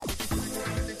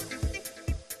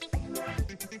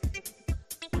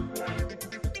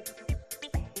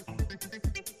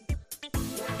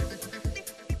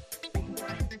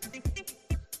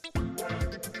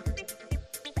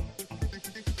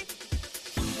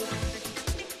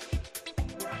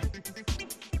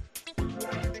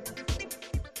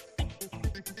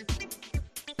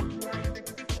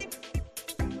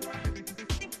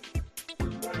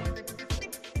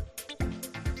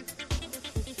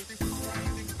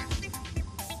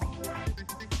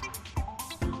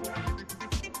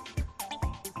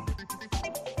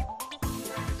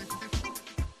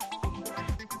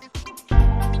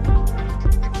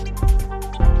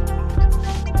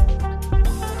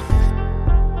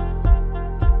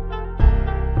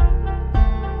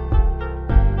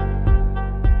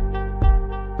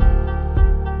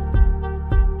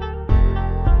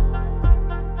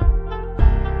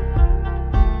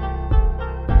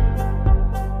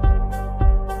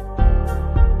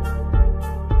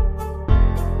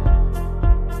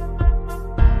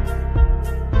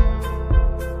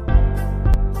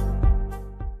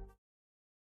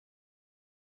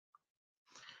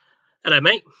Hello,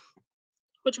 mate.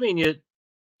 What do you mean you're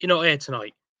not here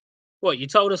tonight? What, you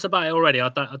told us about it already? I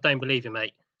don't believe you,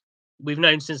 mate. We've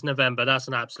known since November. That's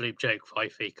an absolute joke,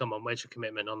 Fifey. Come on, where's your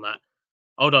commitment on that?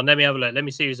 Hold on, let me have a look. Let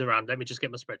me see who's around. Let me just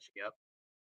get my spreadsheet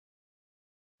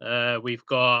up. We've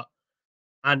got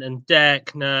Ant and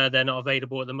Deck. No, they're not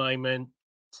available at the moment.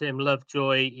 Tim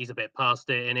Lovejoy, he's a bit past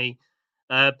it, isn't he?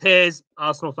 Piers,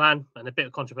 Arsenal fan, and a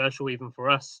bit controversial even for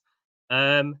us.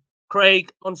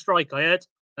 Craig on strike, I heard.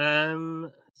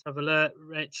 Let's have a look.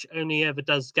 Rich only ever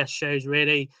does guest shows,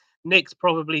 really. Nick's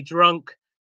probably drunk.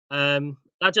 That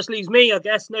just leaves me, I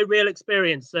guess. No real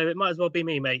experience, so it might as well be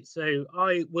me, mate. So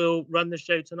I will run the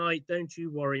show tonight. Don't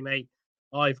you worry, mate.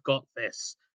 I've got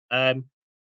this. Here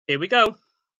we go.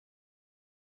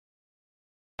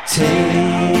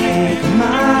 Take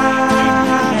my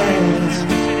hand,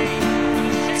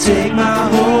 take my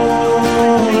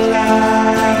whole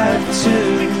life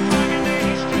too,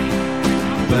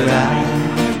 but I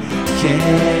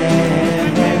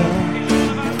can't help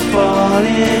falling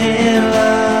in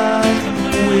love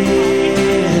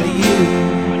with you.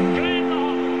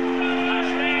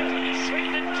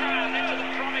 Sweet and turned into the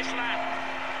promised land.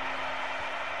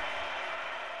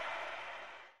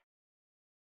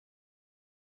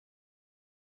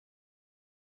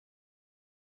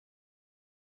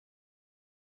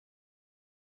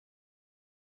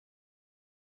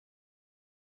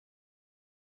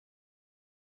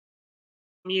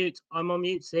 Mute. I'm on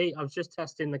mute. See, I was just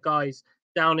testing the guys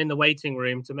down in the waiting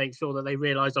room to make sure that they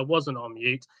realised I wasn't on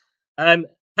mute.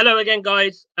 Hello again,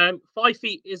 guys. 5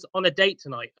 Feet is on a date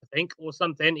tonight, I think, or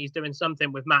something. He's doing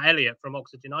something with Matt Elliott from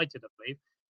Oxford United, I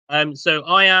believe. So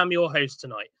I am your host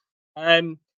tonight.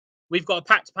 We've got a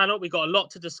packed panel. We've got a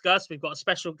lot to discuss. We've got a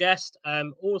special guest,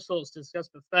 all sorts to discuss.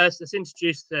 But first, let's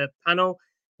introduce the panel.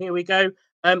 Here we go.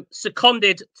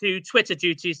 Seconded to Twitter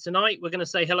duties tonight, we're going to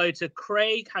say hello to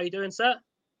Craig. How you doing, sir?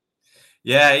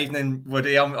 Yeah, evening,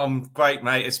 Woody. I'm great,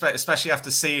 mate. Especially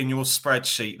after seeing your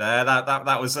spreadsheet there.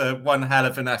 That was one hell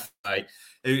of an effort, mate.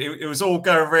 It was all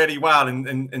going really well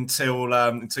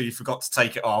until you forgot to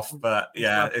take it off. But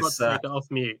yeah, it's take it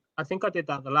off mute. I think I did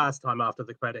that the last time after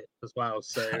the credit as well.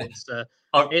 So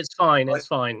it's fine. It's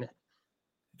fine.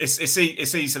 It's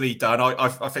easily done.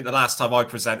 I think the last time I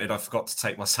presented, I forgot to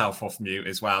take myself off mute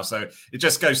as well. So it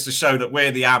just goes to show that we're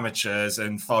the amateurs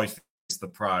and Fife is the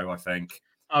pro, I think.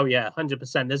 Oh, yeah,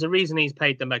 100%. There's a reason he's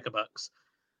paid the megabucks.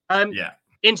 Yeah.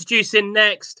 Introducing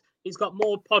next, he's got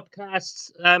more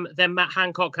podcasts than Matt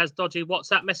Hancock has dodgy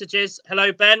WhatsApp messages.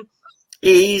 Hello, Ben.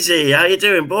 Easy. How you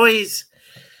doing, boys?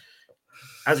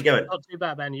 How's it going? Not too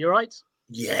bad, Ben. You all right?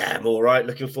 Yeah, I'm all right.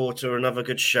 Looking forward to another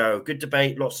good show. Good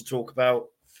debate, lots to talk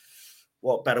about.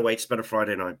 What better way to spend a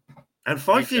Friday night? And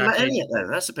 5 feet Matt Elliott, though.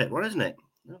 That's a bit one, isn't it?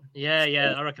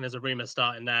 Yeah. I reckon there's a rumour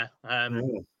starting there.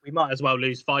 We might as well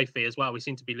lose 5 feet as well. We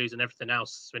seem to be losing everything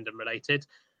else Swindon related.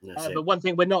 But one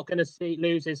thing we're not going to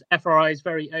lose is FRI's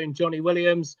very own Johnny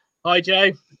Williams. Hi,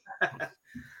 Joe.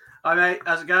 Hi, mate.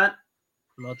 How's it going?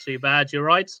 Not too bad. You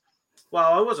right?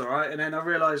 Well, I was all right, and then I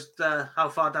realised how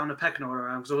far down the pecking order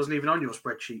I am because I wasn't even on your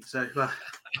spreadsheet. So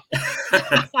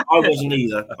I wasn't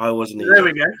either. There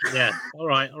we go. Yeah. All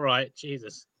right.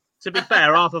 Jesus. To be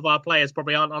fair, half of our players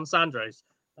probably aren't on Sandro's.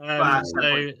 So,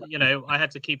 I had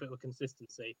to keep it with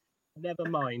consistency. Never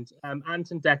mind.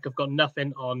 Ant and Deck have got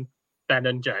nothing on Ben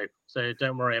and Joe, so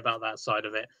don't worry about that side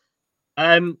of it.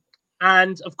 And,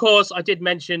 of course, I did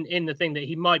mention in the thing that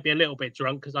he might be a little bit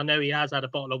drunk because I know he has had a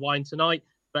bottle of wine tonight.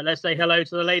 But let's say hello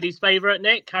to the ladies' favourite,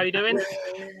 Nick. How you doing?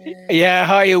 Yeah,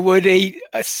 hiya, Woody.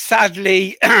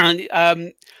 Sadly,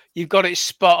 you've got it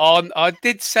spot on. I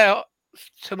did say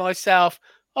to myself,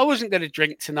 I wasn't going to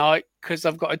drink tonight because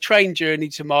I've got a train journey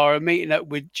tomorrow, meeting up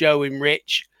with Joe and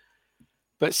Rich.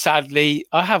 But sadly,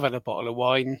 I have had a bottle of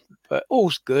wine, but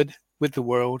all's good with the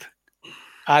world.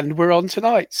 And we're on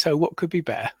tonight, so what could be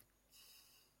better?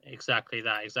 Exactly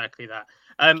that.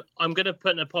 I'm going to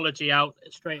put an apology out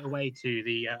straight away to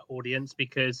the audience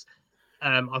because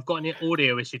I've got an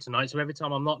audio issue tonight. So every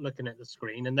time I'm not looking at the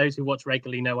screen, and those who watch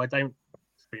regularly know I don't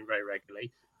stream very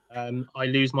regularly, I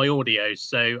lose my audio.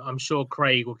 So I'm sure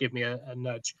Craig will give me a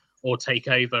nudge or take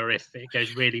over if it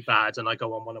goes really bad and I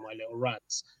go on one of my little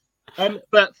rants.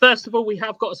 But first of all, we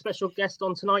have got a special guest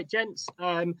on tonight, gents.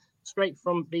 Straight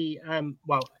from the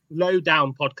Low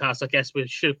Down podcast, I guess we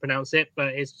should pronounce it, but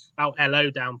it's about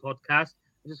LO Down podcast.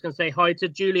 I'm just going to say hi to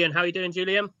Julian. How are you doing,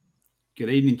 Julian? Good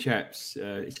evening, chaps.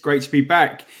 It's great to be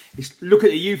back. Look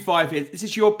at the U5 here. This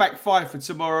is your back five for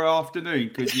tomorrow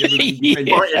afternoon because you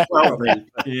might as well be.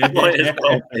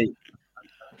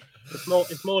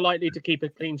 It's more likely to keep a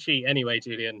clean sheet anyway,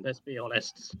 Julian. Let's be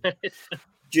honest.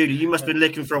 Judy, you must be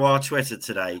licking through our Twitter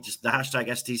today. Just the hashtag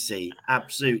STC,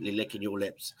 absolutely licking your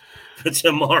lips for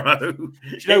tomorrow. Do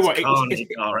you know what?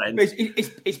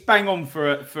 It's bang on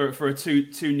for a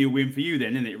 2-0 win for you,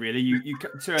 then, isn't it? Really, you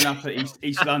turn up at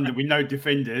East London with no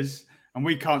defenders, and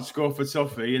we can't score for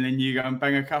Toffee, and then you go and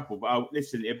bang a couple. But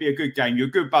listen, it'll be a good game. You're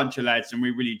a good bunch of lads, and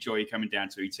we really enjoy you coming down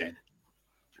to E10.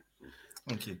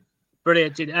 Thank you.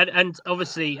 Brilliant, Judy. And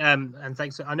obviously, and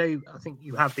thanks. I think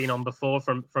you have been on before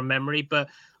from memory, but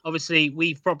obviously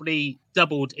we've probably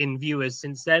doubled in viewers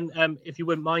since then. If you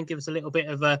wouldn't mind, give us a little bit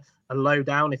of a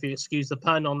lowdown, if you excuse the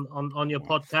pun, on your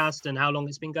podcast and how long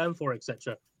it's been going for,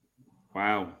 etc.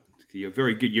 Wow. You're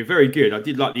very good. You're very good. I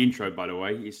did like the intro, by the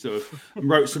way. You sort of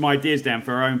wrote some ideas down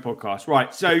for our own podcast.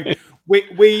 Right. So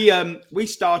we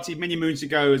started many moons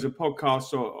ago as a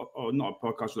podcast or not a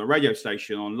podcast, but a radio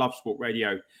station on Love Sport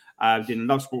Radio. Did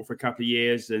Love Sport for a couple of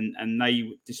years and they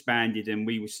disbanded and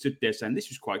we were stood there saying this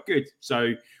was quite good.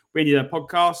 So we ended a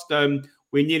podcast.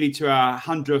 We're nearly to our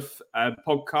 100th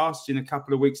podcast in a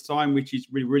couple of weeks' time, which is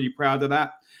really proud of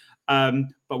that.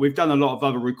 But we've done a lot of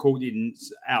other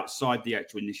recordings outside the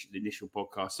actual initial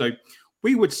podcast. So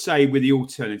we would say with the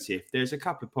alternative, there's a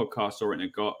couple of podcasts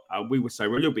already got. We would say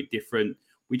we're a little bit different.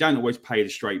 We don't always pay the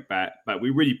straight bat, but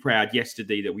we're really proud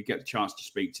yesterday that we get the chance to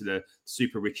speak to the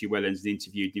super Richie Wellens and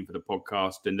interviewed him for the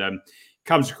podcast. And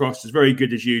comes across as very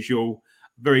good as usual,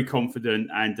 very confident.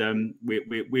 And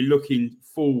we're looking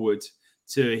forward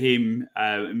to him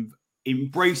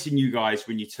embracing you guys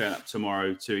when you turn up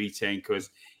tomorrow to E10, because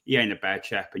he ain't a bad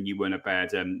chap and you weren't a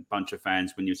bad bunch of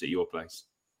fans when you was at your place.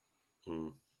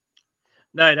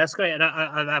 No, that's great. And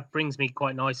that brings me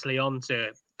quite nicely on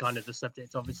to kind of the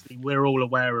subject. Obviously, we're all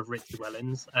aware of Richie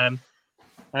Wellens.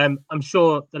 I'm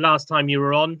sure the last time you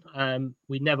were on,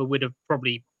 we never would have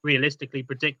probably realistically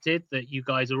predicted that you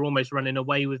guys are almost running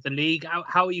away with the league.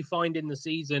 How are you finding the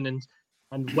season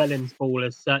and Wellens ball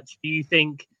as such? Do you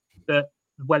think that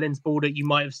Wellens ball that you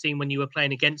might have seen when you were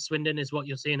playing against Swindon is what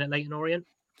you're seeing at Leyton Orient?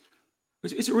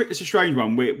 It's a strange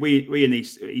one. We in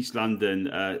East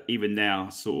London, even now,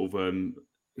 sort of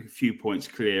a few points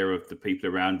clear of the people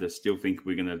around us, still think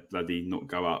we're going to bloody not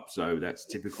go up. So that's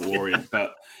typical Orient.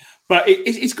 But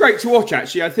it's great to watch,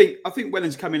 actually. I think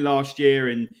Wellens came in last year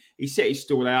and he set his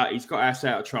stall out. He's got us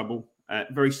out of trouble.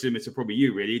 Very similar to probably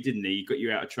you, really, didn't he? He got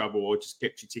you out of trouble or just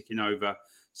kept you ticking over.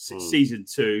 Season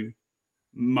 2,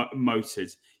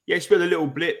 motored. Yes, we had a little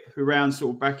blip around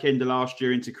sort of back end of last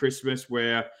year into Christmas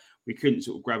where we couldn't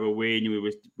sort of grab a win.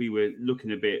 We were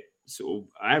looking a bit sort of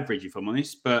average, if I'm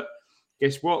honest. But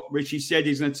guess what? Richie said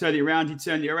he's going to turn it around. He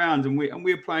turned it around, and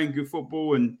we're playing good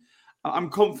football. And I'm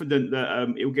confident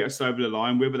that it'll get us over the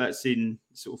line, whether that's in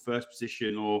sort of first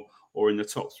position or in the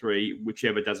top 3,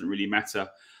 whichever, doesn't really matter.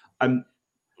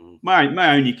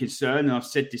 My only concern, and I've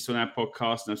said this on our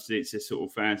podcast, and I've said it to sort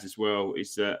of fans as well,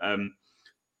 is that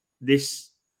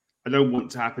I don't want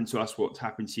to happen to us what's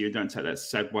happened to you. Don't take that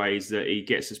sad way, is that he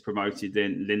gets us promoted,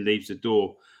 then leaves the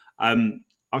door.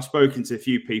 I've spoken to a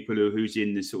few people who's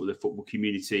in the sort of the football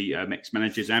community,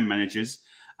 ex-managers and managers,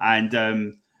 and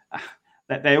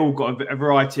that they all got a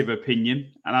variety of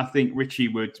opinion. And I think Richie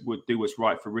would do what's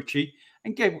right for Richie.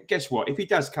 And guess what? If he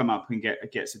does come up and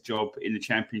gets a job in the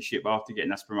Championship after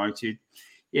getting us promoted,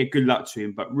 yeah, good luck to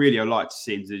him. But really, I'd like to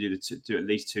see him do at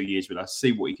least 2 years with us,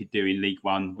 see what he could do in League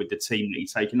One with the team that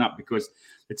he's taken up, because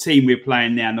the team we're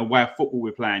playing now and the way of football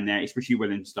we're playing now is Richie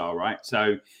Wellens style, right?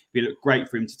 So it'd look great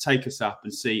for him to take us up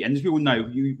and see. And as we all know,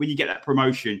 when you get that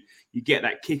promotion, you get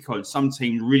that kick on. Some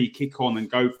teams really kick on and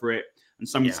go for it, and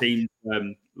some teams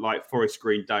like Forest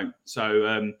Green don't. So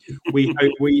I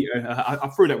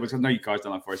threw that because I know you guys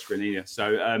don't like Forest Green either.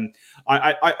 So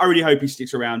I really hope he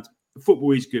sticks around. The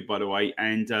football is good, by the way,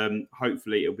 and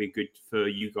hopefully it'll be good for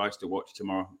you guys to watch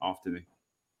tomorrow afternoon.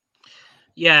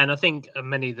 Yeah, and I think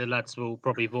many of the lads will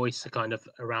probably voice kind of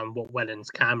around what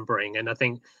Wellens can bring. And I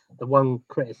think the one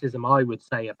criticism I would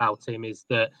say about him is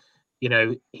that, you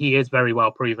know, he is very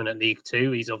well proven at League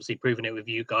Two. He's obviously proven it with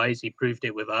you guys. He proved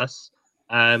it with us.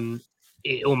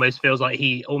 It almost feels like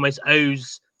he almost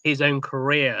owes his own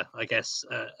career, I guess,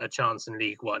 a chance in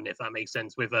League One, if that makes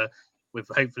sense, with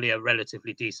hopefully a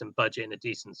relatively decent budget and a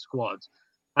decent squad.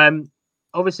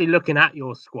 Obviously, looking at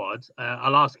your squad,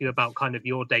 I'll ask you about kind of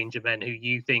your danger men who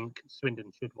you think Swindon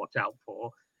should watch out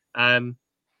for.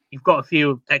 You've got a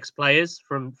few ex-players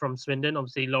from Swindon,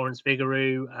 obviously Lawrence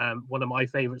Vigouroux, one of my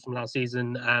favourites from last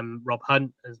season, Rob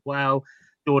Hunt as well,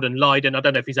 Jordan Lydon. I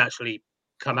don't know if he's actually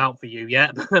come out for you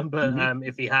yet, but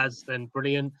if he has, then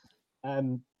brilliant.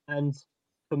 And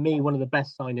for me, one of the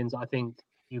best signings I think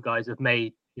you guys have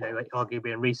made, you know,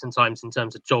 arguably in recent times, in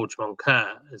terms of George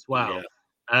Moncur as well.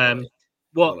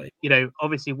 what Quality.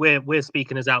 obviously we're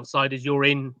speaking as outsiders. You're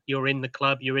in the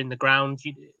club, you're in the ground.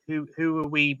 Who are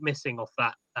we missing off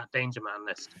that danger man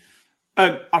list?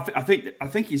 I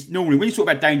think it's normally when you talk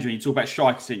about danger, you talk about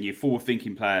strikers and you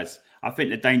forward-thinking players. I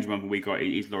think the danger man we got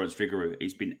is Lawrence Vigouroux.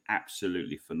 He's been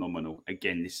absolutely phenomenal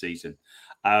again this season.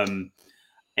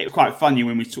 It was quite funny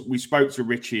when we spoke to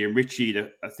Richie, and Richie,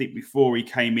 I think before he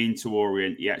came into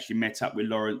Orient, he actually met up with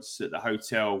Lawrence at the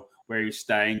hotel where he was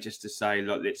staying just to say,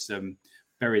 look, let's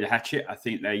bury the hatchet. I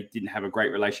think they didn't have a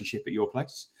great relationship at your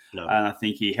place. No. And I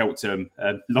think he helped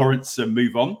Lawrence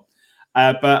move on.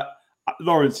 But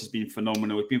Lawrence has been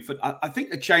phenomenal. I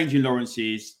think the change in Lawrence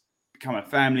is become a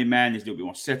family man. He's a little bit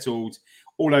more settled.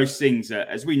 All those things,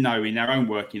 as we know in our own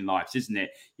working lives, isn't it?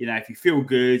 If you feel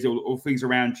good, all things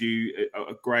around you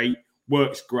are great.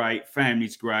 Work's great.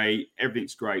 Family's great.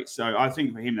 Everything's great. So I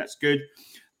think for him, that's good.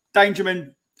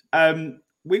 Dangerman,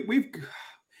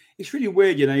 it's really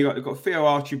weird, You've got Theo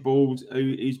Archibald,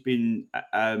 who's been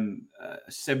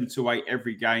 7 to 8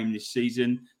 every game this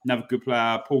season. Another good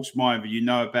player. Paul Smythe,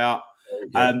 about.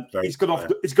 He's gone off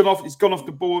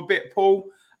the ball a bit, Paul.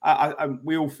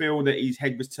 We all feel that his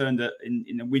head was turned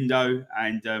in the window,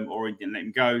 and Orient didn't let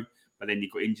him go. But then he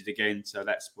got injured again, so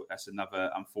that's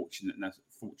another unfortunate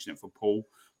for Paul.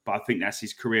 But I think that's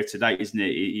his career to date, isn't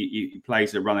it? He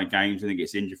plays a run of games and then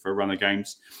gets injured for a run of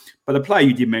games. But the player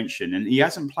you did mention, and he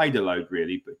hasn't played a load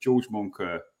really, but George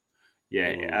Moncur,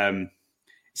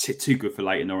 it's too good for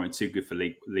Leyton Orient, too good for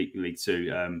League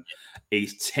Two.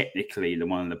 He's technically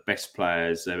one of the best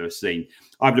players I've ever seen.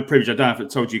 I have the privilege, I don't know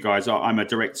if I told you guys, I'm a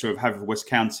director of Haverfordwest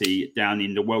County down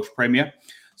in the Welsh Premier.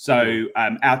 So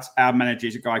our manager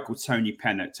is a guy called Tony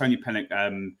Pennock. Tony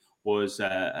Pennock was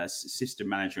a assistant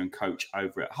manager and coach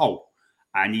over at Hull,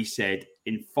 and he said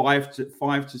in five-a-side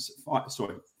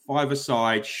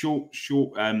short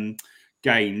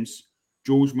games,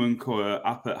 George Moncur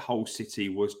up at Hull City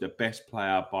was the best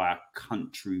player by a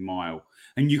country mile,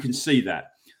 and you can see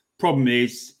that. Problem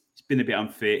is, he's been a bit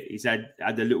unfit. He's had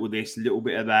a little of this, a little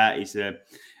bit of that.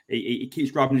 He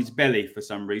keeps rubbing his belly for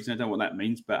some reason. I don't know what that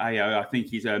means, but I think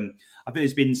he's. I think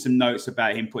there's been some notes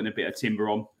about him putting a bit of timber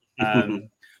on.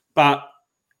 But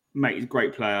mate, he's a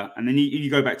great player. And then you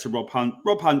go back to Rob Hunt.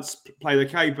 Rob Hunt's played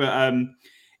okay, but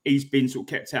he's been sort of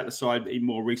kept out the side in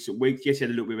more recent weeks. Yes, he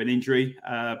had a little bit of an injury,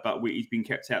 but he's been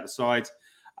kept out the side.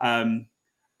 And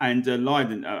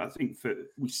Lydon, I think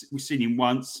we've seen him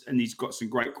once, and he's got some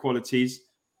great qualities.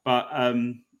 But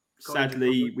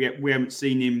sadly, we haven't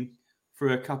seen him for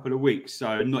a couple of weeks,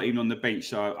 so not even on the bench.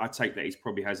 So I take that he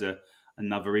probably has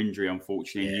another injury,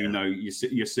 unfortunately. Yeah.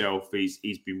 Yourself,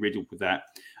 he's been riddled with that.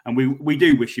 And we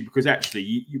do wish him, because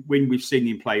actually, when we've seen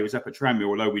him play, he was up at Tranmere,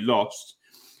 although we lost,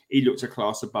 he looked a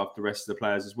class above the rest of the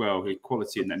players as well. He had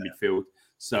quality in that midfield.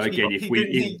 So again,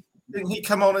 didn't he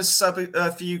come on as sub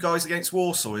for you guys against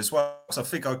Walsall as well? So I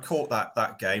think I caught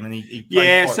that game, and he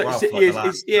played quite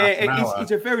well.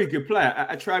 He's a very good player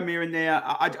at Tranmere in there.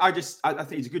 I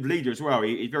think he's a good leader as well.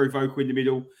 He's very vocal in the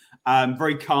middle,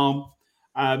 very calm.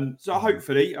 So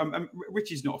hopefully,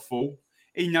 Richie's not a fool.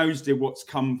 He knows what's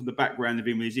come from the background of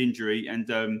him with his injury, and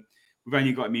we've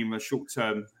only got him in a short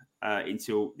term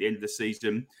until the end of the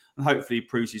season, and hopefully he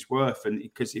proves his worth. And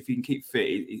because if he can keep fit,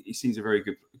 he seems a very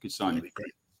good signing.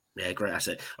 Yeah, great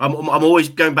asset. I'm always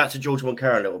going back to George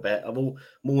Moncur a little bit. I'm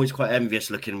always quite envious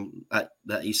looking at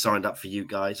that he signed up for you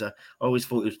guys. I always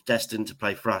thought he was destined to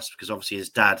play for us, because obviously his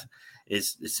dad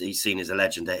he's seen as a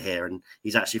legend here, and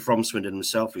he's actually from Swindon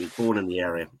himself. He was born in the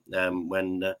area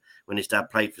when his dad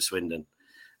played for Swindon.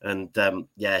 And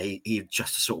he's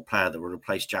just a sort of player that would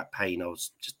replace Jack Payne. I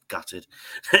was just gutted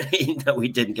that we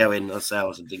didn't go in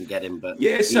ourselves and didn't get him. But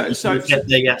yeah, so get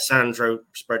the Sandro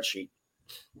spreadsheet.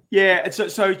 Yeah,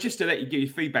 so just to let you give your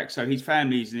feedback. So his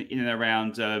family's in and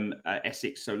around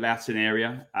Essex, so Loughton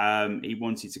area. He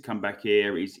wanted to come back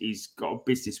here. He's got a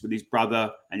business with his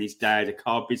brother and his dad, a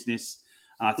car business.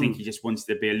 And I think he just wanted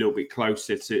to be a little bit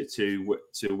closer to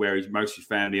where most of his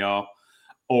family are.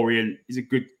 Orient is a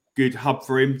good hub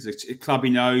for him. It's a club he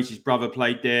knows. His brother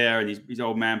played there, and his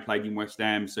old man played in West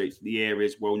Ham, so the area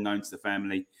is well known to the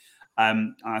family.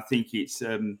 And I think it's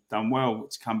done well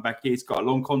to come back here. It's got a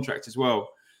long contract as well,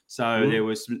 so there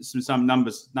was some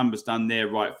numbers done there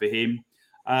right for him.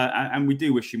 And we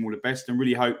do wish him all the best, and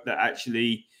really hope that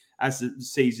actually, as the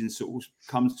season sort of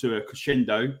comes to a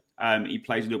crescendo, he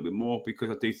plays a little bit more, because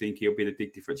I do think he'll be a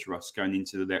big difference for us going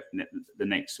into the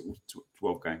next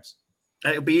 12 games.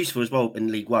 It'll be useful as well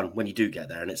in League One when you do get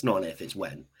there, and it's not an if, it's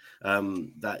when,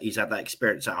 that he's had that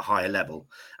experience at a higher level,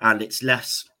 and it's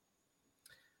less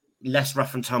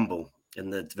rough and tumble in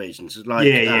the divisions. Like,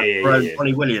 yeah.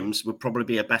 Ronnie Williams would probably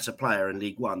be a better player in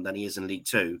League One than he is in League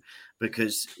Two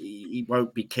because he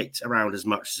won't be kicked around as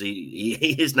much as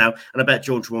he is now. And I bet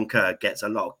George Wonker gets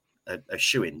a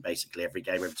shoe-in basically every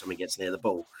game, every time he gets near the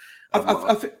ball.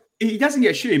 He doesn't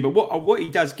get a shoe-in, but what he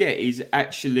does get is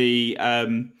actually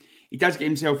he does get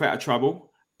himself out of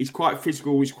trouble. He's quite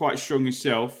physical. He's quite strong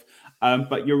himself.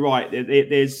 But you're right.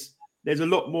 There's a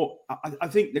lot more. I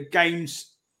think the games.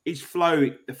 The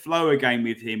flow game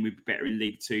with him would be better in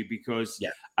League Two because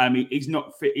he's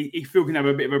not fit. He feels can have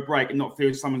a bit of a break and not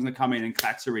feel someone's going to come in and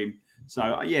clatter him.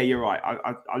 So yeah, you're right.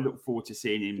 I look forward to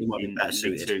seeing him in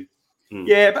League Two.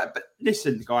 Yeah, but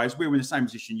listen, guys, we're in the same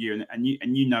position and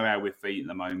you know how we're feeling at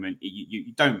the moment.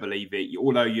 You don't believe it.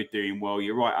 Although you're doing well,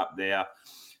 you're right up there.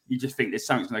 You just think there's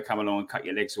something's going to come along and cut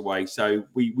your legs away. So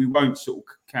we won't sort of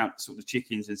count sort of the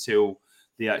chickens until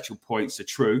the actual points are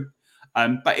true.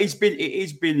 But it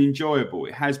has been enjoyable.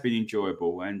 It has been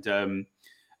enjoyable, and to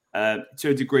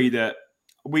a degree that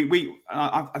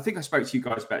I think I spoke to you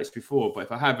guys about this before, but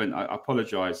if I haven't, I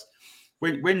apologise.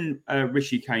 When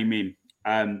Rishi came in,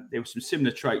 there were some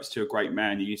similar traits to a great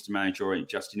man who used to manage Orient,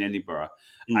 Justin Edinburgh,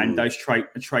 and those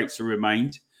traits have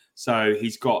remained. So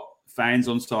he's got fans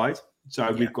on side. So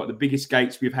we've got the biggest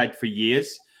gates we've had for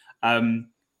years.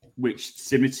 Which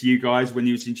similar to you guys when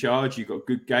he was in charge, you've got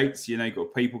good gates, you've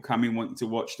got people coming wanting to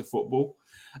watch the football.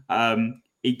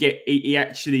 He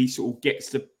actually sort of gets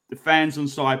the fans on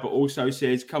side, but also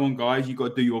says, come on guys, you've got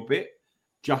to do your bit.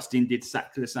 Justin did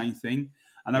exactly the same thing.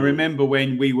 And I remember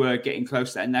when we were getting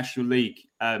close to that National League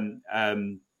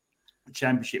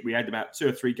championship, we had about 2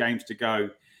 or 3 games to go.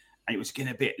 And it was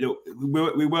getting a bit,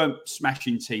 we weren't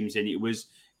smashing teams in. It was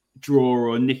draw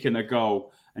or nicking a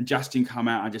goal. And Justin come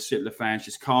out and just said to the fans,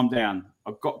 just calm down.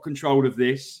 I've got control of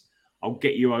this. I'll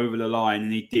get you over the line.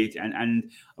 And he did.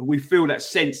 And we feel that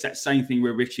same thing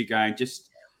with Richie going, just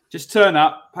turn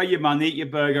up, pay your money, eat your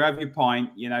burger, have your pint,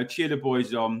 cheer the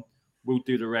boys on. We'll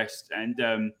do the rest.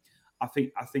 And I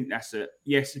think that's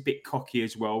a bit cocky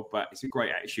as well, but it's a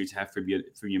great attitude to have from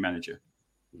your manager.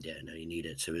 Yeah, no, you need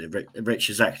it too. Rich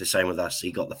is exactly the same with us.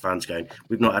 He got the fans going.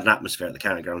 We've not had an atmosphere at the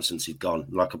County Ground since he's gone,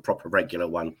 like a proper regular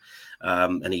one.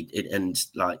 And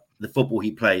like the football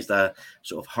he plays, the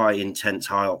sort of high intense,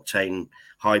 high octane,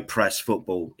 high press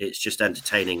football. It's just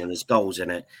entertaining, and there's goals in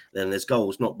it. Then there's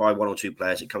goals not by 1 or 2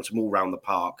 players. It comes from all around the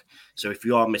park. So if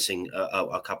you are missing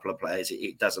a couple of players,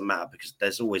 it doesn't matter because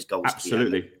there's always goals.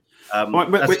 Absolutely.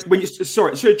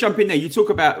 Sorry, jump in there. You talk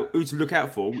about who to look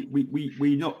out for.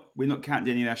 We're not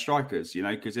counting any of our strikers,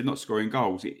 because they're not scoring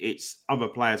goals. It's other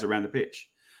players around the pitch,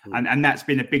 and that's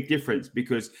been a big difference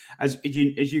because as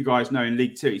you guys know in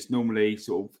League Two, it's normally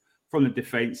sort of from the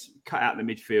defence, cut out the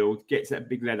midfield, get to that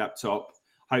big lad up top,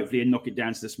 hopefully, and knock it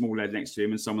down to the small lad next to him,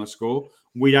 and someone will score.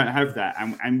 We don't have that,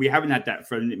 and we haven't had that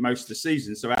for most of the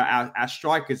season. So our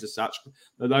strikers as such,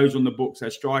 those on the books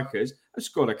as strikers, have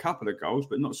scored a couple of goals,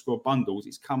 but not scored bundles.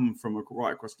 It's come from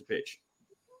right across the pitch.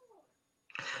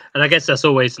 And I guess that's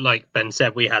always, like Ben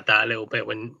said, we had that a little bit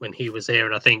when he was here.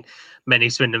 And I think many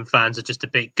Swindon fans are just a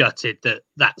bit gutted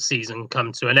that season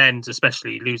come to an end,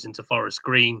 especially losing to Forest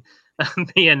Green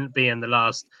and being the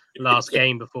last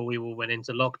game before we all went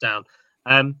into lockdown.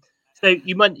 So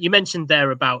you mentioned there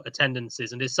about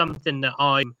attendances, and it's something that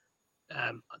I'm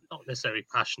not necessarily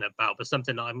passionate about, but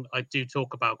something that I do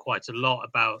talk about quite a lot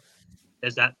about.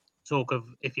 There's that talk of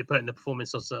if you're putting the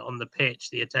performance on the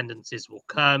pitch, the attendances will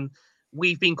come.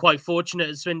 We've been quite fortunate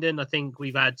at Swindon. I think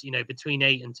we've had between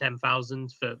 8,000 and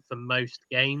 10,000 for most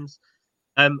games.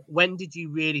 When did you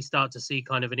really start to see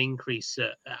kind of an increase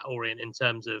at Orient in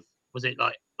terms of was it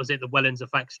the Wellens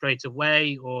effect straight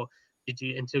away, or did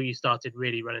you until you started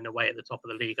really running away at the top of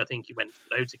the league? I think you went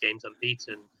loads of games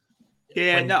unbeaten.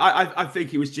 Yeah, I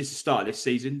think it was just the start of this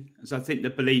season. So I think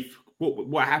the belief,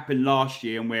 what happened last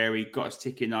year and where he got us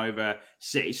ticking over,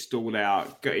 set his stall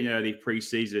out, got in early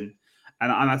pre-season.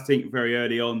 And I think very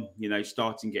early on,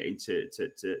 starting getting to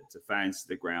fans to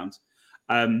the ground.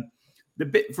 The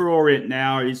bit for Orient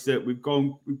now is that we've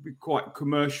been quite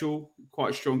commercial,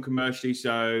 quite strong commercially.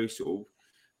 So sort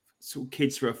of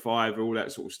kids for a $5, all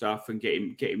that sort of stuff, and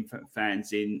getting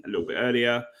fans in a little bit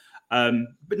earlier.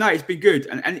 But no, it's been good.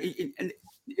 And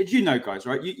as you know, guys,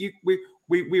 right?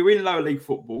 We're in lower league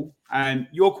football, and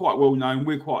you're quite well known.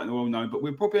 We're quite well known, but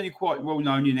we're probably only quite well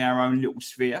known in our own little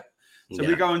sphere. So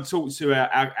we go and talk to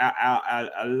our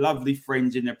lovely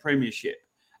friends in the Premiership,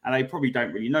 and they probably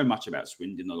don't really know much about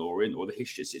Swindon or Orient or the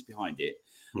history that sits behind it.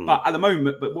 But at the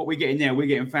moment, what we're getting now, we're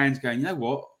getting fans going, you know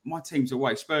what, my team's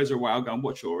away, Spurs are away, I'll go and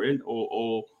watch Orient,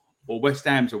 or West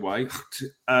Ham's away,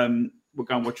 we'll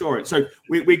go and watch Orient. So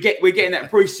we're getting that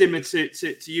pretty similar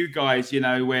to you guys,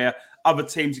 where other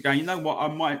teams are going, you know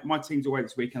what, my team's away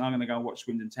this week and I'm going to go and watch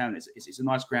Swindon Town. It's a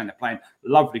nice ground. They're playing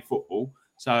lovely football.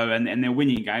 So, and they're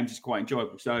winning games. It's quite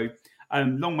enjoyable. So,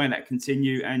 long may that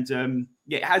continue. And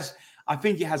I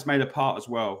think it has made a part as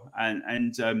well.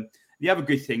 And the other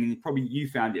good thing, and probably you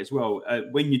found it as well,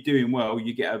 when you're doing well,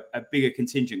 you get a bigger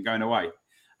contingent going away.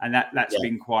 And that's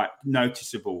been quite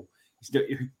noticeable.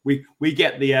 We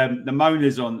get the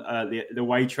moaners on the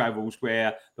away travels,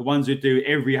 where the ones who do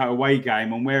every away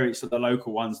game, and where it's the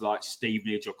local ones like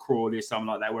Stevenage or Crawley or something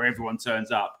like that, where everyone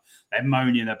turns up, they're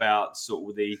moaning about sort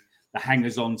of the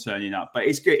hangers on turning up. But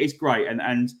it's good, it's great,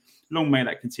 and long may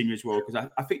that continue as well, because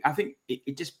I think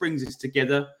it just brings us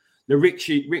together. The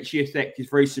Richie effect is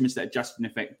very similar to that Justin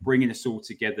effect, bringing us all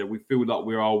together. We feel like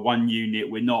we're all one unit.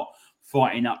 We're not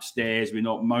fighting upstairs. We're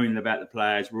not moaning about the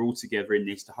players. We're all together in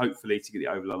this to hopefully to get it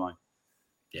over the line.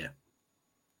 Yeah.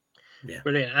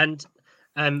 Brilliant.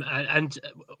 And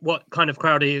what kind of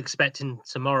crowd are you expecting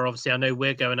tomorrow? Obviously, I know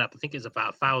we're going up. I think it's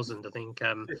about 1,000. I think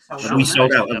we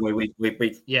sold out, haven't we?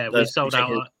 We sold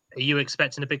out. Are you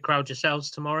expecting a big crowd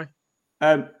yourselves tomorrow?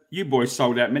 You boys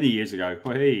sold out many years ago.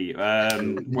 Hey, it's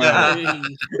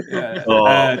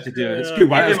a good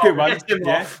one. It's a good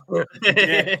one.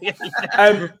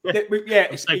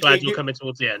 I'm so glad you're coming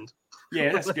towards the end.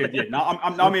 Yeah, that's good. Yeah, no,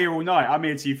 I'm here all night. I'm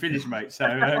here till you finish, mate. So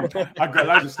I've got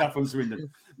loads of stuff on Swindon.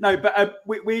 No, but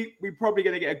we're probably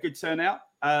going to get a good turnout.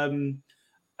 When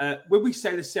we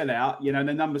say the sellout,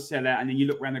 the numbers sell out, and then you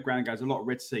look around the ground, there's a lot of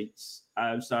red seats.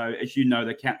 So as you know,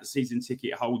 they count the season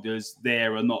ticket holders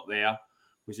there or not there.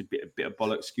 Was a bit of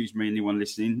bollocks. Excuse me, anyone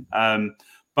listening. But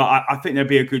I think there'll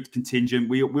be a good contingent.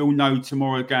 We'll know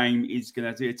tomorrow game is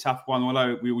going to be a tough one.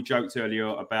 Although we all joked earlier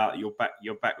about your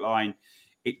back line,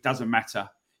 it doesn't matter.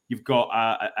 You've got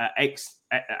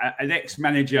an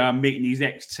ex-manager meeting his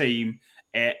ex-team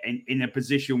in a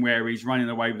position where he's running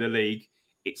away with the league.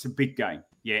 It's a big game.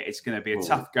 Yeah, it's going to be a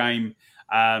tough game.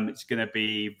 It's going to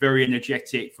be very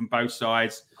energetic from both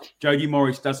sides. Jody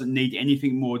Morris doesn't need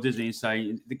anything more, does he?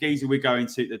 Say the geezer we're going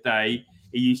to today,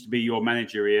 he used to be your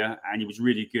manager here, and he was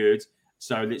really good.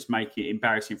 So let's make it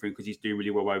embarrassing for him because he's doing really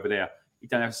well over there. He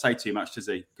don't have to say too much, does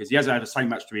he? Because he hasn't had to say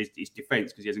much to his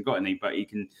defence because he hasn't got any, but he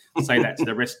can say that to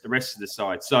the rest of the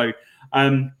side. So,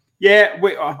 I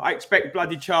expect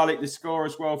Bloody Charlie to score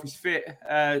as well if he's fit.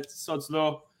 Sod's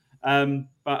law. It'll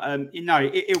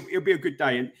be a good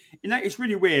day. And, it's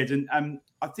really weird. And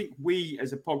I think we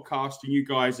as a podcast and you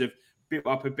guys have built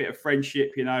up a bit of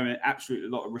friendship, and absolutely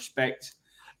a lot of respect.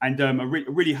 And I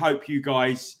really hope you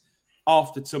guys,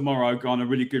 after tomorrow, go on a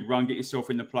really good run, get yourself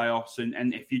in the playoffs.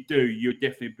 And if you do, you'll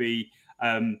definitely be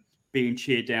being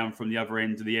cheered down from the other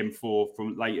end of the M4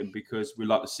 from Leighton, because we'd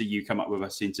like to see you come up with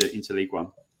us into League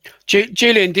One.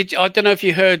 Julian, I don't know if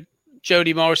you heard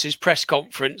Jody Morris's press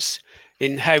conference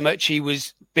in how much he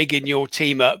was bigging your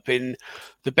team up in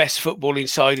the best footballing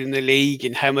side in the league,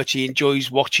 and how much he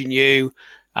enjoys watching you,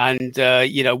 and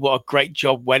what a great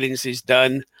job Wellens has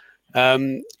done.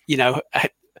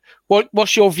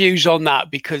 What's your views on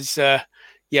that? Because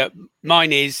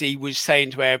mine is, he was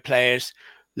saying to our players,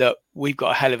 look, we've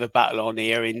got a hell of a battle on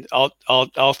here, and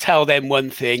I'll tell them one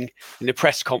thing in the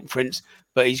press conference,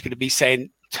 but he's going to be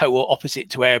saying total opposite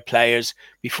to our players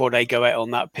before they go out on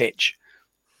that pitch.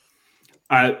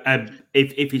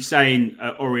 If he's saying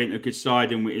Orient a good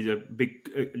side and is a big,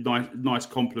 nice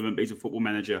compliment, but he's a football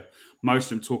manager, most of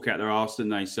them talk out their arse, don't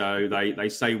they? So they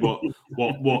say what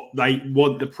they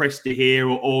want the press to hear,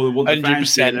 or they want the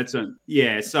fans to hear.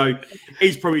 Yeah, so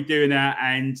he's probably doing that.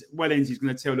 And Wellens is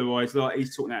going to tell the boys, like,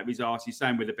 he's talking out of his arse. He's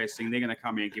saying we're the best thing. They're going to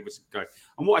come here and give us a go.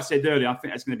 And what I said earlier, I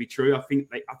think that's going to be true. I think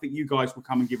you guys will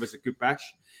come and give us a good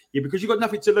bash. Yeah, because you've got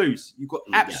nothing to lose. You've got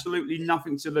absolutely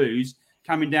nothing to lose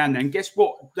coming down there. And guess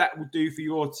what that will do for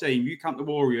your team? You come to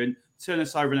Orient, turn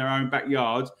us over in our own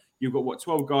backyard. You've got,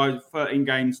 12 guys, 13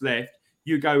 games left.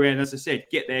 You go in, as I said,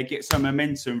 get there, get some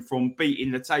momentum from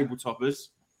beating the table toppers.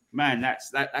 Man,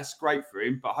 that's great for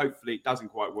him. But hopefully it doesn't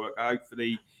quite work.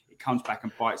 Hopefully it comes back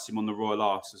and bites him on the royal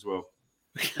arse as well.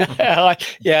 Yeah,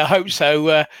 I hope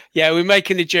so. We're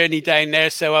making the journey down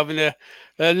there. So having a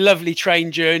lovely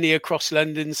train journey across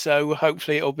London. So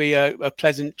hopefully it'll be a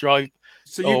pleasant drive.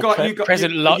 So you got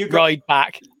ride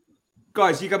back.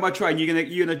 Guys, you got my train. You're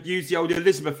gonna use the old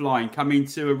Elizabeth line, come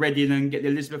into Reading and get the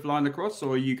Elizabeth line across,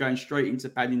 or are you going straight into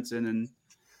Paddington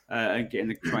and getting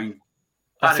the train?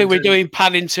 I think we're doing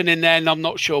Paddington, and then I'm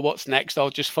not sure what's next. I'll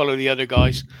just follow the other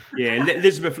guys. Yeah,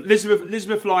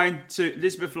 Elizabeth line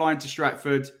to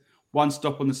Stratford, one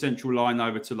stop on the Central line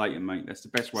over to Leighton, mate. That's the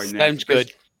best way now. Sounds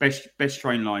good. Best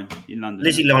train line in London.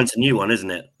 Lizzie line's a new one, isn't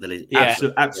it? Yeah.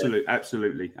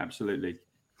 Absolutely.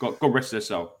 God rest their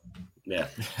soul. Yeah.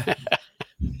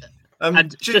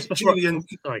 And just before, Julian,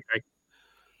 sorry, Greg.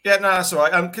 yeah, no, that's all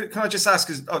right. Can I just ask,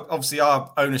 because obviously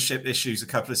our ownership issues a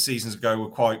couple of seasons ago were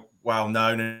quite well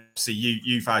known, and obviously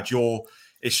you've had your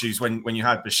issues when you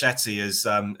had Bichetti as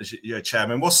your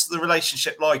chairman. What's the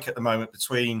relationship like at the moment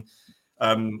between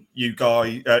you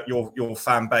guys, your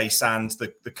fan base, and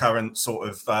the current sort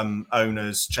of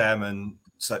owners, chairman,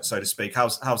 so to speak?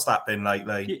 How's that been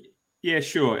lately? Yeah,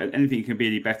 sure. Anything can be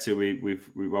any better with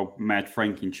Mad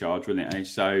Frank in charge, wouldn't it?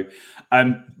 So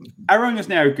our owners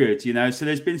now are good, So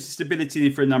there's been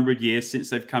stability for a number of years since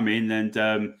they've come in,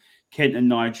 and Kent and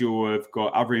Nigel have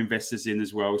got other investors in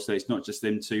as well. So it's not just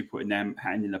them two putting their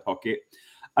hand in the pocket.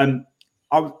 I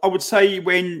would say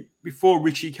before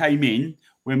Richie came in,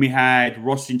 when we had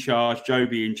Ross in charge,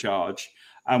 Joby in charge,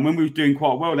 and when we were doing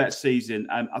quite well that season,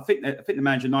 I think the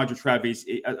manager Nigel Travis,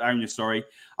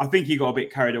 I think he got a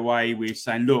bit carried away with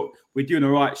saying, "Look, we're doing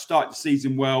all right. Start the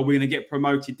season well. We're going to get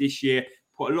promoted this year."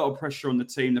 Put a lot of pressure on the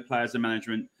team, the players, the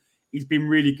management. He's been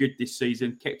really good this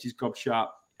season. Kept his gob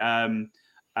shut.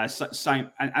 Same,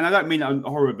 and I don't mean it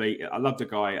horribly. I love the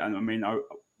guy, and I mean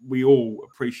we all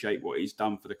appreciate what he's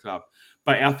done for the club.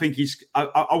 But I think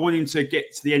I want him to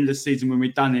get to the end of the season when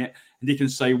we've done it, and he can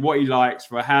say what he likes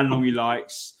for how long he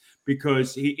likes,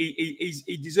 because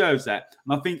he deserves that.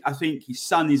 And I think his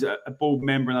son is a board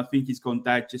member, and I think he's gone,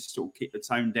 Dad, just sort of keep the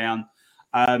tone down.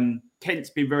 Kent's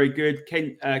been very good.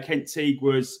 Kent Teague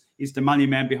is the money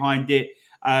man behind it.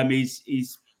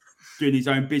 He's doing his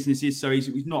own businesses, so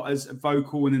he's not as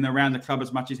vocal and around the club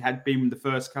as much as had been in the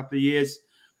first couple of years,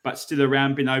 but still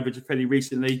around, been over to fairly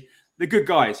recently. They're good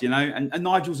guys, and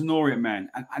Nigel's an Orient man,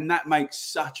 and that makes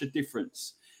such a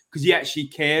difference because he actually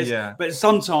cares, but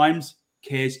sometimes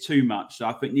cares too much. So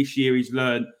I think this year he's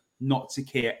learned not to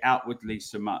care outwardly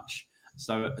so much.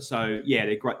 So yeah,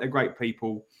 they're great. They're great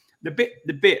people. The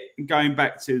bit going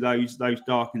back to those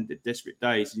dark and desperate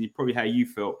days, and probably how you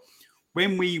felt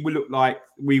when we looked like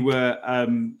we were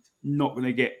not going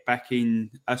to get back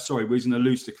in. We was going to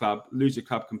lose the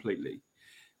club completely.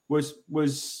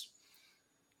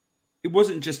 It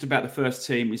wasn't just about the first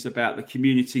team. It's about the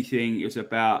community thing. It was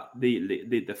about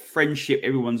the friendship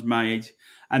everyone's made.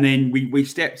 And then we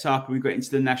stepped up and we got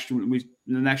into the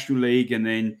National League. And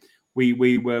then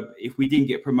we were, if we didn't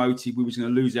get promoted, we was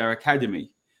going to lose our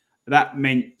academy. That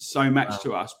meant so much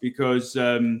to us because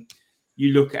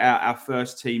you look at our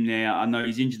first team now. I know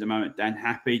he's injured at the moment. Dan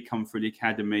Happy come through the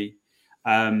academy.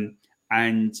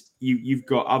 And you've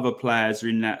got other players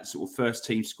in that sort of first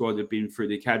team squad that have been through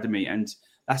the academy. And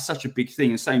that's such a big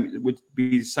thing. The same would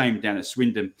be the same down at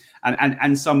Swindon.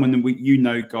 And someone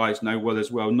that guys know well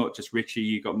as well, not just Richie.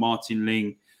 You've got Martin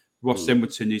Ling, Ross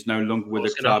Embleton, who's no longer with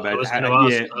the club. I was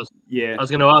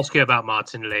going to ask you about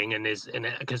Martin Ling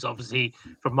because obviously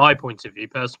from my personal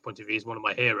point of view, he's one of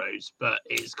my heroes. But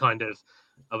it's kind of,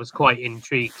 I was quite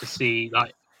intrigued to see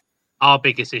like, our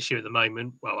biggest issue at the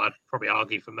moment, well, I'd probably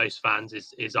argue for most fans,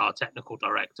 is our technical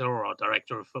director or our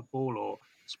director of football or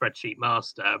spreadsheet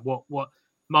master. What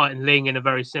Martin Ling in a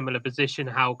very similar position,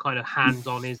 how kind of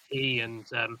hands-on is he, and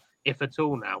if at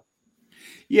all now?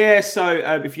 Yeah, so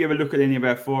if you ever look at any of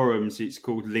our forums, it's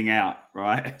called Ling Out,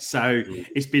 right? So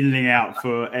it's been Ling Out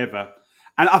forever.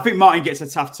 And I think Martin gets a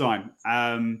tough time.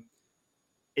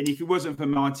 And if it wasn't for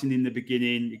Martin in the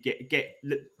beginning,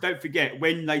 don't forget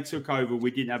when they took over,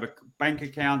 we didn't have a bank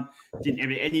account, didn't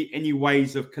have any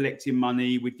ways of collecting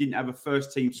money. We didn't have a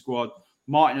first team squad.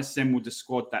 Martin assembled the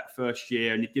squad that first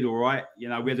year, and it did all right. We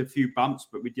had a few bumps,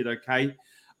 but we did okay.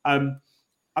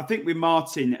 I think with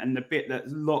Martin, and the bit that a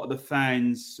lot of the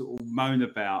fans sort of moan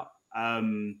about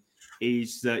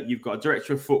is that you've got a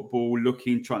director of football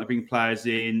trying to bring players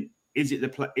in. Is it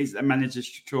the manager's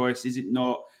choice? Is it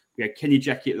not? We had Kenny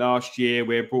Jackett last year.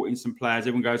 We brought in some players.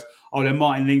 Everyone goes, "Oh, they're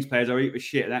Martin Ling's players. I eat the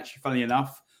shit." And actually, funny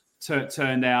enough,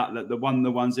 turned out that the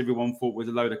ones everyone thought was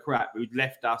a load of crap, who'd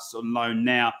left us on loan.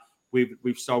 Now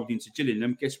we've sold into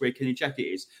Gillingham. Guess where Kenny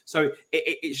Jackett is? So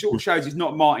it sort of shows it's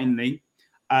not Martin Ling.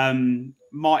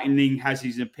 Martin Ling has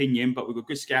his opinion, but we've got a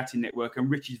good scouting network, and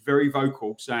Rich is very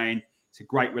vocal, saying it's a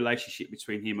great relationship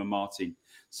between him and Martin.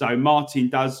 So Martin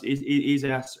is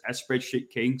our spreadsheet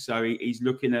king. So he's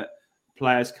looking at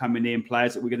players coming in,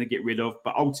 players that we're going to get rid of.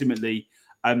 But ultimately,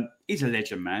 he's a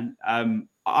legend, man.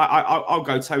 I'll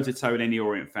go toe-to-toe with any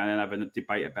Orient fan and have a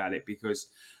debate about it because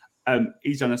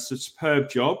he's done a superb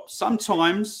job.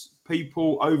 Sometimes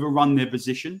people overrun their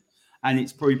position, and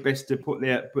it's probably best to put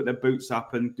their boots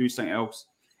up and do something else.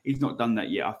 He's not done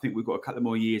that yet. I think we've got a couple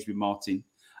more years with Martin.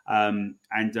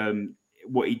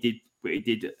 What he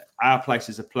did at our place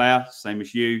as a player, same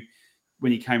as you,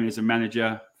 when he came in as a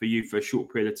manager for you for a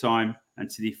short period of time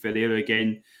until he fell ill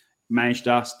again, managed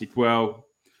us, did well.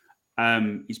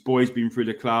 His boy's been through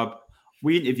the club.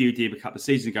 We interviewed him a couple of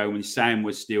seasons ago when Sam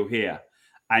was still here.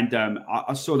 And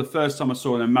I saw the first time I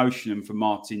saw an emotion from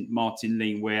Martin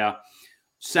Ling, where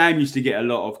Sam used to get a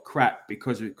lot of crap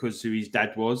because who his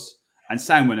dad was. And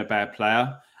Sam wasn't a bad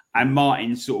player. And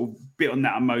Martin sort of bit on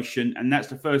that emotion. And that's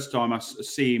the first time I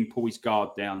see him pull his guard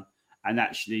down and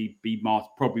actually be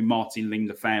probably Martin Ling,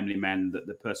 the family man,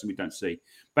 the person we don't see.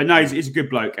 But no, he's a good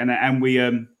bloke. And we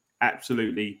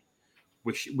absolutely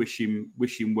wish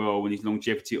him well in his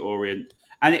longevity at Orient.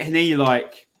 And he,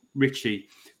 like Richie,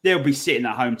 they'll be sitting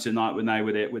at home tonight with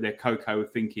their cocoa,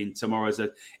 thinking tomorrow's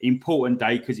an important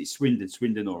day because it's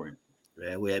Swindon Orient.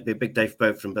 Yeah, it'd be a big day for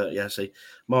both of them. But yeah, see,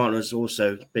 Martin was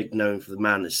also big known for the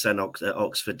man that sent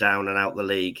Oxford down and out the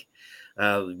league.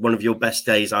 One of your best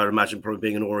days, I would imagine, probably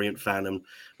being an Orient fan, and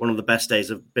one of the best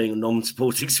days of being a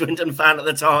non-supporting Swindon fan at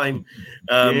the time.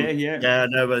 Yeah,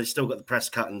 no, but they still got the press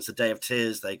cuttings, the day of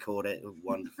tears, they called it.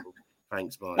 Wonderful.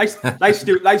 Thanks, Martin.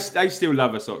 They still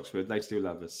love us, Oxford. They still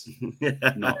love us.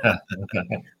 Not.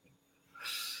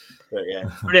 But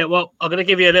yeah. Brilliant. Well, I'm going to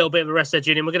give you a little bit of a rest there,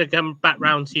 Julian. We're going to come back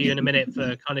round to you in a minute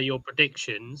for kind of your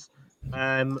predictions.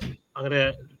 I'm going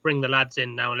to bring the lads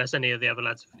in now, unless any of the other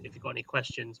lads, if you've got any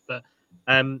questions. But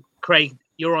Craig,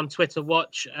 you're on Twitter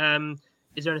Watch.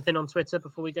 Is there anything on Twitter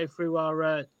before we go through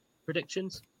our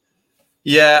predictions?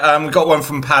 Yeah, we've got one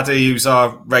from Paddy, who's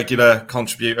our regular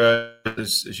contributor,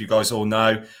 as you guys all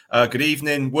know. Good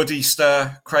evening, Woody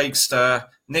Stir, Craig Stir,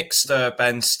 Nick Stir,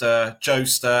 Ben Stir, Joe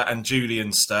Stir, and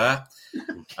Julian Stir.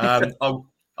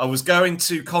 I was going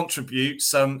to contribute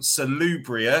some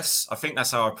salubrious. I think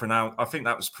that's how I think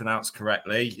that was pronounced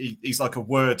correctly. He's like a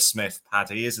wordsmith,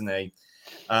 Paddy, isn't he?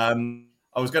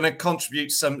 I was going to contribute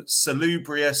some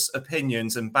salubrious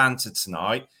opinions and banter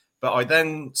tonight. But I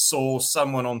then saw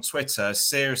someone on Twitter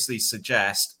seriously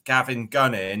suggest Gavin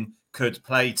Gunning could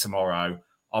play tomorrow.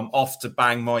 I'm off to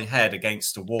bang my head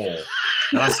against a wall.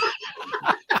 That's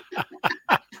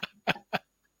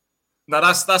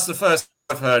the first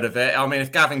I've heard of it. I mean,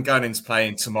 if Gavin Gunning's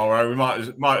playing tomorrow, we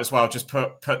might as well just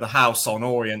put the house on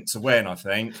Orient to win, I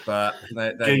think. But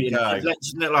there you go.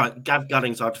 Let's look like Gav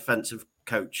Gunning's our defensive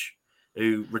coach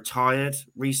who retired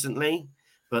recently.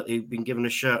 But he'd been given a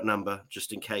shirt number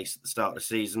just in case at the start of the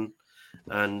season.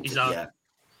 And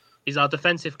he's our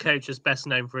defensive coach, as best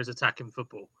known for his attacking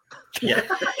football. Yeah.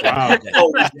 Wow.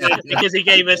 Because he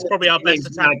gave us probably our best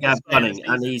attacking football.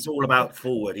 And he's all about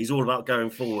forward. He's all about going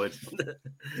forward.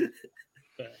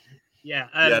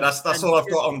 That's all I've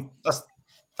got on.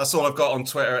 That's all I've got on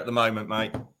Twitter at the moment,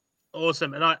 mate.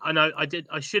 Awesome. And I know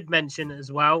I should mention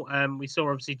as well. We saw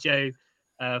obviously Joe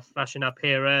flashing up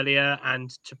here earlier,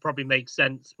 and to probably make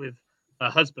sense with her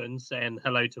husband saying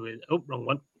hello to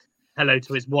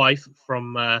his wife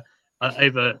from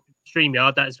over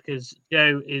StreamYard. That is because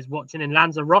Joe is watching in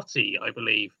Lanzarote, I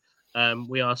believe.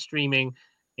 We are streaming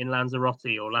in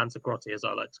Lanzarote, or Lanzarote as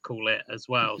I like to call it as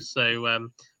well. So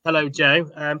hello, Joe.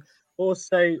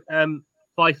 Also,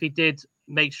 Fifey did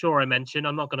make sure I mentioned,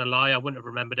 I'm not going to lie, I wouldn't have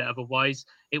remembered it otherwise.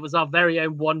 It was our very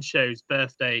own One Show's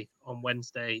birthday on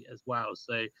Wednesday as well.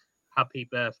 So happy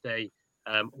birthday,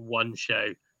 One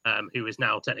Show, who is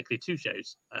now technically two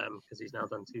shows, because he's now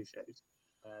done two shows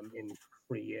in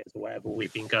 3 years or whatever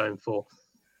we've been going for.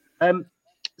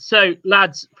 So,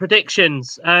 lads,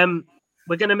 predictions.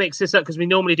 We're going to mix this up because we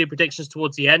normally do predictions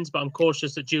towards the end, but I'm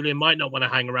cautious that Julian might not want to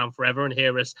hang around forever and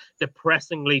hear us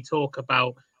depressingly talk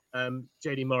about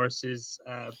JD Morris's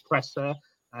presser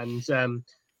and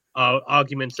our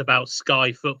arguments about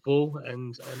Sky Football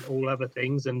and all other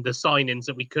things and the signings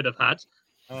that we could have had.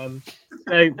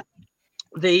 We're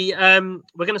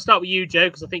going to start with you, Joe,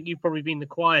 because I think you've probably been the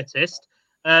quietest.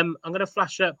 I'm going to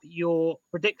flash up your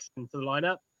prediction for the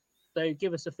lineup. So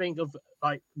give us a think of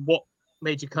like what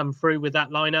made you come through with that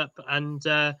lineup and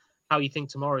how you think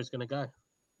tomorrow is going to go.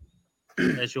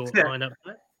 There's your lineup.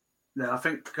 Yeah, I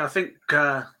think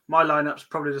my lineup's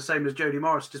probably the same as Jody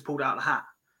Morris, just pulled out of the hat.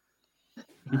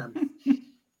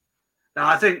 Now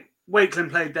I think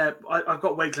Wakeland played there. I've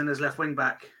got Wakeland as left wing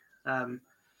back.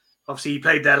 Obviously, he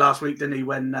played there last week, didn't he?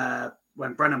 When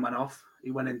Brennan went off,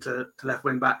 he went into left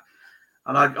wing back,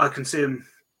 and I can see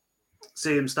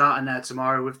him starting there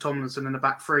tomorrow with Tomlinson in the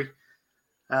back three.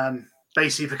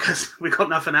 Basically, because we've got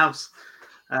nothing else.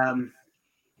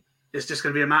 It's just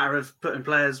going to be a matter of putting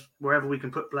players wherever we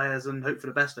can put players and hope for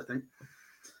the best, I think.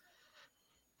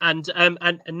 And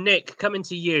Nick, coming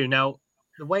to you now,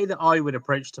 the way that I would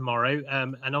approach tomorrow,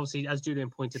 and obviously, as Julian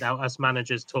pointed out, us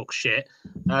managers talk shit.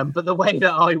 But the way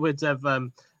that I would have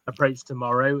approached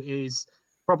tomorrow is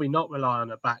probably not rely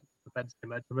on a back defense too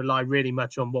much, rely really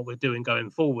much on what we're doing going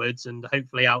forwards and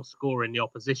hopefully outscoring the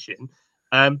opposition.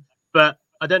 But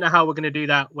I don't know how we're going to do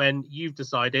that when you've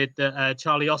decided that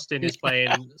Charlie Austin is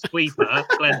playing sweeper,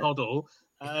 Glenn Hoddle.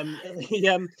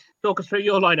 Talk us through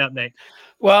your lineup, Nick.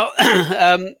 Well,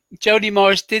 Jody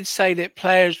Morris did say that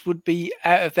players would be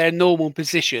out of their normal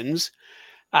positions,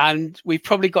 and we've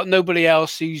probably got nobody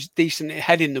else who's decent at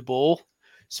heading the ball.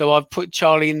 So I've put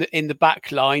Charlie in the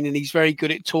back line, and he's very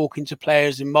good at talking to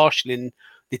players and marshalling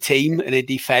the team and the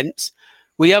defence.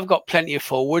 We have got plenty of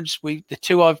forwards. The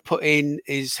two I've put in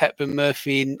is Hepburn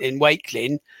Murphy in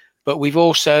Wakeling, but we've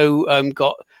also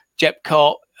got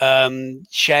Jepcott,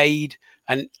 Shade,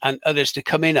 and others to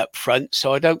come in up front.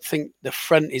 So I don't think the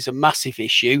front is a massive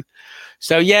issue.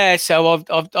 So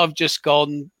I've just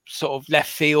gone sort of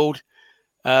left field.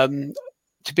 To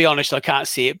be honest, I can't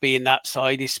see it being that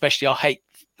side, especially I hate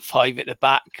 5 at the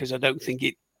back because I don't think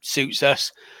it suits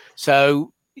us.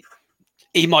 So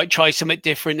he might try something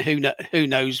different. Who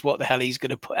knows what the hell he's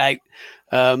going to put out?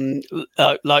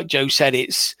 Like Joe said,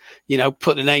 it's,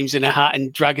 put the names in a hat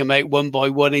and drag them out one by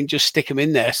one and just stick them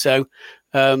in there. So,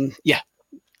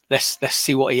 let's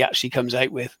see what he actually comes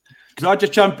out with. Can I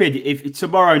just jump in? If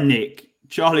tomorrow, Nick,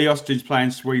 Charlie Austin's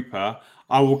playing sweeper,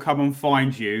 I will come and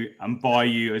find you and buy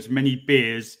you as many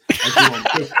beers as you want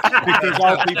because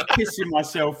I'll be pissing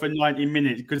myself for 90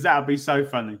 minutes because that'll be so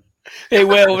funny. It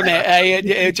will, won't it?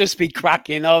 It'll just be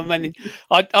cracking. I mean,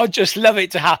 I'd just love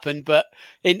it to happen, but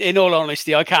in all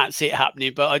honesty, I can't see it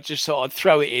happening. But I just thought I'd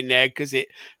throw it in there because it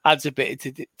adds a bit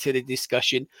to the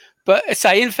discussion. But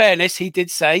in fairness, he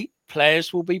did say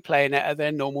players will be playing out of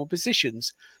their normal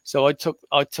positions. So I took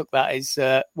that as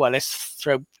let's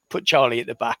put Charlie at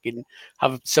the back and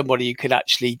have somebody who can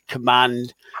actually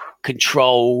command,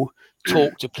 control,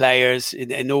 talk to players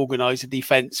and organise a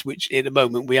defence, which at the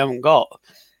moment we haven't got.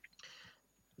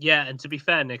 Yeah, and to be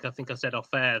fair, Nick, I think I said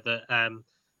off air that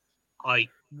I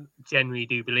genuinely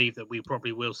do believe that we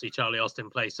probably will see Charlie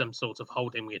Austin play some sort of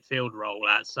holding midfield role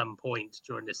at some point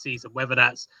during the season, whether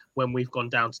that's when we've gone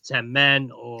down to 10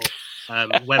 men or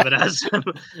whether that's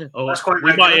or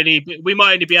we might only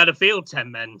be able to field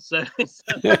 10 men. So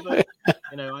I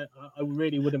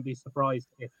really wouldn't be surprised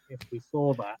if we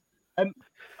saw that.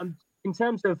 In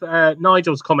terms of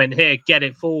Nigel's comment here, get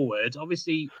it forward.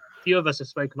 Obviously, a few of us have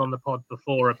spoken on the pod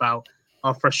before about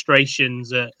our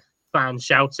frustrations at fans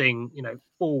shouting,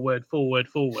 forward,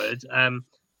 and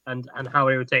how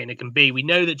irritating it can be. We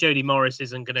know that Jody Morris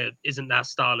isn't that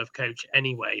style of coach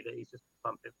anyway, that he's just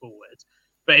pump it forward.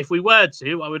 But if we were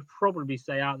to, I would probably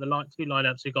say out of the two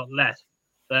lineups we got left,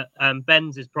 that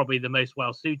Ben's is probably the most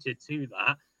well suited to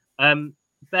that.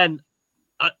 Ben,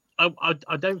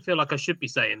 I don't feel like I should be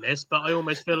saying this, but I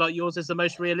almost feel like yours is the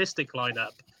most realistic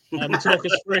lineup. Talk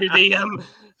us through the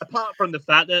apart from the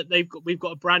fact that we've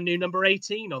got a brand new number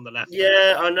 18 on the left.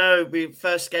 Yeah, I know.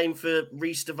 First game for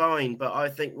Reece Devine, but I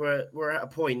think we're at a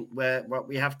point where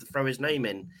we have to throw his name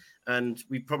in, and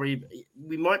we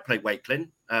might play Wakeling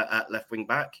at left wing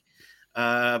back,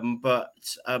 but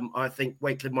I think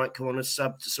Wakeling might come on as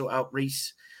sub to sort out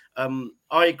Reece.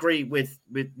 I agree with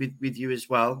you as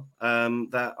well,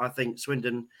 that I think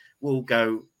Swindon will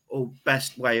go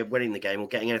best way of winning the game or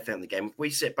getting anything in the game. If we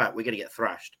sit back, we're going to get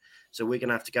thrashed. So we're going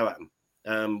to have to go at them.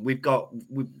 We've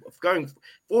going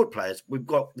forward players. We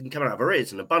can come out of our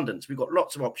ears in abundance. We've got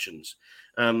lots of options,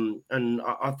 and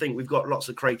I think we've got lots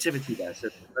of creativity there. So,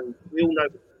 and we all know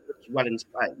well in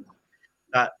Spain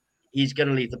that he's going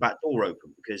to leave the back door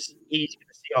open because he's going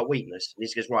to see our weakness and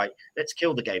he goes, right, let's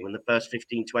kill the game in the first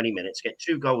 15, 20 minutes, get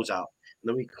 2 goals up, and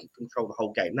then we can control the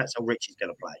whole game. That's how Richie's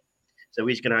going to play. So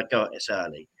he's going to go at us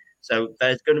early. So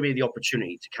there's going to be the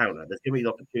opportunity to counter. There's going to be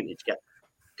the opportunity to get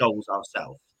goals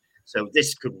ourselves. So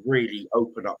this could really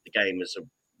open up the game as a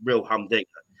real humdinger.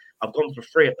 I've gone for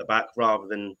 3 at the back rather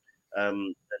than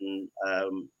the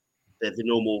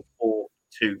normal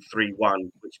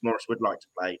 4-2-3-1, which Morris would like to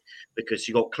play, because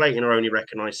you've got Clayton, our only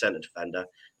recognised centre defender,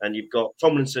 and you've got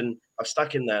Tomlinson. I've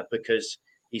stuck in there because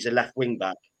he's a left wing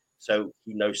back, so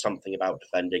he knows something about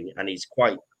defending, and he's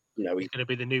quite. He's going to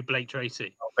be the new Blake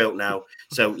Tracy. Built now,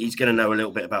 so he's going to know a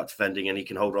little bit about defending, and he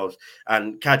can hold on.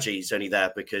 And Kaji's only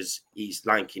there because he's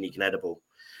lanky and he can headable.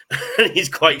 He's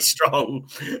quite strong.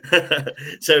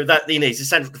 So that he's a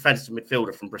central defensive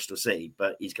midfielder from Bristol City,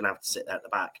 but he's going to have to sit there at the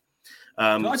back.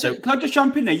 Can I just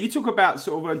jump in there? You talk about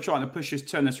sort of trying to push us,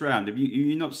 turn us around. Have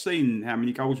you not seen how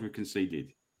many goals we've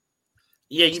conceded?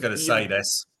 Yeah, I was going to say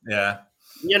this. Yeah.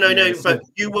 Yeah, no, but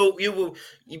you will.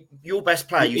 Your best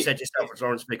player, you said yourself, was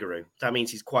Lawrence Bigaroo. That means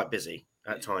he's quite busy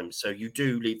at times, so you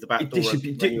do leave the back door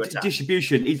open when you attack.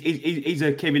 Distribution. He's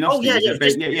a Kevin Austin.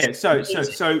 Yeah. So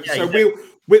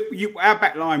our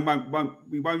back line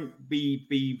won't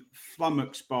be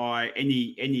flummoxed by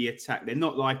any attack. They're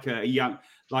not like a young.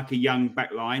 like a young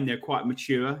back line. They're quite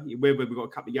mature. Where we've got a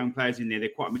couple of young players in there, they're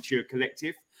quite a mature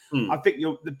collective. I think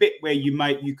the bit where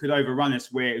you could overrun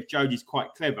us, where if Jodie's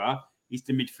quite clever, is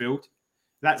the midfield.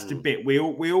 That's the bit we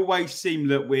always seem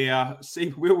that we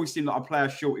always seem like a player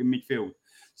short in midfield.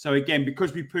 So again,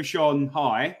 because we push on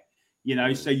high,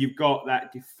 so you've got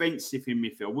that defensive in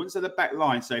midfield. Once at the back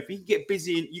line, so if you get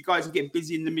busy, you guys can get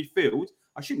busy in the midfield.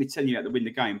 I shouldn't be telling you that to win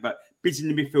the game, but busy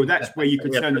in the midfield, that's where you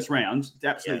can turn us round.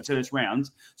 Absolutely turn us round.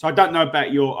 So I don't know about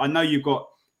I know you've got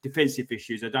defensive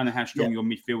issues. I don't know how strong your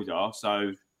midfield are.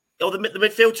 So. Oh, the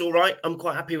midfield's all right. I'm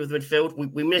quite happy with midfield.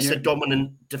 We miss a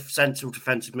dominant central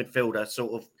defensive midfielder,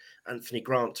 sort of Anthony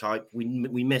Grant type.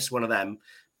 We miss one of them,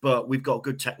 but we've got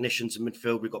good technicians in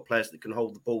midfield. We've got players that can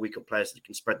hold the ball. We've got players that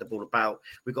can spread the ball about.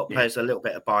 We've got players a little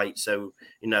bit of bite. So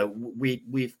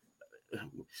we've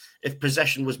if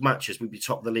possession was matches, we'd be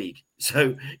top of the league.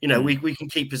 So we can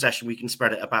keep possession. We can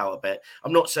spread it about a bit.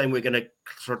 I'm not saying we're going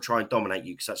to try and dominate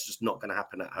you, because that's just not going to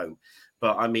happen at home.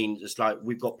 But I mean, it's like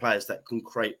we've got players that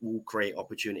will create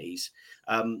opportunities.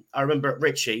 I remember at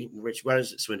Richie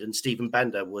Wellens at Swindon, Stephen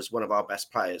Bender was one of our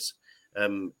best players,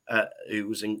 who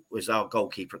was our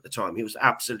goalkeeper at the time. He was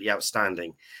absolutely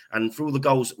outstanding. And for all the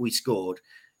goals that we scored,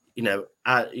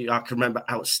 I can remember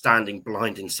outstanding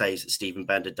blinding saves that Stephen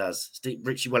Bender does.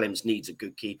 Richie Williams needs a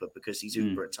good keeper because he's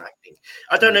uber attacking.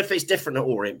 I don't know if it's different at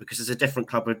Orient because it's a different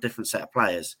club with a different set of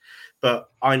players, but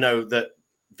I know that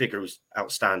Vigor was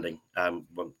outstanding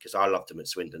because I loved him at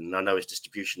Swindon, and I know his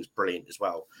distribution is brilliant as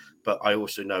well. But I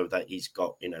also know that he's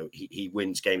got, he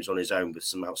wins games on his own with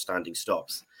some outstanding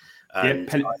stops.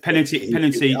 Penalty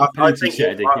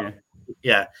Saturday.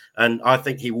 Yeah, and I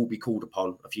think he will be called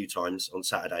upon a few times on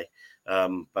Saturday.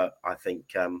 But I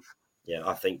think,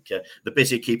 the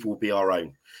busier keeper will be our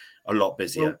own, a lot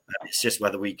busier. Well, it's just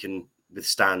whether we can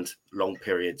withstand long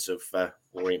periods of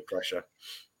Orient pressure.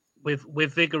 With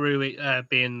Vigouroux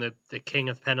being the king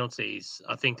of penalties,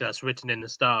 I think that's written in the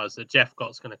stars that Jeff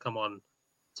Gott's going to come on,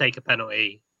 take a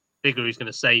penalty, Vigouroux's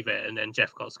going to save it, and then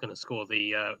Jeff Gott's going to score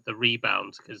the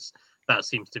rebound, because that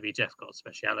seems to be Jeff Gott's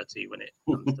speciality when it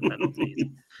comes to penalties.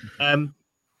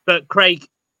 But Craig,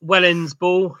 Wellens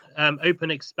ball,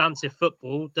 open, expansive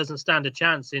football doesn't stand a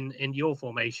chance in your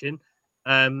formation.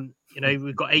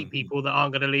 We've got 8 people that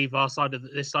aren't going to leave our side of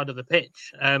this side of the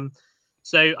pitch.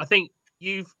 So I think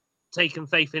you've taken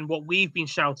faith in what we've been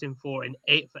shouting for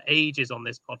for ages on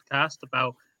this podcast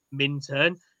about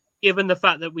Minturn. Given the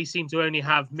fact that we seem to only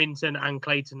have Minturn and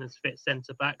Clayton as fit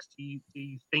centre backs, do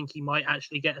you think he might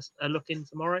actually get a look in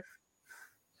tomorrow?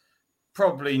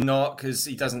 Probably not, because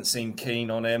he doesn't seem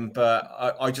keen on him. But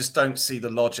I just don't see the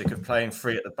logic of playing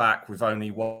 3 at the back with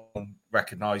only one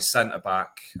recognised centre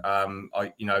back.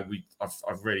 I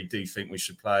really do think we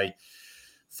should play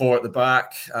 4 at the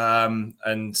back,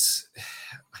 and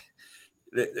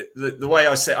the way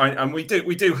I say, and we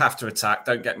do have to attack.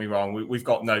 Don't get me wrong. We've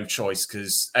got no choice,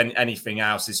 because anything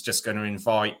else is just going to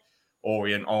invite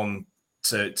Orient on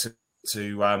to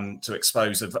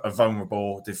expose a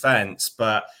vulnerable defence.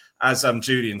 But as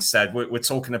Julian said, we're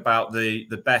talking about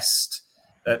the best,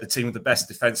 the team with the best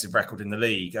defensive record in the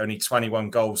league. Only 21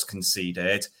 goals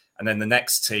conceded, and then the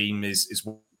next team is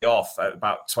way off at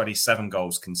about 27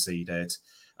 goals conceded.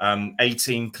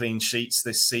 18 clean sheets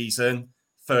this season.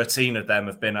 13 of them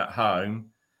have been at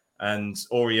home. And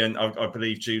Orient, I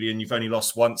believe, Julian, you've only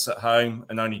lost once at home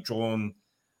and only drawn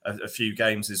a few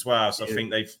games as well. So I think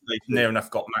they've near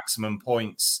enough got maximum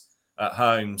points at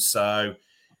home. So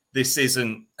this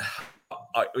isn't...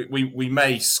 we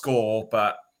may score,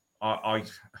 but I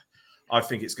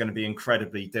think it's going to be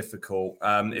incredibly difficult.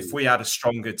 If we had a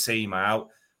stronger team out,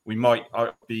 we might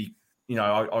be...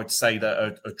 I'd say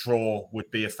that a draw would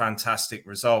be a fantastic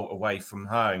result away from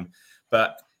home.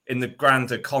 But in the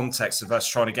grander context of us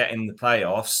trying to get in the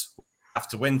playoffs, we have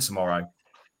to win tomorrow.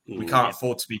 We can't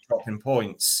afford to be dropping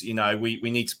points. We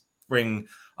need to bring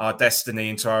our destiny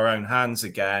into our own hands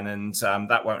again. And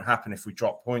that won't happen if we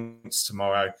drop points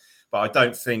tomorrow. But I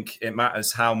don't think it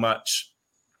matters how much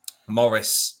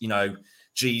Morris,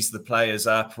 G's the players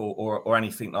up or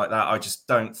anything like that. I just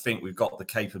don't think we've got the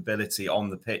capability on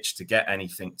the pitch to get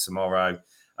anything tomorrow.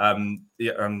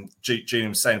 Julian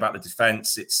was saying about the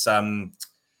defence, it's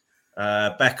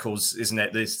Beckles, isn't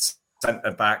it? This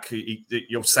centre back,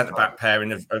 your centre back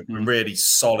pairing are really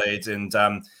solid, and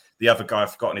the other guy,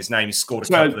 I've forgotten his name, he scored a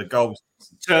couple of goals.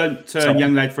 Turn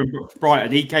young lad from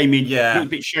Brighton. He came in a little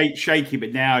bit shaky,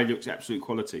 but now he looks absolute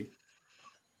quality.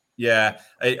 Yeah,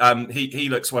 he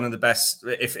looks one of the best,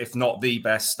 if not the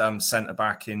best, centre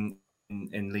back in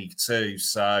League Two.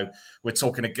 So we're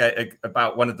talking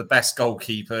about one of the best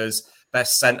goalkeepers,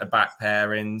 best centre back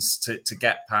pairings to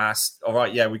get past. All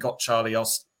right, yeah, we got Charlie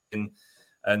Austin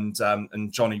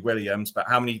and Johnny Williams, but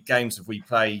how many games have we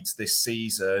played this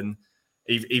season,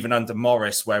 even under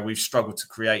Morris, where we've struggled to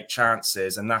create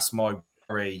chances? And that's my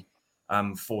worry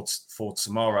for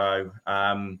tomorrow.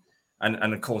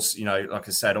 And of course, you know, like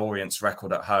I said, Orient's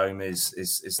record at home is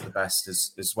the best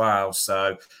as well.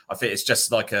 So I think it's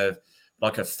just like a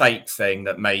fate thing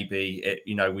that maybe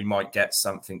we might get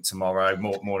something tomorrow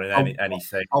more than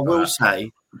anything. I will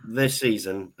say this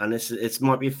season, and it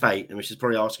might be a fate, and which is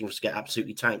probably asking us to get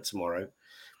absolutely tanked tomorrow.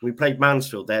 We played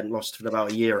Mansfield; they hadn't lost for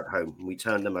about a year at home, and we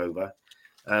turned them over.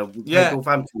 We played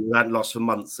Northampton, who hadn't lost for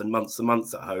months and months and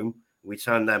months at home. We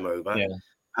turned them over. Yeah.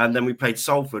 And then we played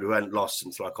Salford, who hadn't lost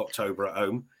since like October at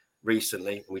home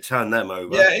recently, and we turned them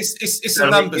over. Yeah, it's a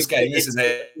numbers game, isn't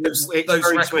it?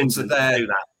 Those records are there.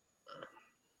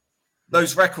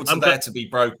 Those records are there to be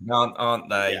broken, aren't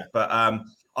they? Yeah. But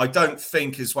I don't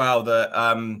think as well that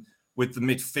with the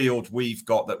midfield we've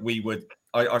got that we would.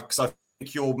 Because I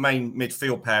think your main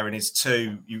midfield pairing is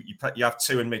two. You have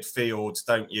two in midfield,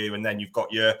 don't you? And then you've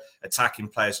got your attacking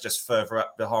players just further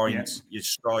up behind your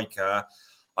striker.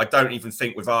 I don't even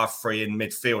think with our three in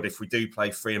midfield, if we do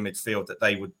play three in midfield, that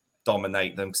they would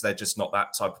dominate them because they're just not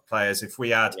that type of players. If we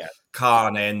had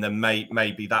Khan in, then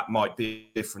maybe that might be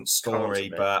a different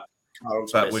story. But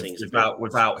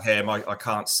without him, I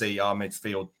can't see our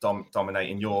midfield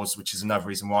dominating yours, which is another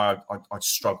reason why I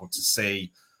struggle to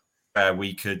see where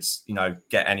we could,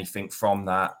 get anything from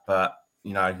that. But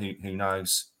who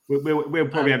knows? We'll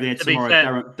probably have there tomorrow.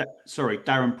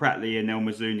 Darren Pratley and El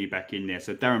Mazzuni back in there.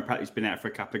 So Darren Pratley's been out for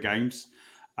a couple of games.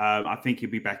 I think he'll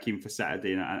be back in for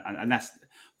Saturday, and that's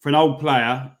for an old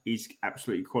player. He's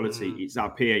absolutely quality. It's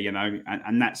up here,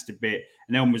 and that's the bit.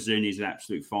 And El Mazzuni is an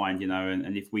absolute find,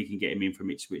 and if we can get him in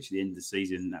from Ipswich at the end of the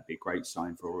season, that'd be a great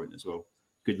sign for Orient as well.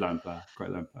 Good loan player, great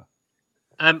loan player.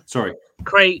 Sorry,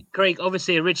 Craig.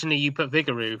 Obviously, originally you put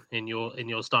Vigouroux in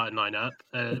your starting lineup,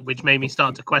 which made me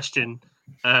start to question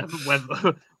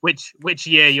which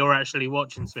year you're actually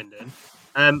watching Swindon.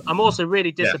 I'm also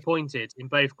really disappointed in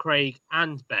both Craig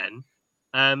and Ben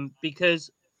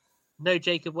because no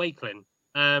Jacob Wakelin.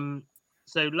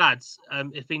 So lads,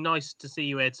 it's been nice to see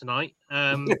you here tonight.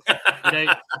 You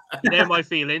know my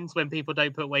feelings when people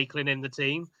don't put Wakelin in the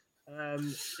team.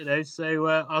 So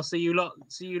I'll see you lot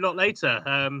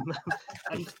later.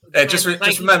 Just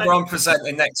remember, I'm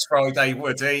presenting next Friday,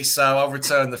 Woody, so I'll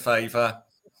return the favour.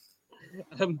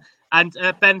 And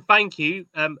Ben, thank you,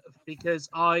 because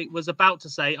I was about to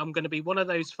say I'm going to be one of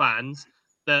those fans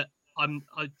that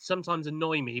I sometimes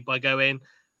annoy me by going,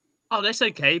 oh, that's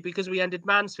okay because we ended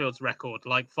Mansfield's record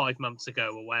like 5 months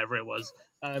ago or whatever it was.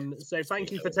 So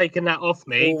thank you for taking that off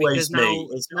me. Always me.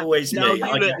 It's always me.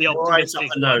 I get right up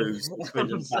the nose,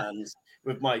 Swindon fans,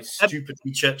 with my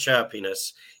stupidly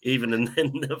chirpiness, even in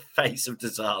the face of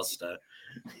disaster.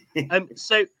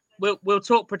 So we'll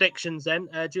talk predictions then.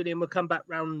 Julian, we'll come back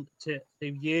round to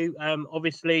you.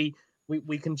 Obviously,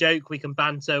 we can joke, we can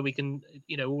banter, we can,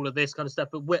 all of this kind of stuff.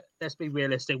 But let's be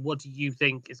realistic. What do you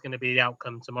think is going to be the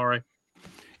outcome tomorrow?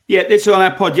 Yeah, this was on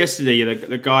our pod yesterday.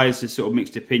 The guys have sort of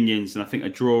mixed opinions, and I think a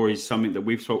draw is something that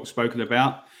we've spoken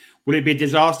about. Will it be a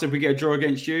disaster if we get a draw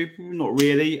against you? Not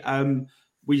really.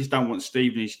 We just don't want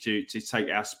Stevenage to take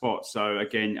our spot. So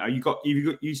again,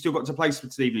 you still got to play for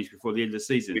Stevenage before the end of the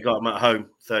season. We got them at home,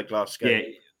 third class game.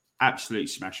 Yeah, absolutely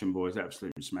smash them, boys.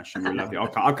 Absolutely smash them. We love it.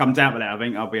 I'll come down with that. I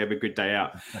think I'll have a good day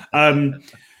out.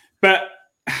 But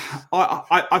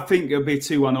I think it'll be a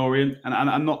 2-1 Orient, and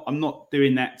I'm not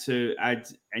doing that to add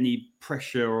any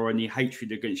pressure or any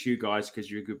hatred against you guys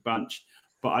because you're a good bunch.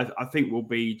 But I think we'll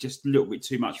be just a little bit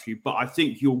too much for you. But I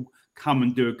think you'll come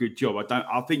and do a good job.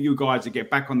 I think you guys will get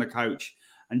back on the coach,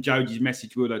 and Jodie's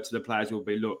message to the players will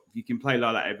be, look, if you can play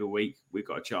like that every week, we've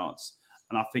got a chance.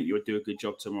 And I think you'll do a good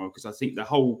job tomorrow because I think the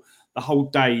whole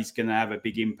day is going to have a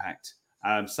big impact.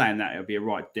 Saying that, it'll be a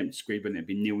right Dempsey scream and it'll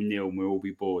be 0-0 and we'll all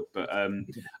be bored. But I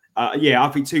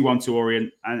think 2-1 to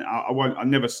Orient, and I'll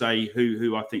never say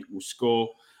who I think will score,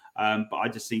 but I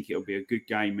just think it'll be a good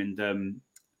game. And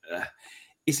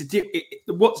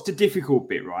what's the difficult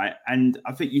bit, right? And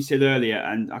I think you said earlier,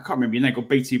 and I can't remember your name, got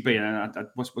BTB, and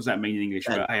what's that mean in English?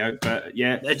 But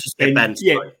yeah, just Ben. Ben.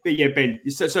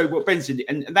 So what Ben said,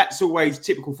 and that's always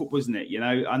typical football, isn't it?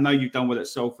 I know you've done well at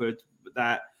Salford, but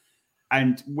that,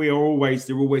 and they're always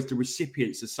the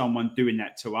recipients of someone doing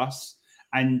that to us,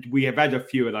 and we have had a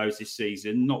few of those this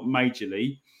season, not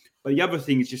majorly. But the other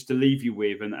thing is just to leave you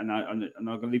with, and I'm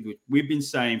going to leave you with, we've been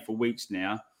saying for weeks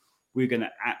now, we're going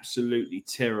to absolutely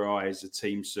terrorise the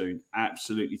team soon.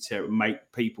 Absolutely make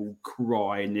people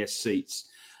cry in their seats.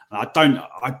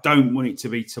 I don't want it to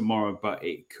be tomorrow, but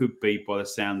it could be by the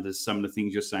sound of some of the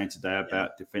things you're saying today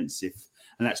about defensive.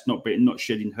 And that's not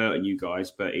shedding hurting you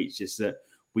guys, but it's just that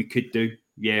we could do.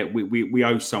 Yeah, we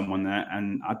owe someone that,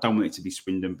 and I don't want it to be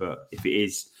Swindon, but if it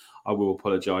is, I will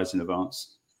apologise in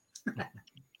advance.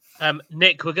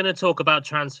 Nick, we're going to talk about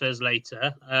transfers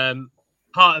later.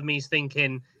 Part of me is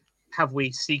thinking, have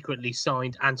we secretly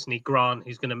signed Anthony Grant,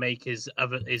 who's going to make his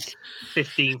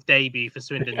 15th debut for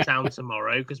Swindon Town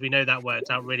tomorrow? Because we know that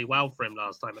worked out really well for him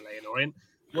last time at Leyton Orient.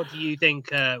 What do you think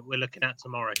we're looking at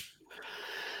tomorrow?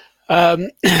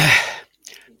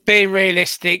 Being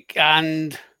realistic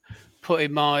and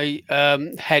putting my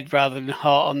head rather than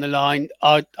heart on the line,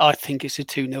 I think it's a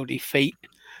 2-0 defeat.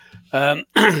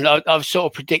 I've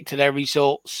sort of predicted their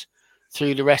results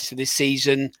through the rest of the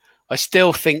season. I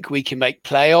still think we can make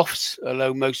playoffs,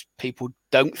 although most people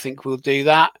don't think we'll do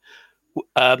that.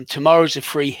 Tomorrow's a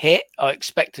free hit. I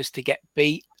expect us to get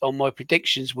beat. On my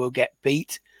predictions, we'll get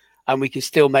beat. And we can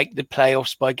still make the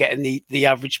playoffs by getting the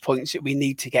average points that we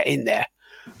need to get in there.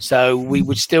 So we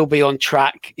would still be on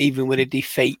track, even with a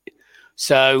defeat.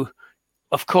 So,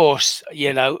 of course,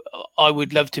 I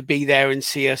would love to be there and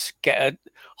see us get a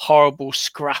horrible,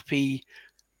 scrappy,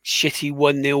 shitty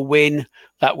 1-0 win.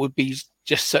 That would be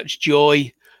just such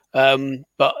joy.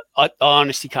 But I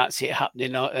honestly can't see it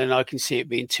happening, and I can see it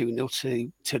being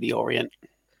 2-0 to the Orient.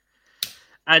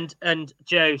 And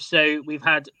Joe, so we've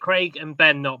had Craig and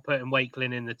Ben not putting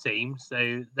Wakeling in the team,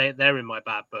 so they're in my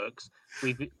bad books.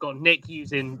 We've got Nick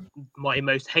using my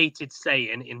most hated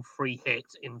saying in free hit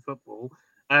in football.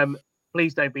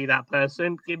 Please don't be that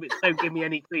person. Don't give me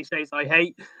any cliches I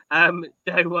hate.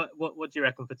 Joe, what do you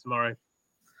reckon for tomorrow?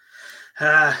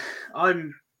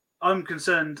 I'm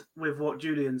concerned with what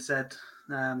Julian said.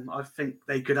 I think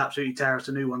they could absolutely tear us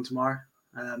a new one tomorrow.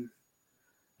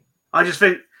 I just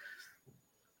think,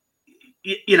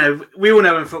 we all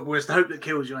know in football it's the hope that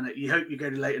kills you, isn't it? You hope you go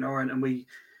to Leyton Orient and we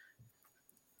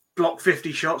block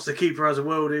 50 shots, the keeper has a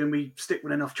worldie, and we stick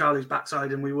one in off Charlie's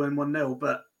backside and we win 1-0.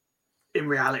 But in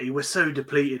reality, we're so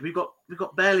depleted. We've got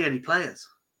barely any players.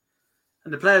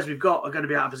 And the players we've got are going to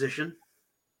be out of position.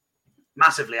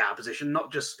 Massively out of position,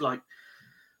 not just like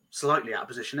slightly out of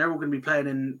position. They're all going to be playing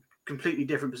in completely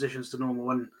different positions to normal.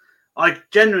 And I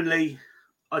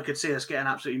could see us getting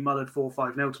absolutely mullered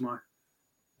 4-5-0 tomorrow.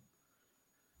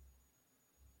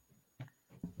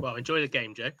 Well, enjoy the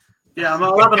game, Joe. Yeah,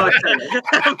 I'll have a nice day.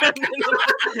 I'll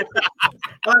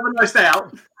have a nice day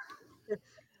out.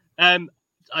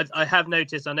 I have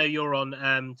noticed, I know you're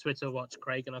on Twitter Watch,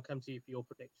 Craig, and I'll come to you for your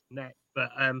prediction next,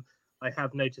 but I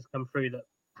have noticed come through that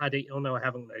Paddy, oh no, I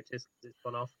haven't noticed, it's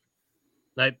gone off.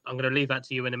 No, I'm going to leave that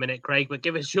to you in a minute, Craig, but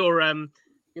give us your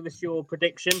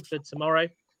prediction for tomorrow.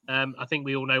 I think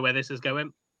we all know where this is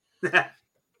going.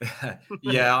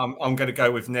 Yeah, I'm going to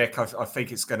go with Nick. I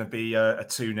think it's going to be a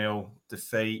 2-0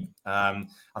 defeat. I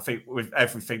think with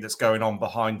everything that's going on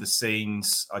behind the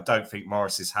scenes, I don't think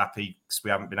Morris is happy because we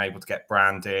haven't been able to get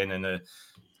Brand in and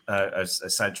a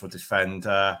central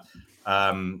defender.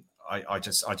 I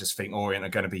just think Orient are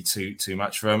going to be too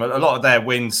much for them. A lot of their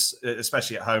wins,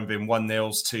 especially at home, been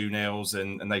 1-0s,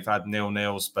 2-0s, and they've had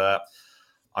 0-0s, but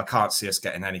I can't see us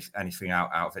getting anything out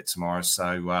of it tomorrow. So,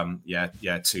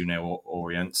 2-0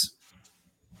 Orient.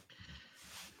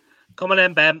 Come on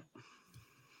in, Ben.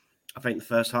 I think the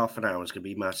first half an hour is going to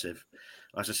be massive.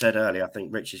 As I said earlier, I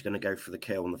think Rich is going to go for the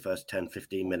kill in the first 10,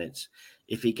 15 minutes.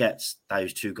 If he gets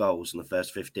those 2 goals in the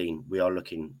first 15, we are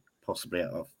looking possibly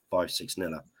at a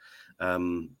 5-6-0.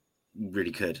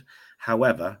 Really could.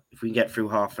 However, if we can get through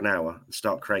half an hour and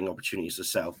start creating opportunities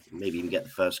ourselves, maybe even get the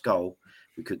first goal,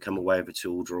 we could come away with a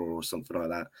 2-2 draw or something like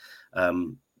that.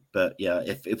 But yeah,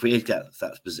 if we get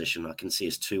that position, I can see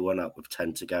us 2-1 up with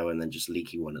 10 to go and then just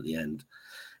leaky one at the end,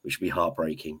 which would be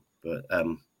heartbreaking. But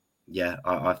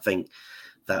I think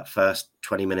that first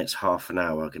 20 minutes, half an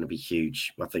hour are going to be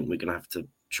huge. I think we're going to have to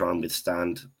try and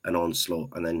withstand an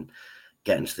onslaught and then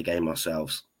get into the game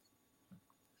ourselves.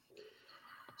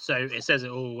 So it says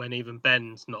it all when even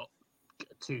Ben's not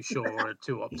too sure or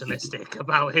too optimistic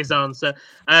about his answer.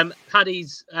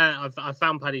 Paddy's, I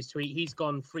found Paddy's tweet. He's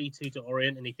gone 3-2 to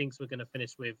Orient, and he thinks we're going to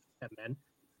finish with 10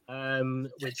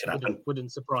 men, which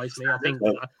wouldn't surprise me. I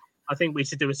think we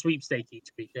should do a sweepstake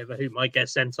each week over who might get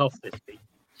sent off this week.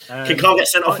 He can't get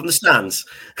sent off from the stands.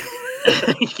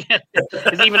 Yeah.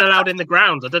 He's even allowed in the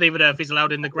ground. I don't even know if he's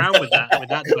allowed in the ground with that.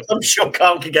 I'm sure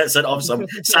Carl can get sent off. Some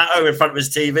sat home in front of his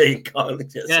TV and can't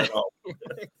get sent off.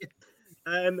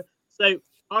 So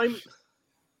I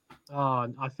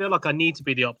feel like I need to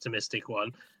be the optimistic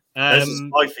one. This is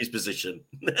Wifey's position.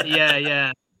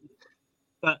 Yeah.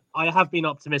 but I have been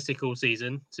optimistic all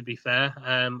season, to be fair.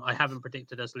 I haven't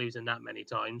predicted us losing that many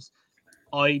times.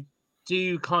 I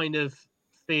do kind of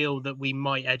feel that we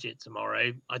might edge it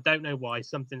tomorrow. I don't know why.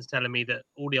 Something's telling me that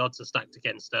all the odds are stacked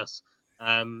against us.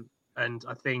 And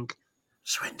I think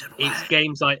it's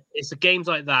games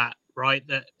like that, right?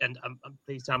 And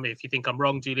please tell me if you think I'm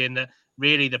wrong, Julian, that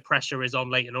really the pressure is on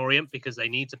Leyton Orient because they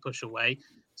need to push away.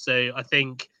 So I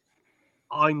think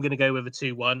I'm going to go with a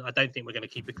 2-1. I don't think we're going to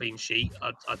keep a clean sheet.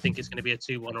 I think it's going to be a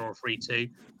 2-1 or a 3-2.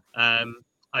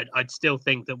 I'd still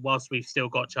think that whilst we've still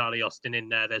got Charlie Austin in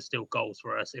there, there's still goals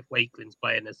for us. If Wakeland's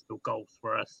playing, there's still goals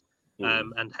for us.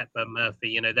 And Hepburn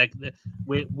Murphy,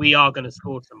 we are going to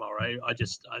score tomorrow.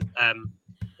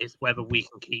 It's whether we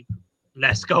can keep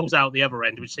less goals out the other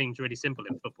end, which seems really simple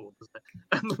in football, doesn't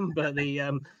it? But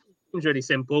seems really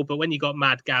simple. But when you got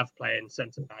Mad Gav playing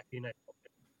centre back, what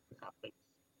can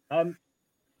happen.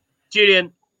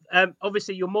 Julian,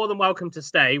 obviously you're more than welcome to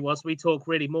stay whilst we talk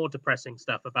really more depressing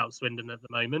stuff about Swindon at the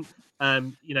moment.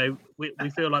 We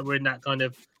feel like we're in that kind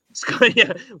of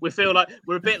we feel like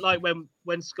we're a bit like when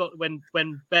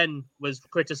Ben was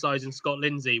criticising Scott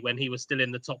Lindsay when he was still in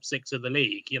the top 6 of the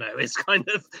league. It's kind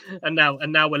of and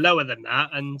now we're lower than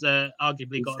that and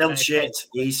arguably He's got still shit.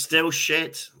 He's still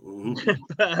shit.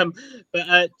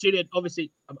 but Julian,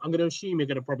 obviously, I'm going to assume you're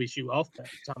going to probably shoot off. Tell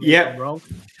me if I'm wrong.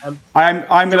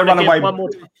 I'm going to run away. One more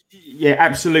Yeah,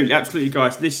 absolutely,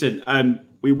 guys. Listen,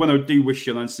 we want to do wish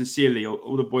you, and sincerely,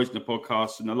 all the boys in the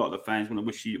podcast and a lot of the fans want to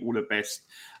wish you all the best,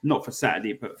 not for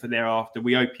Saturday, but for thereafter.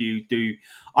 We hope you do.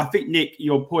 I think, Nick,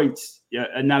 your point,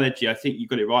 analogy, I think you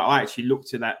got it right. I actually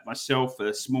looked at that myself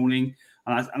this morning,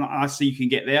 and I see you can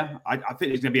get there. I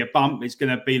think there's going to be a bump. It's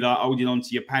going to be like holding on to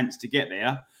your pants to get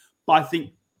there. But I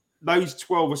think those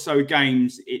 12 or so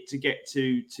games to get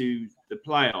to the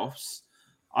playoffs,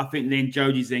 I think then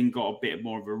Jody's then got a bit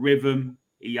more of a rhythm.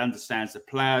 He understands the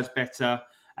players better.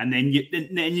 And then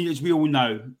as we all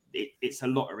know, it's a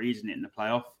lottery, isn't it, in the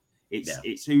playoff?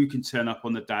 It's who can turn up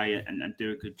on the day and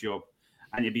do a good job.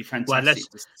 And it'd be fantastic.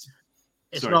 Well,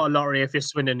 it's not a lottery if you're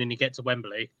Swindon and you get to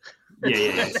Wembley.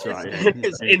 Yeah, that's right.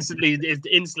 It's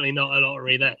instantly not a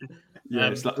lottery then. Yeah,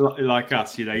 it's like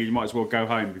us, you might as well go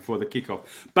home before the kickoff.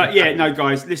 But yeah, no,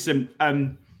 guys, listen,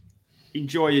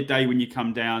 enjoy your day when you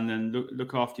come down and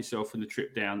look after yourself on the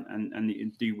trip down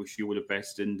and do wish you all the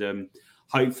best. And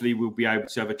hopefully we'll be able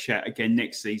to have a chat again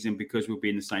next season because we'll be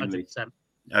in the same 100%. League.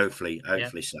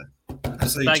 Hopefully so.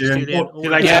 Thanks, Julian.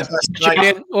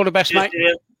 Julian, all the best, mate.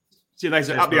 See you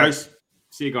later. Up the ice.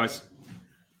 See you guys.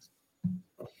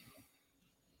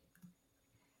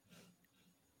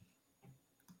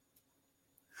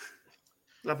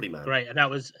 Lovely man. Great. And that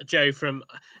was Joe from.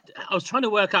 I was trying to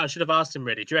work out. I should have asked him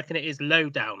really. Do you reckon it is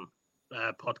Lowdown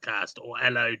podcast or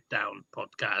LO Down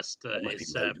podcast?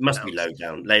 It must be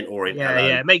Lowdown. Leyton Orient.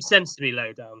 Yeah. It makes sense to be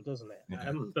Lowdown, doesn't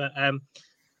it?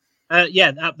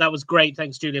 That was great.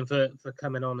 Thanks, Julian, for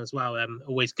coming on as well.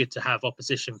 Always good to have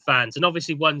opposition fans, and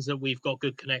obviously ones that we've got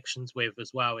good connections with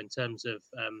as well in terms of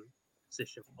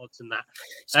opposition odds and that.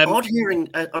 It's odd hearing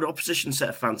an opposition set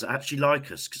of fans that actually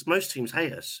like us because most teams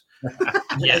hate us.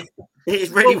 Yeah,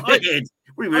 it's really weird.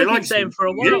 I've been saying for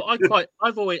a while.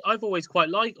 I've always quite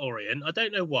liked Orient. I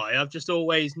don't know why. I've just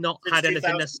always not had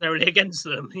anything necessarily against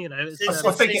them.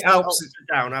 I think it helps.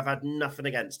 Down, I've had nothing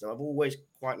against them. I've always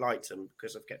quite liked them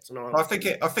because I've kept an eye on them.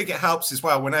 I think it helps as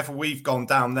well. Whenever we've gone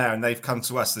down there and they've come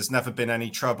to us, there's never been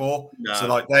any trouble. No.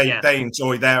 So they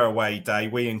enjoy their away day.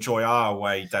 We enjoy our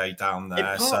away day down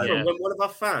there. When one of our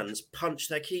fans punched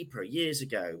their keeper years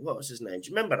ago. What was his name? Do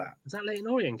you remember that? Was that Leyton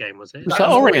Orient game? Was it? Was that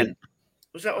Orient?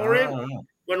 Was that Orient?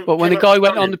 When the guy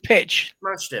went on the pitch,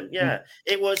 smashed him. Yeah,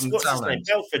 it was. What's his name?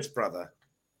 Belford's brother,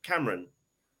 Cameron.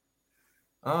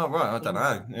 Oh right, I don't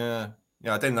know.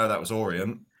 Yeah, I didn't know that was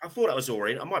Orient. I thought that was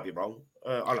Orient. I might be wrong.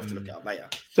 I'll have to look it up later.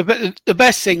 The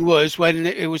best thing was when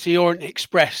it was the Orient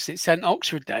Express. It sent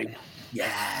Oxford down.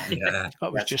 Yeah.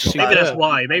 That was just maybe that's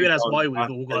why. Maybe that's why we've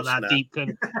all got that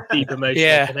deep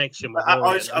emotional connection with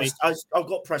Orient. I've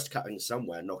got press cuttings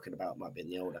somewhere knocking about. Might be in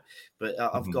the order, but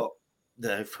I've got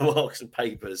from Oxford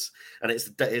papers, and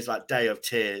it's like Day of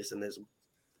Tears, and there's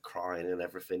crying and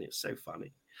everything. It's so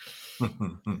funny.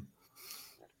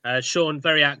 Sean,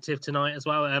 very active tonight as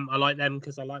well. I like them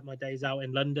because I like my days out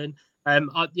in London.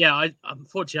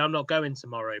 Unfortunately I'm not going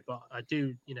tomorrow, but I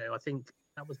do. I think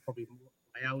that was probably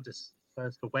my eldest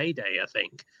first away day. I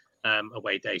think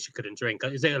away day she couldn't drink.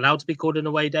 Is it allowed to be called an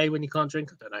away day when you can't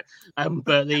drink? I don't know.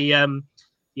 But the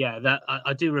that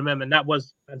I do remember, and that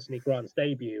was Anthony Grant's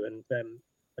debut. And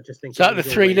I just think is that the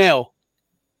 3-0.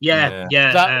 Yeah.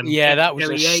 That was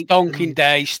a stonking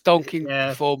day, stonking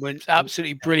performance,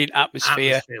 absolutely brilliant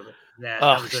atmosphere. Yeah,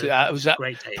 Oh, that was a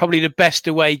great day. probably the best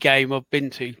away game I've been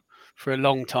to for a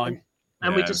long time.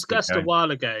 And Yeah, we it was a good discussed a game.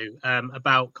 while ago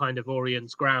about kind of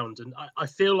Orient's ground, and I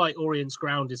feel like Orient's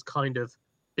ground is kind of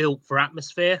built for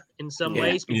atmosphere in some Yeah.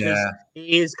 ways, because Yeah. it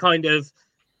is kind of.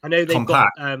 I know they've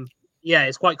Compact. got. Yeah,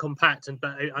 it's quite compact,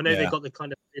 but I know Yeah. they've got the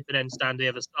kind of open end stand the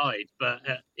other side, but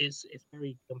it's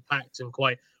very compact and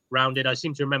quite rounded. I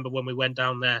seem to remember when we went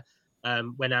down there,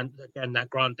 when again that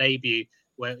grand debut,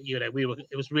 where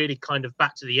it was really kind of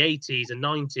back to the 80s and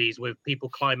 90s with people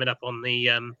climbing up on the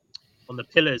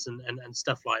pillars and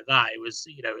stuff like that. It was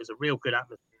a real good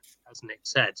atmosphere, as Nick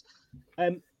said.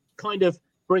 Kind of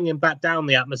bringing back down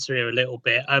the atmosphere a little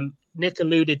bit. Nick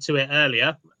alluded to it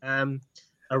earlier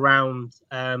around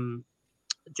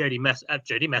Jody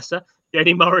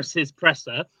Morris's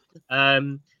presser.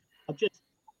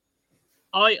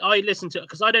 I listen to,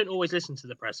 because I don't always listen to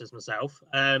the pressers myself.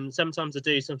 Sometimes I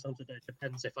do, sometimes I don't.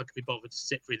 Depends if I could be bothered to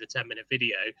sit through the 10-minute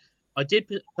video. I did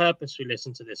purposely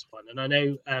listen to this one, and I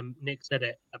know Nick said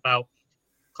it about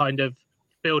kind of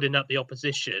building up the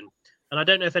opposition. And I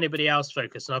don't know if anybody else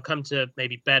focused, and I'll come to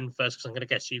maybe Ben first, because I'm going to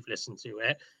guess you've listened to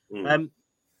it.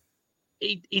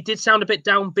 He did sound a bit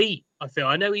downbeat, I feel.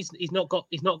 I know he's not got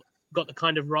the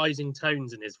kind of rising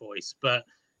tones in his voice, but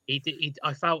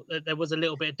I felt that there was a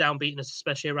little bit of downbeatness,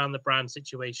 especially around the brand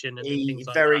situation and things He's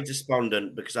like very that.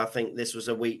 despondent, because I think this was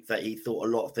a week that he thought a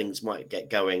lot of things might get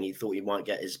going. He thought he might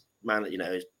get his man,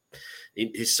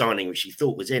 his signing, which he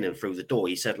thought was in and through the door.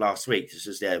 He said last week, "This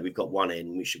is we've got one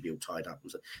in, we should be all tied up."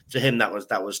 So to him, that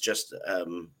was just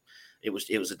it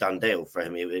was a done deal for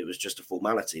him. It was just a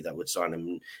formality that would sign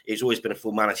him. It's always been a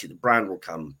formality. The brand will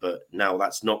come, but now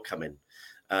that's not coming.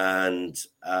 And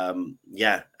and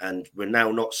we're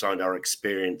now not signed our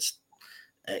experienced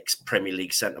ex-Premier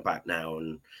League centre-back now,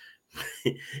 and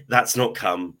that's not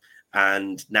come.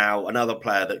 And now another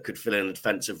player that could fill in a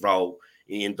defensive role,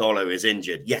 Ian Dolo, is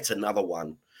injured. Yet another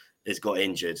one has got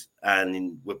injured,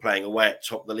 and we're playing away at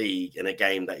top of the league in a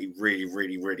game that he really,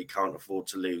 really, really can't afford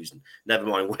to lose. Never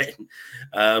mind win.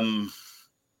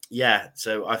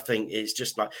 So I think it's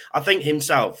just like, I think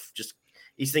himself,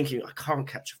 he's thinking, I can't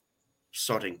catch a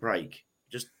sodding break.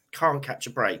 Just can't catch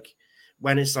a break.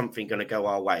 When is something going to go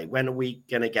our way? When are we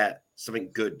going to get something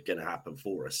good going to happen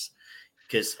for us?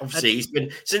 Because obviously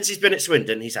since he's been at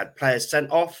Swindon, he's had players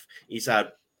sent off. He's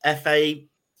had FA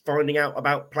finding out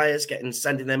about players,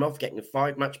 sending them off, getting a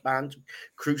 5-match ban,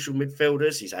 crucial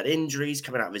midfielders. He's had injuries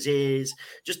coming out of his ears.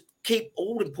 Just keep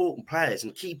all important players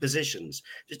in key positions.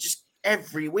 Just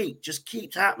every week, just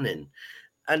keeps happening.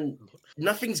 And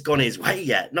nothing's gone his way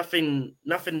yet.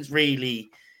 Nothing's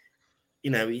really,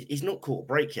 he's not caught a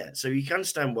break yet. So you can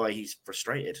understand why he's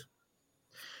frustrated.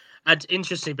 And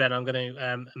interesting, Ben, I'm going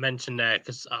to mention there,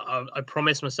 because I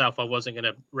promised myself I wasn't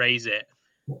going to raise it.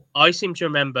 I seem to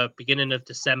remember beginning of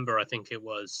December, I think it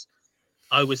was,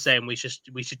 I was saying we should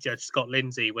judge Scott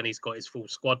Lindsay when he's got his full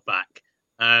squad back.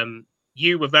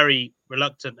 You were very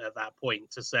reluctant at that point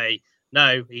to say,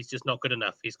 no, he's just not good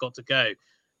enough. He's got to go.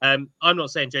 I'm not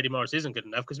saying Jody Morris isn't good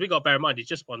enough, because we got to bear in mind he's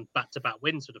just won back-to-back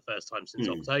wins for the first time since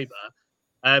October.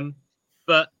 And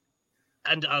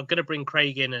I'm going to bring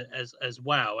Craig in as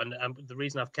well. And the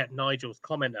reason I've kept Nigel's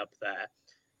comment up there,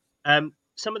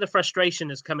 some of the frustration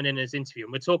that's coming in his interview,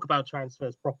 and we'll talk about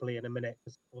transfers properly in a minute,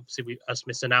 because obviously us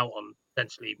missing out on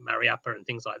potentially Mariappa and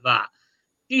things like that.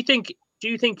 Do you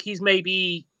think he's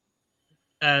maybe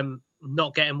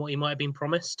not getting what he might have been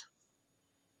promised?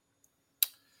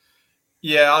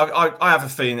 Yeah, I have a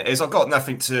feeling it is. I've got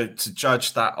nothing to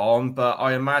judge that on, but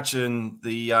I imagine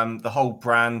the whole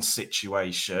brand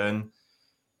situation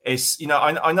is,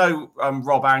 I know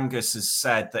Rob Angus has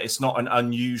said that it's not an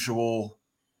unusual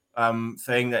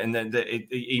thing, that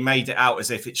he made it out as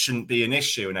if it shouldn't be an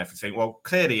issue and everything. Well,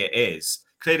 clearly it is.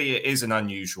 Clearly it is an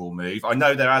unusual move. I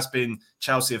know there has been,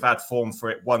 Chelsea have had form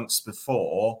for it once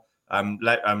before,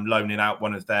 loaning out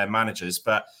one of their managers,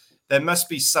 but there must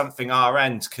be something our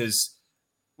end, because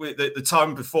the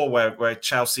time before where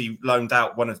Chelsea loaned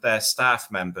out one of their staff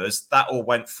members, that all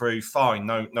went through fine,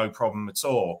 no problem at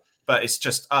all. But it's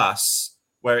just us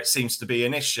where it seems to be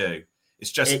an issue.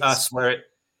 It's us where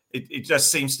it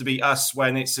just seems to be us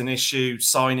when it's an issue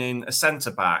signing a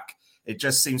centre-back. It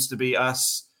just seems to be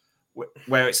us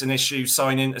where it's an issue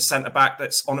signing a centre-back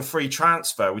that's on a free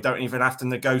transfer. We don't even have to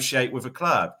negotiate with a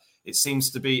club. It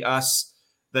seems to be us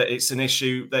that it's an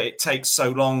issue that it takes so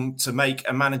long to make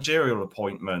a managerial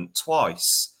appointment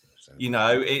twice.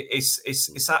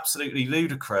 It's absolutely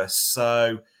ludicrous.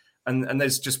 So, and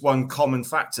there's just one common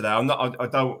factor there.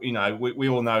 We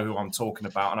all know who I'm talking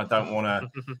about, and I don't want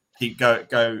to keep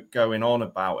going on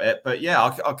about it. But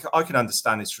yeah, I can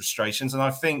understand his frustrations, and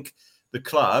I think the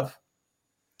club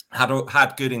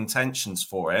had good intentions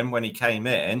for him when he came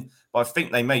in, but I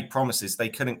think they made promises they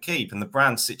couldn't keep, and the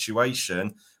Brand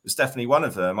situation was definitely one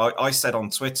of them. I said on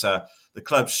Twitter, the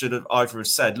club should have either have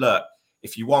said, look,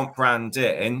 if you want Brand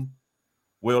in,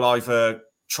 we'll either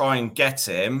try and get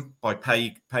him by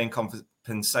paying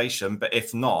compensation, but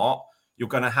if not, you're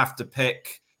going to have to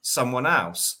pick someone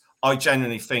else. I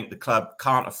genuinely think the club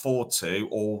can't afford to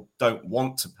or don't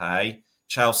want to pay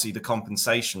Chelsea the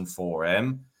compensation for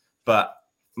him, but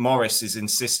Morris is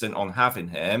insistent on having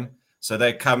him. So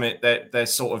they're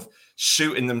sort of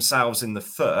shooting themselves in the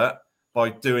foot by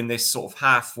doing this sort of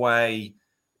halfway,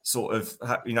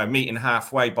 meeting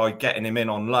halfway by getting him in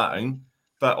on loan.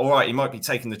 But all right, he might be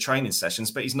taking the training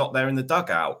sessions, but he's not there in the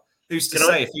dugout. Who's to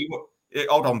say if he?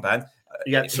 Hold on, Ben.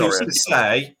 Yeah, sorry.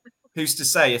 Who's to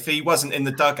say if he wasn't in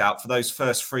the dugout for those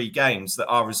first 3 games that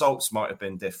our results might have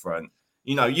been different?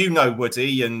 You know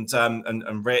Woody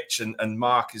and Rich and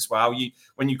Mark as well.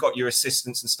 When you've got your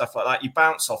assistants and stuff like that, you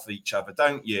bounce off each other,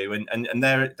 don't you? And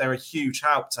they're a huge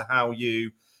help to how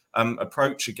you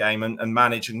approach a game and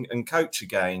manage and coach a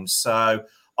game. So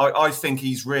I think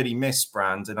he's really missed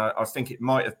Brand, and I think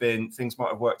things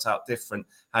might have worked out different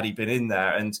had he been in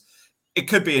there. And it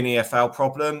could be an EFL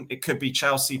problem. It could be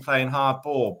Chelsea playing hard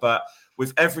ball. But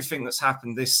with everything that's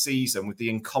happened this season, with the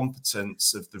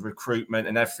incompetence of the recruitment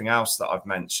and everything else that I've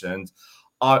mentioned,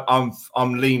 I'm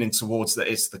leaning towards that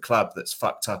it's the club that's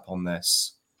fucked up on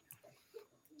this.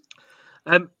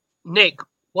 Nick,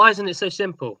 why isn't it so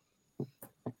simple?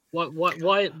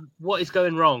 What is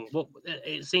going wrong?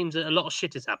 It seems that a lot of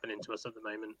shit is happening to us at the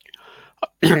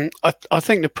moment. I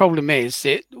think the problem is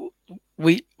that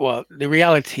the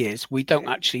reality is we don't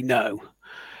actually know,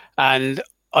 and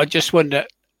I just wonder.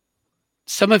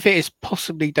 Some of it is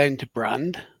possibly down to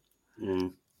Brand.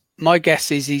 My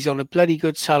guess is he's on a bloody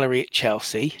good salary at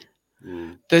Chelsea.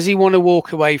 Does he want to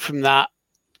walk away from that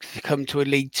to come to a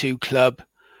League Two club,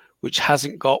 which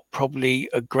hasn't got probably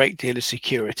a great deal of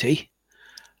security?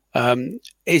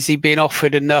 Is he being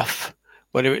offered enough,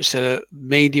 whether it's a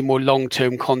medium or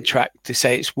long-term contract, to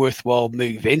say it's worthwhile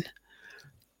moving?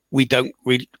 We don't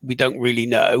really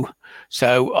know.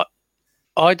 So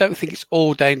I don't think it's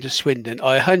all down to Swindon.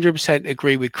 I 100%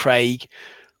 agree with Craig.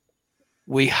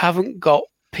 We haven't got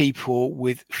people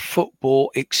with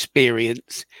football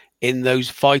experience in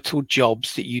those vital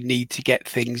jobs that you need to get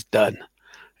things done.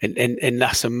 And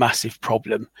that's a massive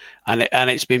problem. And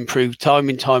it's been proved time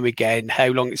and time again how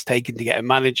long it's taken to get a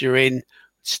manager in,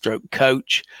 stroke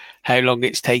coach, how long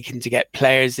it's taken to get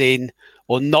players in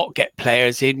or not get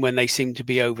players in when they seem to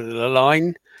be over the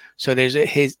line. So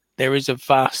there is a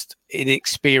vast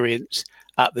inexperience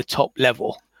at the top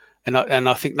level. And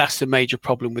I think that's the major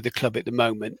problem with the club at the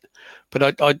moment.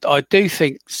 But I do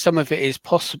think some of it is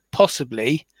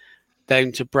possibly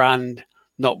down to Brand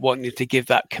not wanting to give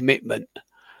that commitment.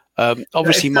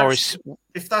 Obviously, Morris.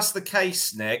 If that's the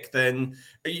case, Nick, then,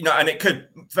 and it could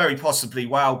very possibly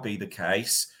well be the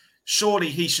case, surely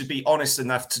he should be honest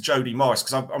enough to Jody Morris,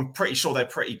 because I'm pretty sure they're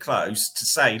pretty close, to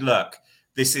say, look,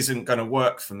 this isn't going to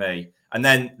work for me. And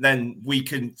then we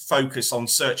can focus on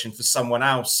searching for someone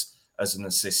else as an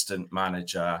assistant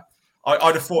manager.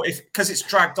 I'd have thought, because it's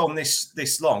dragged on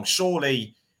this long,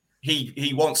 surely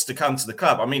he wants to come to the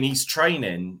club. I mean, he's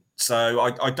training, so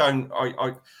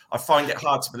I find it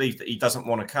hard to believe that he doesn't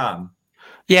want to come.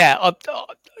 Yeah,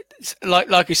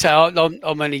 like you say, I'm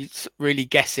only really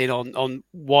guessing on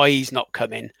why he's not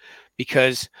coming,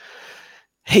 because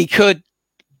he could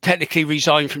technically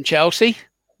resign from Chelsea,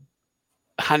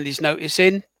 hand his notice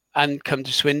in, and come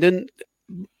to Swindon.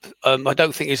 I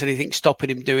don't think there's anything stopping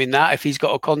him doing that if he's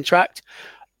got a contract.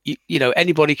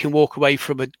 Anybody can walk away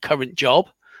from a current job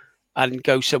and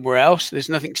go somewhere else. There's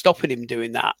nothing stopping him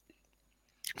doing that.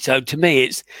 So to me,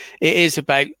 it is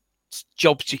about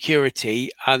job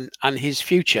security and his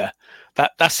future.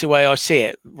 That's the way I see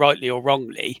it, rightly or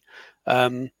wrongly.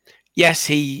 Yes,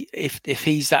 if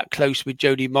he's that close with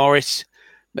Jody Morris,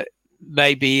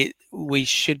 maybe we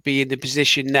should be in the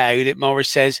position now that Morris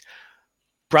says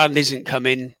Brand isn't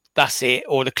coming, that's it.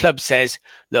 Or the club says,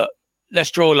 look,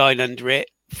 let's draw a line under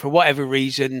it for whatever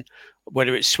reason,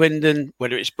 whether it's Swindon,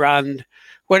 whether it's Brand,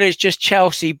 whether it's just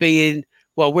Chelsea being,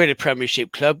 well, we're the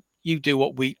Premiership club. You do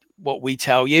what we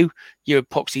tell you. You're a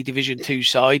Poxy Division 2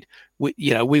 side. We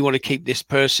want to keep this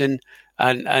person,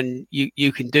 and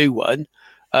you can do one.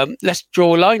 Let's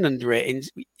draw a line under it. And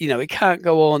it can't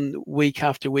go on week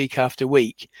after week after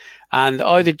week. And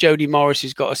either Jody Morris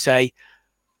has got to say,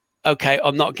 okay,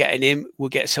 I'm not getting him. We'll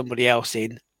get somebody else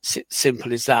in.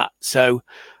 Simple as that. So,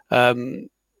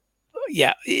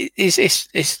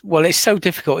 it's so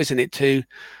difficult, isn't it, to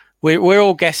we're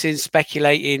all guessing,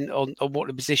 speculating on what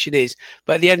the position is.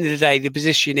 But at the end of the day, the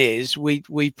position is we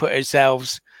put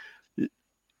ourselves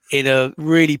in a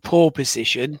really poor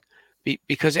position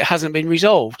because it hasn't been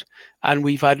resolved. And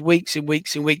we've had weeks and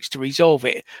weeks and weeks to resolve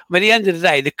it. I mean, at the end of the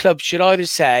day, the club should either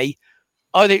say,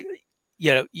 either,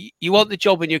 you want the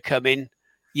job and you're coming,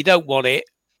 you don't want it,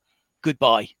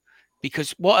 goodbye.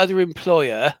 Because what other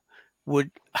employer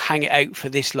would hang it out for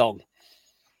this long?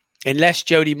 Unless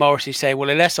Jody Morris is saying, well,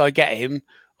 unless I get him,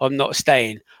 I'm not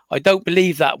staying. I don't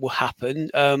believe that will happen.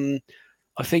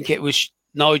 I think it was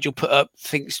Nigel put up,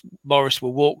 thinks Morris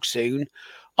will walk soon.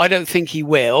 I don't think he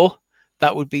will.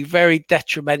 That would be very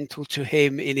detrimental to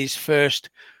him in his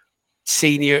first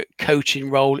senior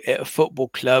coaching role at a football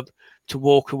club, to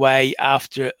walk away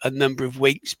after a number of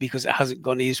weeks because it hasn't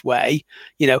gone his way.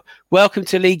 Welcome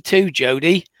to League Two,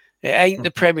 Jody. It ain't the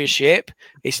Premiership.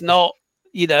 It's not,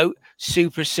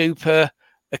 super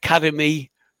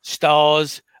academy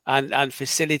stars and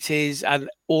facilities and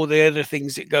all the other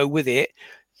things that go with it.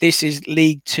 This is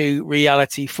League Two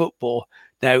reality football.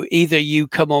 Now, either you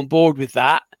come on board with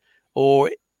that,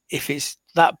 or if it's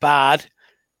that bad,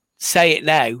 say it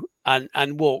now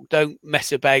and walk. Don't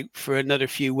mess about for another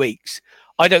few weeks.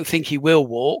 I don't think he will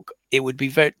walk. It would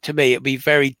be it'd be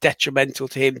very detrimental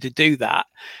to him to do that,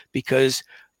 because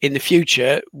in the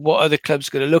future, what other club's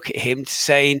going to look at him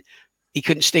saying he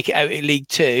couldn't stick it out in League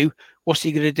Two? What's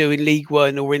he going to do in League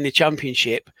One or in the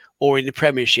Championship or in the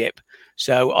Premiership?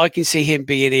 So I can see him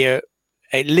being here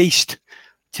at least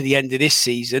to the end of this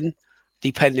season,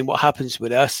 depending what happens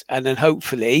with us, and then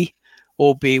hopefully,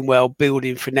 all being well,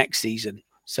 building for next season.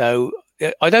 So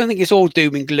I don't think it's all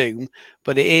doom and gloom,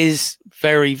 but it is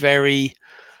very, very,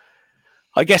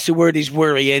 I guess the word is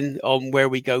worrying on where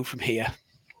we go from here.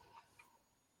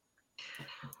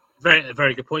 Very,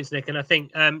 very good points, Nick. And I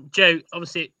think, Joe,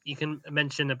 obviously you can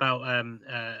mention about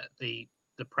the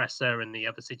presser and the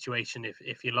other situation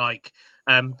if you like.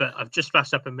 But I've just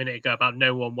flashed up a minute ago about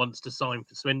no one wants to sign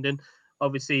for Swindon.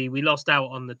 Obviously, we lost out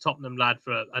on the Tottenham lad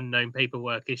for unknown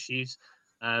paperwork issues,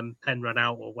 pen run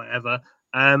out or whatever.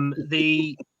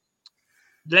 The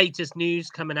latest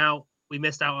news coming out, we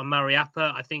missed out on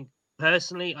Mariappa. I think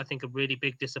personally, a really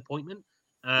big disappointment.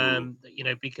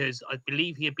 Because I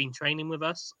believe he had been training with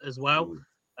us as well,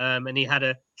 and he had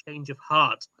a change of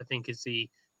heart, I think is the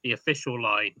official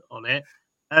line on it.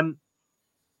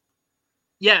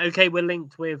 We're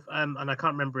linked with, and I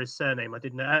can't remember his surname. I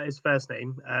didn't know his first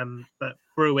name, but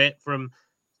Pruitt from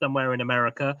somewhere in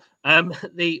America.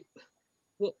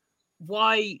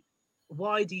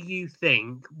 Why do you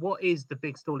think, what is the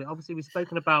big story? Obviously, we've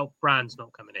spoken about Brands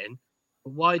not coming in,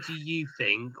 but why do you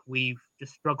think we've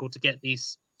just struggled to get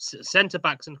these centre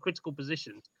backs in critical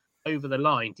positions over the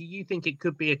line? Do you think it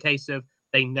could be a case of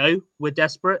they know we're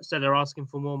desperate, so they're asking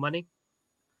for more money?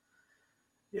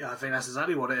 Yeah, I think that's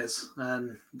exactly what it is.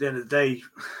 And at the end of the day,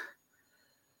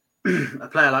 a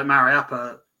player like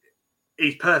Mariappa,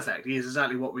 he's perfect. He is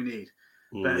exactly what we need.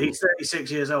 But he's 36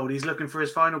 years old. He's looking for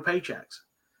his final paychecks.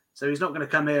 So he's not going to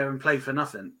come here and play for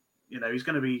nothing. He's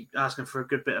going to be asking for a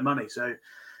good bit of money. So,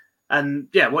 and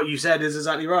yeah, what you said is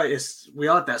exactly right. We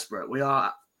are desperate. We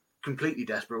are completely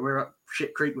desperate. We're up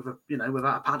shit creek without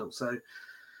a paddle. So,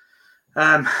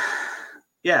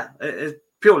 it's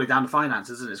purely down to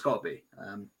finances, isn't it? It's got to be.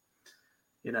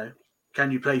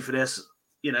 Can you play for this?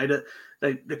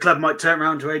 The club might turn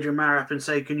around to Adrian Mariappa and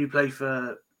say, can you play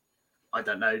for, I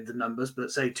don't know the numbers,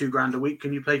 but say $2,000 a week.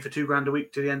 Can you play for $2,000 a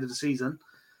week to the end of the season?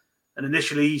 And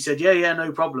initially he said, yeah,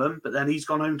 no problem. But then he's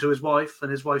gone home to his wife, and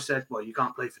his wife said, well, you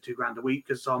can't play for $2,000 a week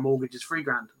because our mortgage is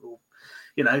 $3,000. Or,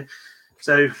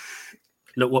 so.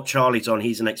 Look what Charlie's on.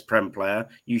 He's an ex-Prem player.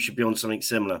 You should be on something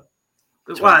similar.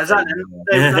 Well, exactly.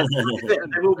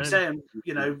 They will be saying,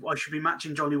 I should be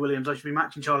matching Johnny Williams. I should be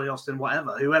matching Charlie Austin,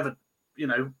 whoever,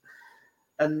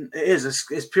 and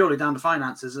it's purely down to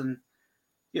finances. And,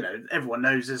 everyone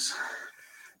knows is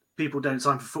people don't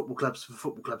sign for football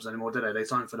clubs anymore, do they? They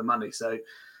sign for the money. So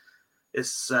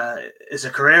it's a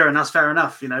career, and that's fair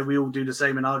enough. We all do the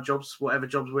same in our jobs, whatever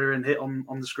jobs we're in, hit on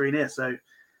the screen here. So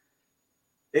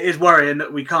it is worrying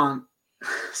that we can't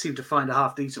seem to find a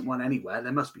half decent one anywhere.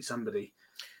 There must be somebody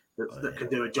that can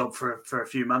do a job for a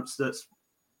few months that's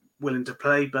willing to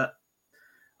play. But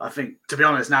I think, to be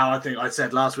honest, now I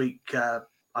said last week, I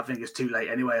think it's too late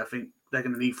anyway. I think they're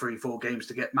going to need 3-4 games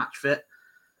to get match fit.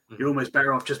 You're almost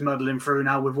better off just muddling through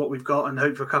now with what we've got and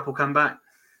hope for a couple come back.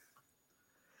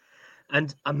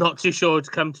 And I'm not too sure to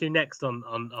come to next on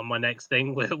my next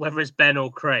thing, whether it's Ben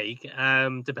or Craig,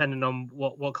 depending on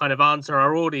what kind of answer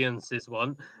our audiences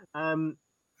want.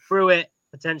 Pruitt,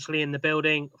 potentially in the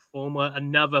building,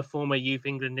 another former Youth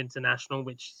England international,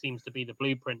 which seems to be the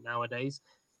blueprint nowadays.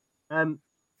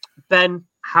 Ben,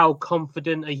 how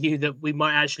confident are you that we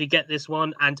might actually get this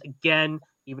one? And again,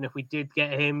 even if we did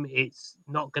get him, it's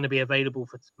not going to be available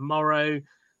for tomorrow.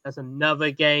 There's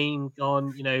another game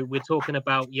on. We're talking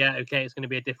about, okay, it's going to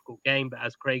be a difficult game, but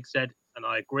as Craig said, and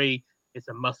I agree, it's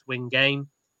a must-win game.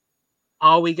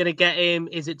 Are we going to get him?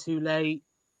 Is it too late?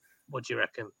 What do you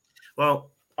reckon?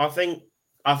 Well, I think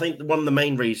one of the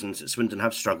main reasons that Swindon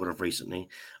have struggled with recently,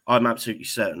 I'm absolutely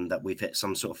certain that we've hit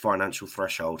some sort of financial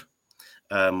threshold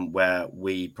where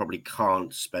we probably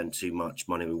can't spend too much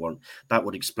money we want. That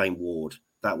would explain Ward.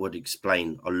 That would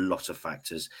explain a lot of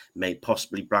factors. May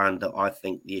possibly Brand. I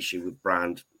think the issue with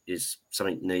Brand is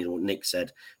something Nick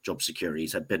said, job security.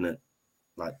 He's had been at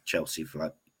Chelsea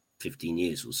for 15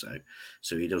 years or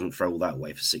so he doesn't throw all that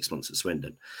away for 6 months at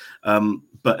Swindon.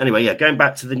 But anyway, going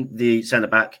back to the centre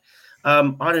back,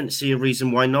 I don't see a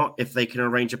reason why not. If they can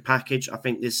arrange a package, I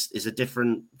think this is a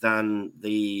different than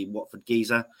the Watford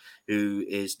geezer who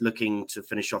is looking to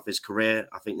finish off his career.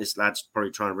 I think this lad's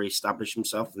probably trying to re-establish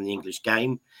himself in the English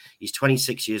game. He's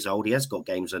 26 years old. He has got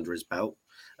games under his belt.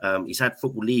 He's had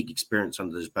Football League experience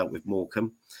under his belt with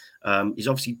Morecambe. He's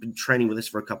obviously been training with us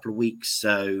for a couple of weeks.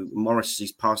 So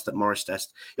he's passed that Morris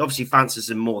test. He obviously fancies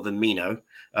him more than Mino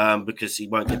because he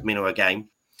won't give Mino a game.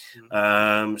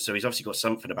 So he's obviously got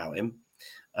something about him.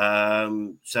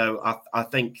 So I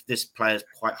think this player's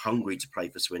quite hungry to play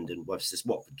for Swindon. Whereas this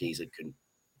Watford geezer can,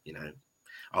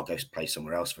 I'll go play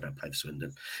somewhere else if I don't play for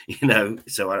Swindon.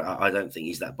 So I don't think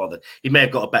he's that bothered. He may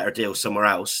have got a better deal somewhere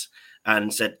else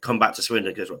and said, come back to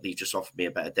Swindon because he just offered me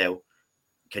a better deal.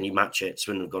 Can you match it?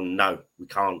 Swindon have gone, no, we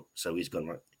can't. So he's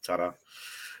gone, ta-da.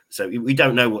 So we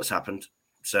don't know what's happened.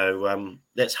 So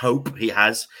let's hope he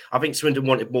has. I think Swindon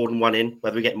wanted more than one in.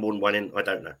 Whether we get more than one in, I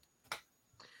don't know.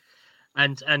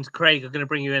 And Craig, I'm going to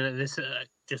bring you in at this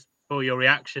just for your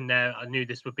reaction there. I knew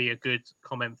this would be a good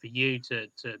comment for you to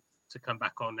come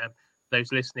back on.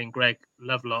 Those listening, Greg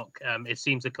Lovelock, it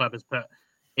seems the club has put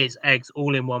its eggs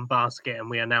all in one basket and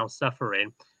we are now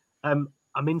suffering.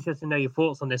 I'm interested to know your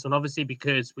thoughts on this one, obviously,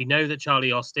 because we know that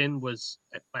Charlie Austin was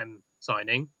a Clem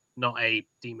signing, not a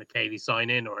Dean McKaylee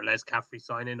signing or a Les Caffrey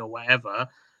signing or whatever.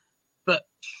 But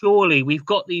surely we've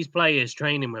got these players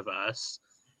training with us.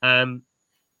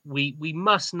 We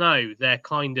must know their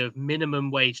kind of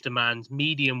minimum wage demands,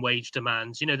 medium wage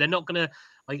demands. They're not going to.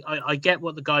 I get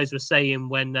what the guys were saying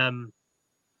when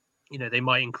they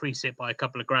might increase it by a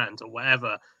couple of grand or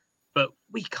whatever. But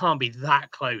we can't be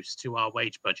that close to our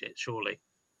wage budget, surely.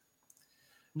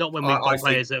 Not when we've got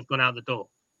players that have gone out the door.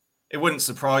 It wouldn't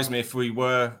surprise me if we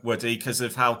were, Woody, because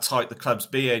of how tight the club's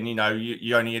being.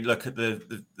 You only look at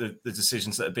the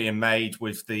decisions that are being made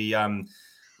with the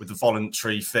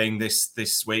voluntary thing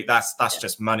this week. That's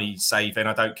just money saving.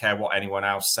 I don't care what anyone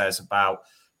else says about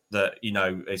that.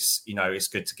 It's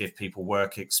good to give people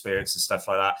work experience and stuff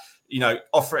like that.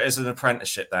 Offer it as an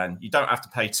apprenticeship then. You don't have to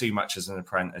pay too much as an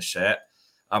apprenticeship.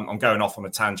 I'm going off on a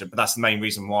tangent, but that's the main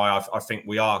reason why I think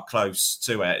we are close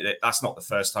to it. That's not the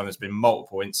first time. There's been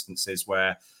multiple instances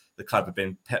where the club have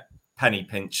been penny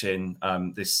pinching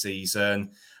this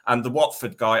season. And the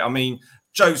Watford guy,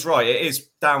 Joe's right. It is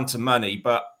down to money,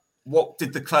 but what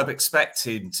did the club expect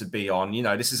him to be on?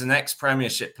 This is an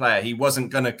ex-Premiership player. He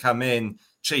wasn't going to come in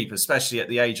cheap, especially at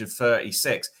the age of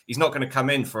 36. He's not going to come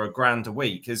in for $1,000 a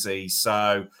week, is he?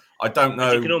 So I don't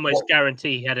know. You can almost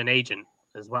guarantee he had an agent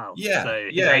as well. Yeah, so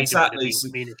exactly.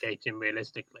 Communicating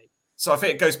realistically. So I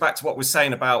think it goes back to what we're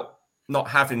saying about not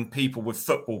having people with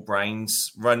football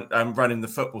brains running the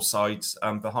football side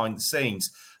behind the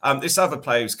scenes. This other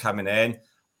player who's coming in,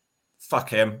 fuck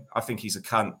him. I think he's a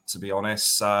cunt, to be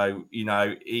honest. So,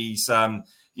 he's,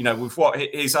 with what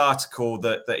his article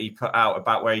that he put out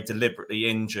about where he deliberately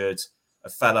injured a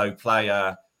fellow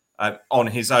player on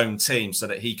his own team so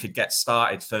that he could get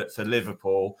started for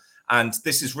Liverpool. And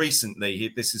this is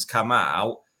recently, this has come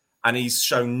out and he's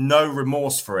shown no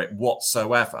remorse for it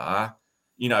whatsoever.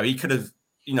 He could have,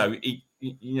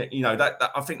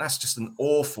 that I think that's just an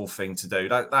awful thing to do.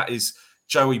 That is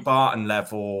Joey Barton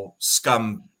level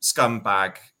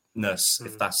scumbagness,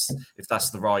 if that's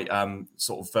the right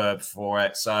sort of verb for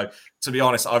it. So to be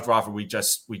honest, I'd rather we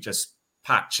just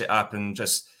patch it up and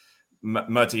just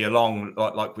muddy along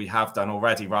like we have done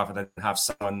already, rather than have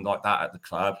someone like that at the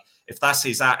club. If that's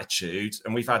his attitude,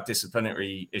 and we've had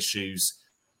disciplinary issues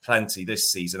plenty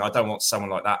this season, I don't want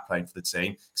someone like that playing for the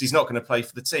team, because he's not going to play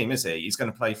for the team, is he? He's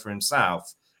going to play for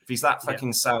himself. If he's that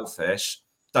fucking selfish,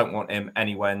 don't want him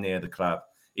anywhere near the club.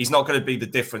 He's not going to be the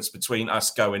difference between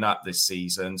us going up this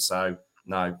season. So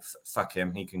no, fuck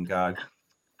him. He can go.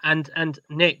 And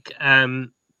Nick,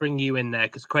 bring you in there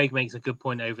because Craig makes a good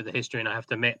point over the history, and I have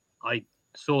to admit, I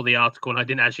saw the article and I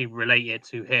didn't actually relate it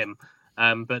to him,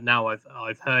 but now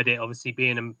I've heard it. Obviously,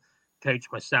 being a coach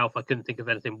myself, I couldn't think of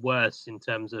anything worse in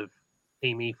terms of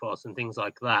team ethos and things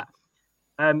like that.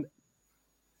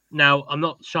 Now, I'm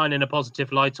not shining a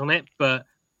positive light on it, but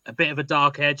a bit of a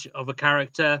dark edge of a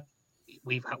character.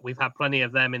 We've had plenty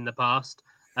of them in the past.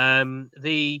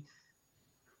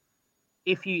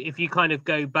 If you kind of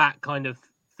go back kind of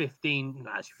 15,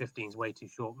 actually 15 is way too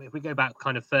short. If we go back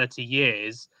kind of 30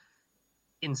 years,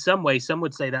 in some ways, some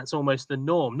would say that's almost the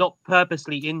norm. Not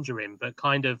purposely injuring, but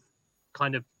kind of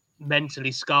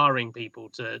mentally scarring people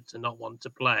to not want to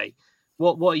play.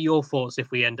 What are your thoughts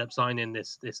if we end up signing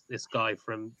this guy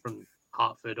from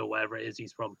Hartford or wherever it is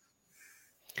he's from?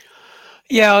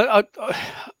 Yeah,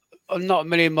 I'm not a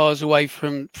million miles away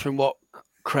from what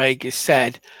Craig has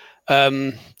said.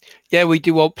 Yeah, we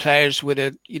do want players with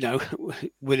a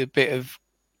with a bit of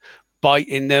bite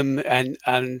in them,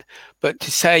 but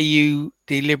to say you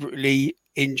deliberately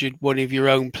injured one of your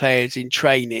own players in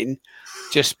training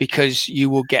just because you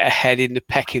will get ahead in the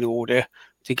pecking order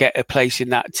to get a place in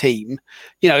that team,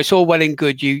 it's all well and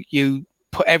good. You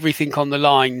put everything on the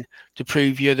line to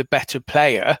prove you're the better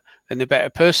player and the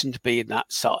better person to be in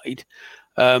that side.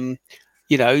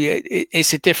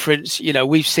 It's a difference.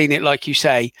 We've seen it, like you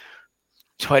say,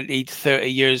 20 to 30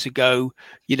 years ago,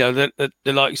 the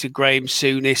likes of Graham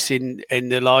Souness in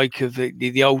the like of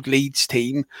the old Leeds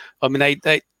team. I mean,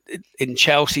 they in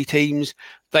Chelsea teams,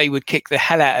 they would kick the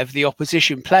hell out of the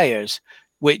opposition players,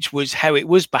 which was how it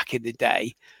was back in the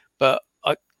day. But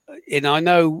I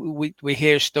know we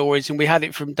hear stories, and we had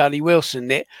it from Danny Wilson,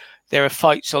 that there are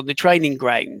fights on the training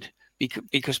ground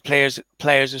because players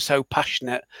are so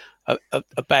passionate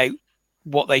about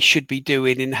what they should be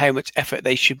doing and how much effort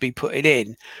they should be putting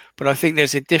in. But I think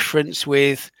there's a difference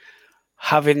with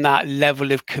having that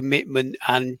level of commitment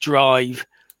and drive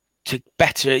to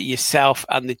better yourself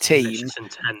and the team,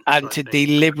 and to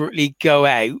deliberately go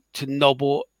out to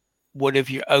nobble one of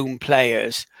your own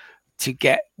players to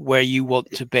get where you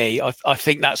want to be. I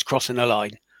think that's crossing a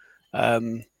line.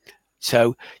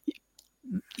 So,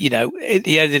 at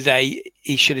the end of the day,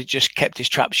 he should have just kept his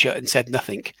trap shut and said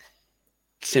nothing.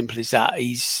 Simple as that.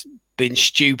 He's been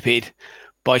stupid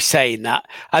by saying that,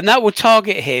 and that will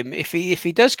target him if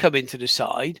he does come into the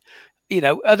side.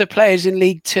 Other players in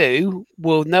League Two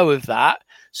will know of that.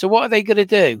 So what are they going to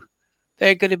do?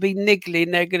 They're going to be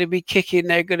niggling. They're going to be kicking.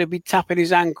 They're going to be tapping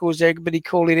his ankles. They're going to be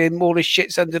calling him all the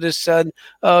shits under the sun.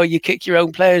 Oh, you kick your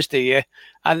own players, do you?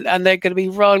 And they're going to be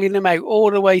riling him out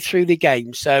all the way through the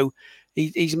game. So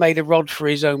he's made a rod for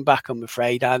his own back, I'm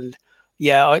afraid. And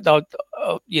yeah,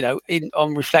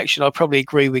 on reflection, I probably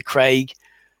agree with Craig.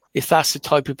 If that's the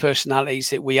type of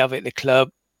personalities that we have at the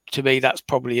club, to me, that's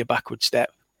probably a backward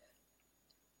step.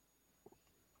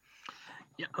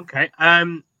 Yeah. Okay.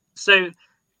 So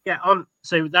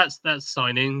that's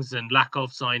signings and lack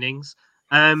of signings.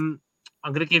 I'm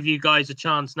going to give you guys a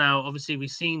chance now. Obviously, we've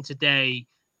seen today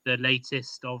the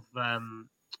latest of, I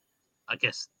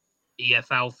guess,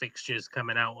 EFL fixtures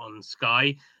coming out on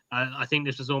Sky. I think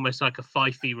this was almost like a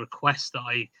Fifey request that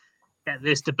I get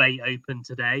this debate open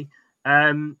today.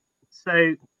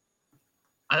 So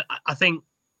I think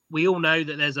we all know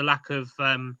that there's a lack of,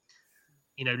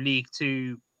 League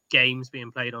Two games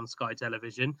being played on Sky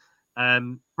Television.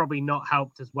 Probably not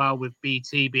helped as well with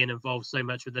BT being involved so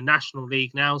much with the National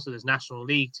League now. So there's National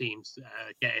League teams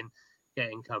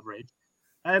getting coverage.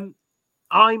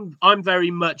 I'm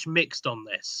very much mixed on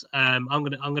this. I'm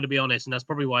gonna be honest, and that's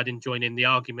probably why I didn't join in the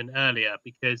argument earlier,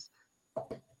 because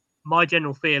my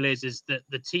general feel is that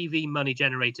the TV money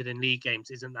generated in league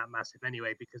games isn't that massive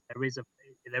anyway, because there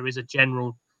is a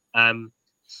general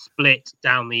split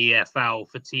down the EFL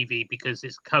for TV because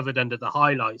it's covered under the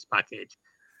highlights package.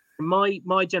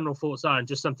 My general thoughts are, and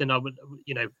just something I would,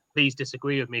 please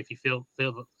disagree with me if you feel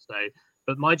so,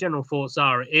 but my general thoughts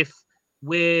are, if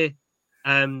we're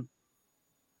putting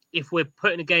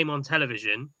a game on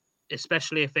television,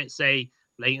 especially if it's a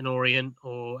Leyton Orient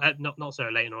or not so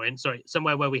Leyton Orient, sorry,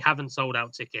 somewhere where we haven't sold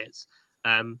out tickets,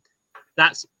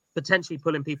 that's potentially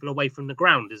pulling people away from the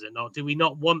ground, is it not? Do we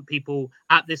not want people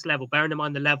at this level, bearing in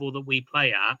mind the level that we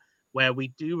play at, where we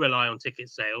do rely on ticket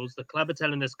sales? The club are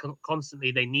telling us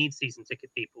constantly they need season ticket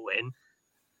people in.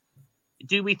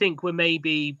 Do we think we're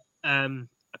maybe, I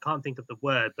can't think of the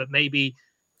word, but maybe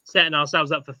setting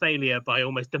ourselves up for failure by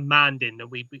almost demanding that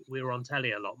we were on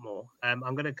telly a lot more? I'm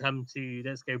going to come to,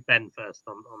 let's go Ben first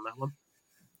on that one.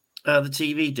 The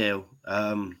TV deal.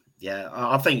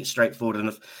 I think it's straightforward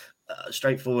enough.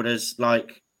 Straightforward as,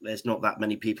 like, there's not that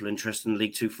many people interested in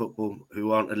League Two football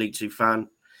who aren't a League Two fan.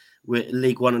 with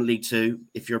League One and League Two,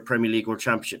 if you're a Premier League or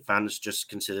Championship fan, it's just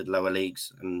considered lower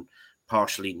leagues and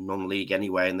partially non-league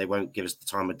anyway, and they won't give us the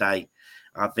time of day.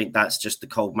 I think that's just the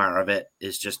cold matter of it.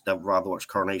 Is just they'd rather watch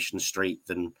Coronation Street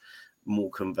than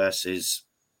Morecambe versus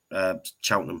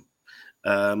Cheltenham.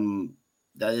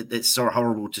 It's sort of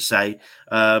horrible to say.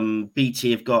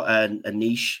 BT have got a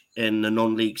niche in the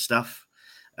non-league stuff,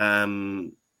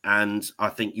 and I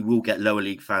think you will get lower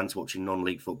league fans watching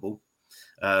non-league football.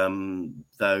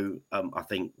 Though I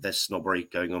think there's snobbery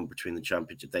going on between the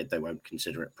Championship. They won't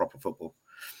consider it proper football.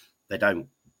 They don't.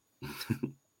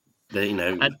 They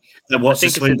what's the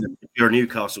Swindon? If you're a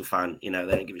Newcastle fan, they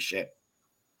don't give a shit.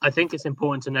 I think it's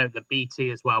important to note that BT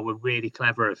as well were really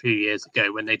clever a few years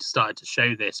ago when they started to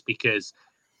show this, because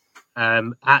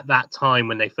at that time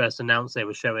when they first announced they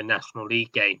were showing National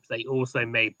League games, they also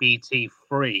made BT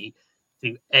free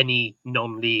to any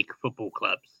non-league football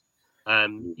clubs.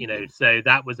 So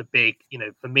that was a big,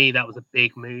 for me, that was a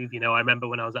big move. I remember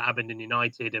when I was at Aberdeen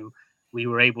United and we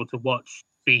were able to watch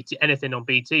BT, anything on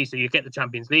BT. So you get the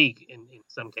Champions League in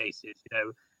some cases,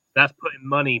 that's putting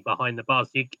money behind the bars.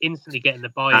 You're instantly getting the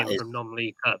buy-in from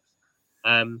non-league clubs.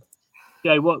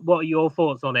 Joe, what are your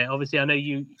thoughts on it? Obviously, I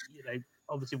know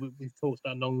obviously we've talked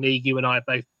about non-league. You and I are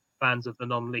both fans of the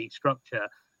non-league structure.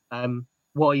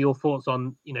 What are your thoughts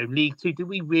on, League Two? Do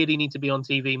we really need to be on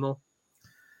TV more?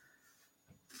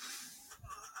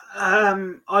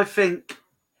 I think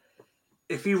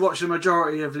if you watch the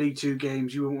majority of League Two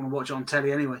games, you wouldn't want to watch it on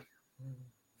telly anyway.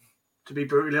 To be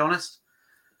brutally honest,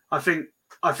 I think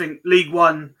League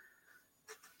One,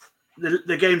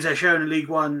 the games they're showing in League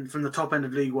One from the top end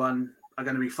of League One are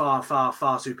going to be far, far,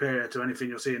 far superior to anything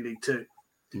you'll see in League Two.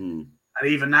 And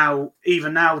even now,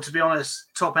 to be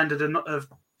honest, top end of the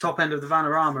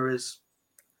Vanarama is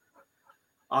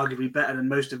arguably better than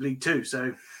most of League Two.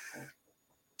 So,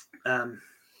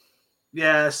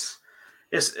 yes,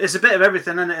 it's a bit of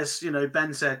everything, and as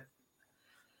Ben said,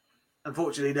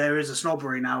 unfortunately there is a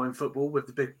snobbery now in football with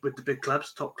the big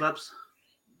clubs, top clubs.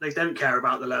 They don't care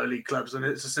about the lower league clubs, and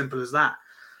it's as simple as that.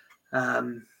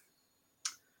 And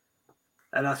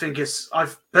I think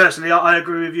I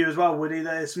agree with you as well, Woody,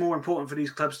 that it's more important for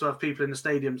these clubs to have people in the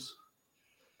stadiums,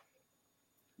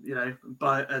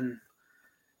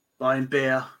 buying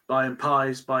beer, buying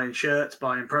pies, buying shirts,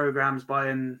 buying programs,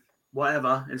 buying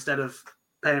whatever, instead of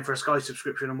paying for a Sky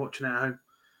subscription and watching it at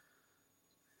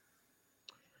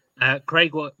home.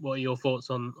 Craig, what are your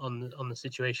thoughts on the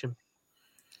situation?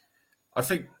 I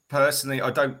think personally,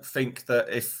 I don't think that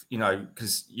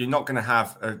because you're not going to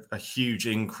have a huge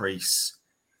increase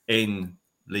in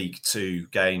League Two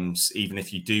games, even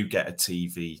if you do get a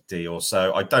TV deal.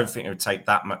 So I don't think it would take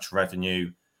that much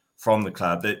revenue from the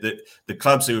club. The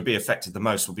clubs who would be affected the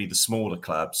most will be the smaller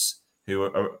clubs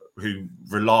who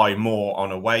rely more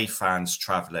on away fans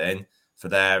travelling for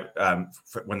their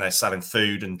when they're selling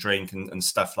food and drink and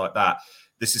stuff like that.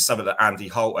 This is something that Andy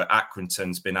Holt at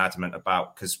Accrington's been adamant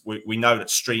about, because we know that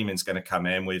streaming's going to come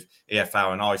in with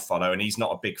EFL and iFollow, and he's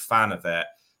not a big fan of it,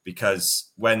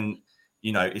 because when,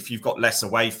 if you've got less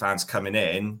away fans coming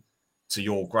in to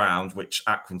your ground, which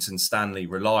Accrington Stanley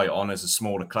rely on as a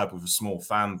smaller club with a small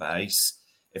fan base,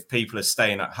 if people are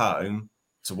staying at home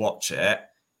to watch it,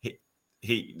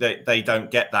 they don't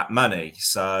get that money.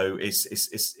 So it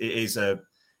is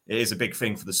a big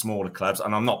thing for the smaller clubs.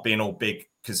 And I'm not being all big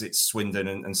because it's Swindon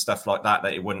and stuff like that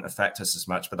it wouldn't affect us as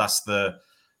much, but that's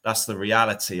the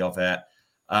reality of it.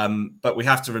 But we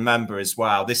have to remember as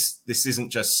well, this isn't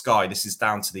just Sky, this is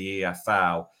down to the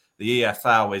EFL. The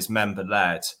EFL is member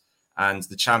led, and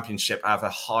the Championship have a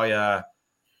higher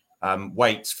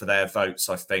weight for their votes,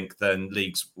 I think, than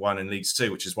Leagues 1 and Leagues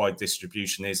 2, which is why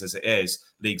distribution is as it is.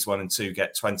 Leagues 1 and 2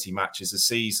 get 20 matches a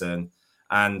season.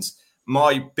 And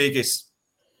my biggest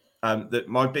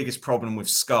problem with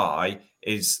Sky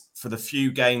is, for the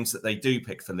few games that they do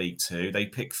pick for League 2, they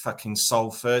pick fucking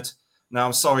Salford. Now,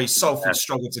 I'm sorry, Salford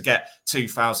struggled to get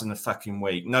 2,000 a fucking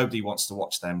week. Nobody wants to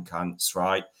watch them cunts,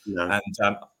 right? No.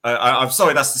 And I'm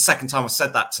sorry, that's the second time I've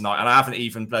said that tonight, and I haven't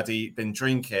even bloody been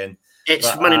drinking.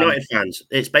 It's Man United fans.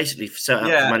 It's basically set up.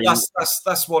 Yeah,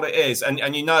 that's what it is. And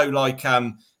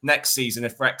next season,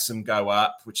 if Wrexham go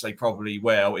up, which they probably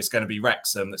will, it's going to be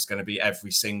Wrexham that's going to be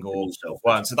every single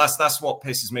one. So that's what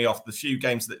pisses me off. The few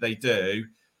games that they do,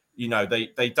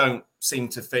 they don't seem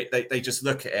to fit. They just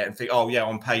look at it and think, oh yeah,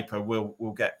 on paper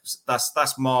we'll get.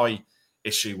 That's my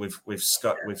issue with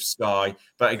Sky.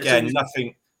 But again,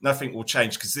 nothing will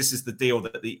change, because this is the deal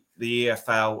that the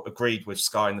EFL agreed with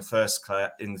Sky in the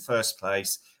first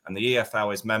place, and the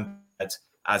EFL is membered,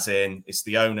 as in it's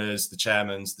the owners, the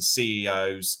chairmen, the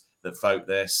CEOs that vote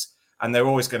this, and they're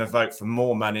always going to vote for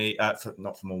more money,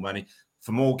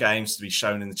 for more games to be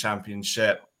shown in the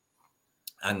Championship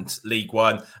and League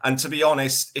One. And to be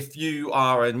honest, if you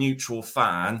are a neutral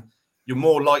fan, you're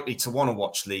more likely to want to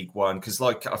watch League One because,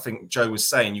 like I think Joe was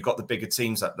saying, you've got the bigger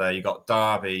teams up there. You've got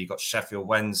Derby, you've got Sheffield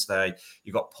Wednesday,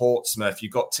 you've got Portsmouth,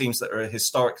 you've got teams that are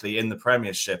historically in the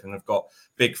Premiership and have got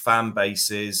big fan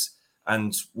bases,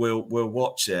 and we'll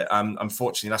watch it.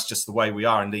 Unfortunately, that's just the way we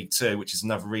are in League Two, which is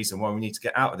another reason why we need to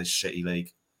get out of this shitty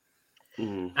league.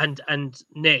 And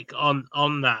Nick,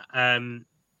 on that,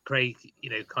 Craig,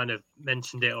 kind of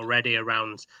mentioned it already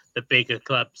around the bigger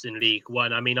clubs in League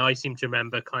One. I mean, I seem to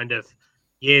remember kind of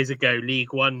years ago,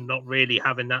 League One not really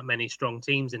having that many strong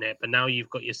teams in it, but now you've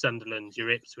got your Sunderlands, your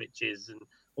Ipswiches, and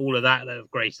all of that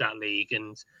have graced that league,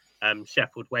 and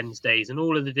Sheffield Wednesdays, and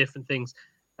all of the different things.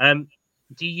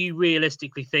 Do you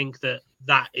realistically think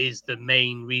that is the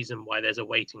main reason why there's a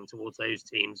weighting towards those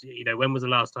teams? When was the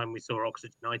last time we saw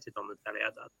Oxford United on the telly? I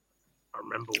can't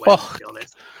remember when, to be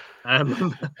honest.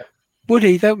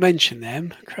 Woody, don't mention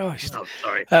them. Christ. Oh,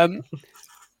 sorry.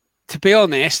 To be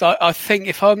honest, I think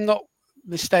if I'm not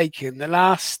mistaken, the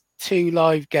last 2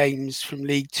 live games from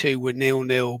League Two were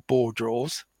 0-0 ball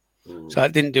draws. So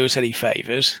that didn't do us any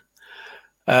favours.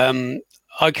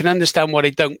 I can understand why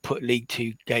they don't put League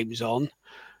Two games on.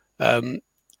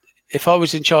 If I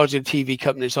was in charge of the TV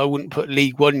companies, I wouldn't put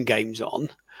League One games on.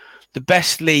 The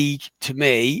best league to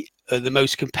me, the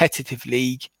most competitive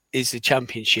league, is the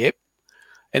Championship.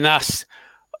 And that's,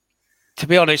 to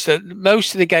be honest,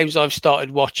 most of the games I've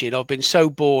started watching, I've been so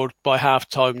bored by half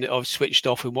time that I've switched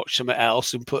off and watched something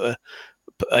else and put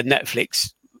a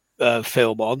Netflix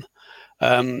film on.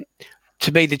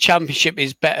 To me, the Championship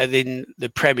is better than the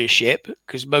Premiership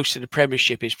because most of the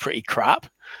Premiership is pretty crap.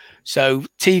 So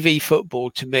TV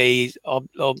football, to me, I'm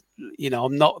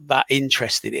not that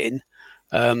interested in.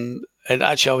 And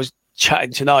actually, I was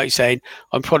chatting tonight saying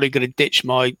I'm probably going to ditch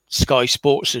my Sky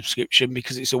Sports subscription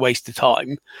because it's a waste of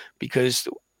time, because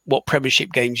what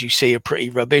Premiership games you see are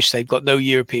pretty rubbish. They've got no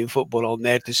European football on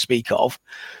there to speak of.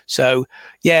 So,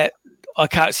 yeah, I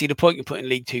can't see the point of putting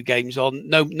League Two games on.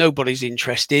 Nobody's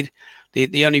interested.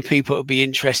 The only people that will be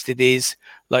interested is,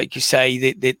 like you say,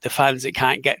 the fans that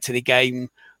can't get to the game,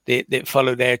 that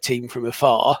follow their team from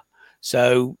afar.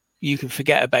 So you can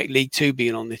forget about League Two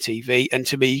being on the TV, and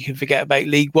to me, you can forget about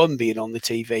League One being on the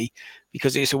TV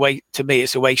because it's a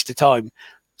waste of time.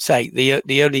 Say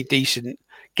the only decent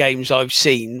games I've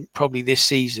seen probably this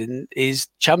season is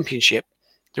Championship.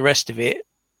 The rest of it,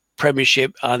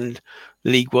 Premiership and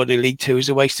League One and League Two, is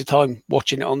a waste of time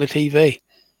watching it on the TV.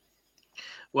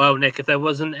 Well, Nick, if there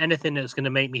wasn't anything that's going to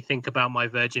make me think about my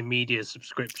Virgin Media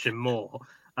subscription more,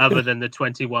 other than the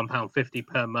 £21.50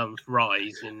 per month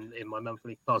rise in my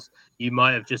monthly cost, you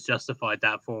might have just justified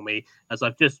that for me, as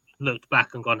I've just looked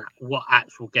back and gone, what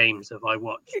actual games have I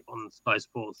watched on Sky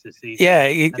Sports this season? Yeah,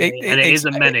 it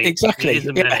isn't many. Exactly. It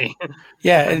isn't many.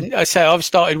 Yeah, and I say I've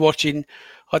started watching.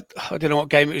 I don't know what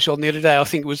game it was on the other day. I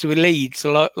think it was with Leeds.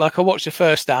 So like I watched the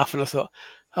first half and I thought,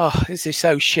 oh, this is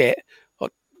so shit. I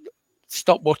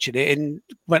stopped watching it and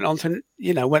went on to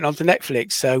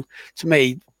Netflix. So to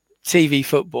me, TV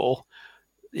football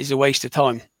is a waste of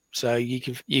time. So you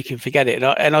can forget it.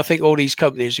 And I think all these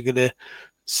companies are going to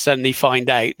suddenly find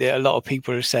out that a lot of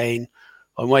people are saying,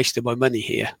 I'm wasting my money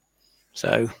here.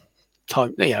 So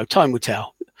time will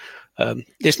tell.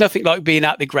 There's nothing like being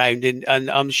at the ground, and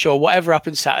I'm sure whatever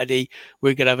happens Saturday,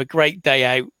 we're going to have a great day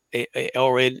out.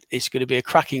 It's going to be a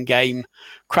cracking game,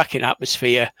 cracking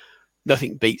atmosphere.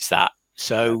 Nothing beats that.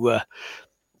 So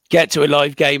get to a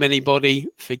live game, anybody.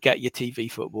 Forget your TV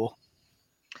football.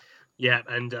 Yeah,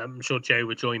 and I'm sure Joe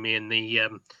would join me in the.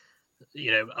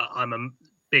 I'm a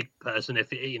big person.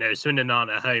 If Swindon aren't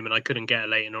at home and I couldn't get a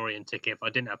Leyton Orient ticket, if I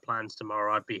didn't have plans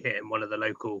tomorrow, I'd be hitting one of the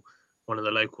local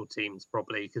teams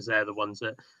probably, because they're the ones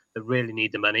that really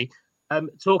need the money.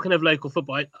 Talking of local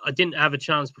football, I didn't have a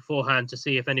chance beforehand to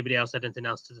see if anybody else had anything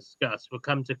else to discuss. We'll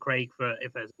come to Craig for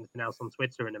if there's anything else on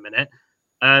Twitter in a minute.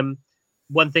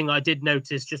 One thing I did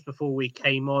notice just before we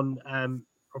came on,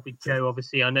 probably Joe,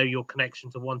 obviously I know your connection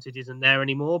to Wanted isn't there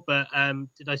anymore, but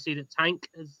did I see that Tank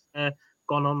has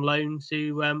gone on loan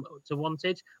to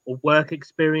Wanted, or work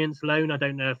experience loan? I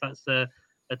don't know if that's a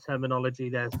terminology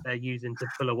they're using to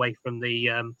pull away from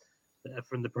the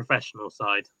professional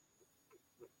side.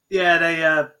 Yeah,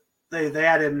 they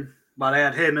had him. Well, they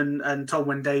had him and Tom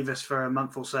Wynn Davis for a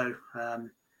month or so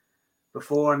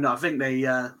before, and I think they,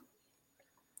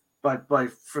 by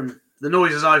from the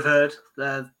noises I've heard,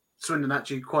 Swindon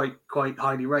actually quite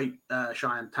highly rate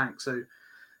Cheyenne Tank, so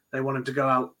they want him to go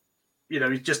out.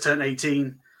 He's just turned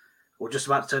 18, or just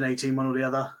about to turn 18, one or the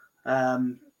other.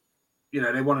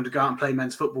 They want him to go out and play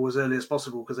men's football as early as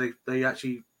possible, because they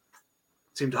actually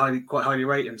seem to quite highly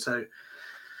rate him. So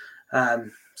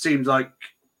seems like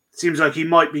he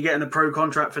might be getting a pro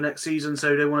contract for next season.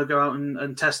 So they want to go out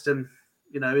and test him,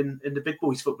 in the big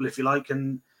boys football, if you like.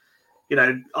 And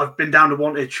I've been down to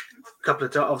Wantage a couple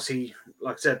of times. Obviously,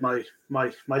 like I said, my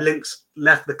links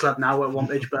left the club now at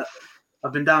Wantage, but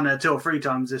I've been down there 2 or 3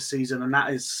 times this season, and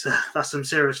that's some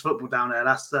serious football down there.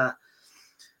 That's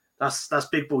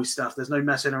big boy stuff. There's no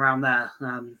messing around there.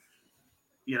 And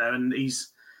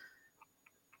he's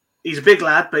a big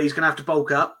lad, but he's going to have to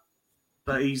bulk up.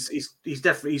 But he's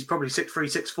probably 6'3",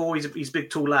 6'4". He's a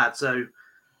big tall lad. So,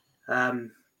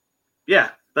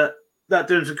 but that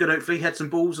doing some good. Hopefully, head some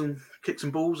balls and kick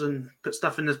some balls and put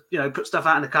stuff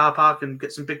out in the car park and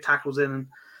get some big tackles in and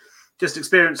just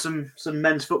experience some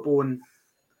men's football, and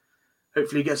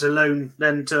hopefully gets a loan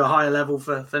then to a higher level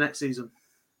for next season.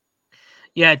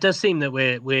 Yeah, it does seem that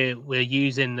we're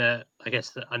using the. I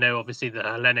guess I know obviously the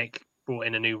Hellenic brought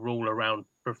in a new rule around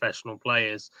professional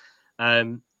players.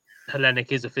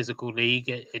 Hellenic is a physical league.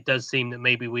 It does seem that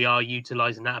maybe we are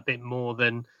utilising that a bit more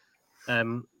than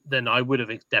I would have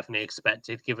definitely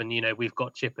expected, given we've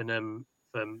got Chippenham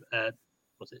from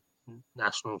was it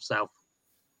National South?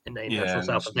 National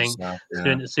South, I think.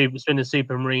 Swindon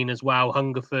Supermarine as well.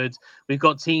 Hungerford. We've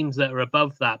got teams that are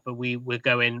above that, but we're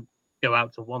go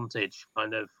out to Wantage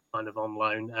kind of on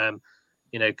loan.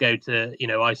 Go to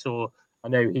I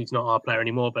know he's not our player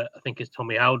anymore, but I think it's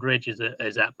Tommy Aldridge is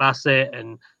at Bassett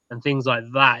and things like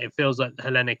that. It feels like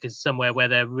Hellenic is somewhere where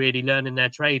they're really learning their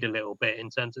trade a little bit in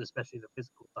terms of especially the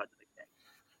physical side of the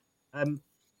game.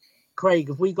 Craig,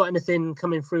 have we got anything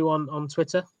coming through on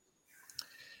Twitter?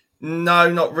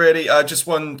 No, not really. Just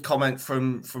one comment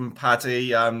from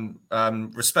Paddy.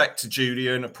 Respect to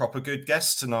Julian, a proper good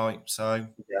guest tonight. So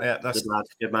that's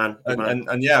good man.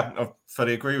 And yeah, I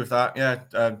fully agree with that.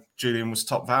 Yeah, Julian was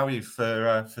top value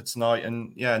for tonight,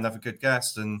 and yeah, another good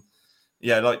guest. And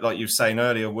yeah, like you were saying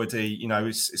earlier, Woody,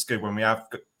 it's good when we have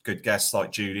good guests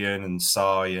like Julian and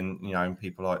Sai and and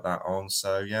people like that on.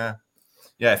 So yeah.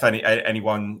 If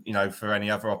anyone for any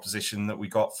other opposition that we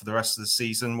got for the rest of the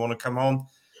season want to come on.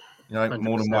 100%.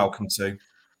 More than welcome to.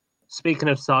 Speaking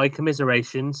of Sai,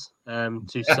 commiserations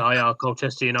to Sai, our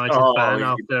Colchester United fan,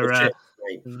 after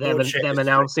them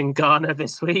announcing Ghana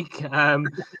this week.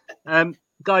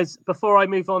 Guys, before I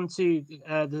move on to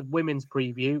the women's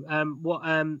preview, have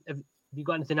you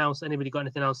got anything else? Anybody got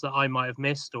anything else that I might have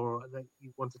missed or that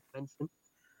you wanted to mention?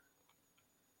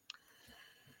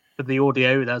 For the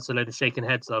audio, that's a load of shaking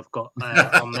heads I've got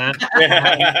on there.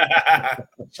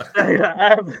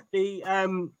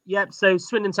 So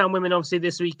Swindon Town women obviously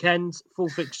this weekend, full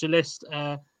fixture list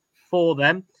for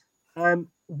them.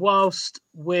 Whilst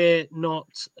we're not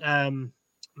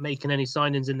making any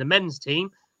signings in the men's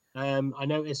team, I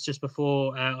noticed just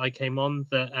before I came on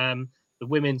that the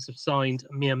women's have signed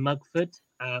Mia Mugford,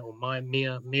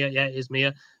 Mia, it is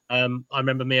Mia. I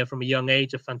remember Mia from a young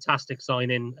age, a fantastic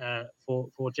signing for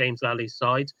James Lalley's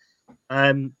side.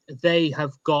 They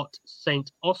have got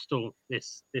St Austell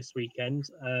this weekend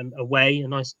away, a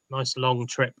nice long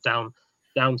trip down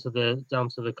to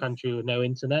the country with no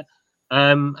internet,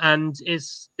 and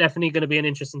it's definitely going to be an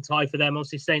interesting tie for them.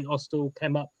 Obviously, St Austell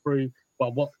came up through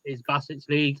what is Bassett's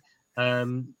league,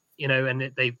 and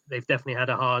they've definitely had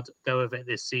a hard go of it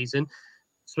this season.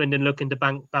 Swindon looking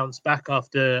to bounce back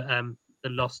after the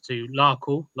loss to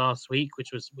Larkhall last week,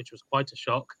 which was quite a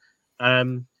shock.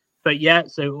 But yeah,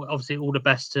 so obviously all the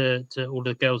best to all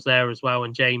the girls there as well,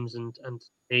 and James and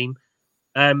team.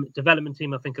 Development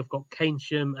team, I think, have got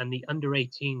Keynsham, and the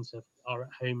under-18s are at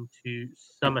home to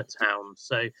Summertown.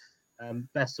 So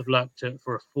best of luck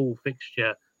for a full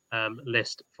fixture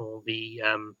list for the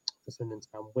Swindon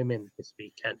Town women this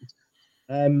weekend.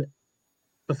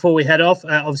 Before we head off,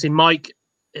 obviously Mike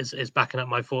is backing up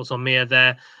my thoughts on Mia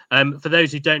there. For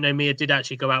those who don't know, Mia did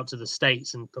actually go out to the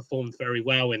States and performed very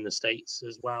well in the States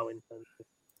as well in terms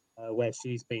of where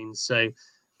she's been. So,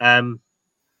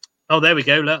 there we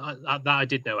go. That I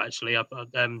did know actually.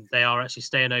 They are actually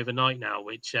staying overnight now,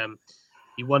 which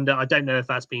you wonder. I don't know if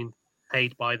that's been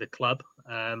paid by the club.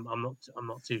 I'm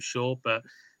not too sure, but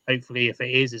hopefully, if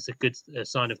it is, it's a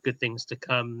sign of good things to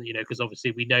come. You know, because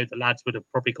obviously we know the lads would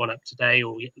have probably gone up today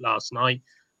or last night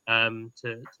to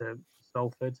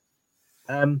Salford.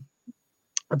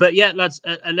 But yeah, lads,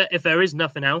 if there is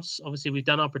nothing else, obviously we've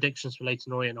done our predictions for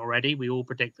Leyton Orient already. We all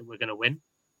predict that we're going to win.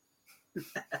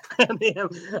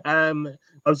 I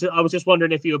was just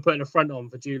wondering if you were putting a front on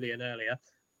for Julian earlier.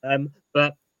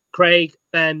 But Craig,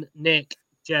 Ben, Nick,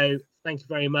 Joe, thank you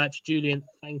very much. Julian,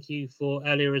 thank you for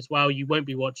earlier as well. You won't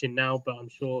be watching now, but I'm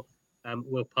sure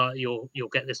you'll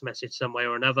get this message some way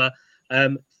or another.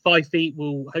 5 Feet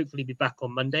will hopefully be back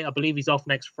on Monday. I believe he's off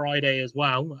next Friday as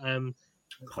well.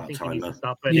 I think he needs to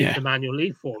start putting some annual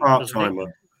leave for him.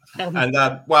 Part-timer.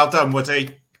 And well done,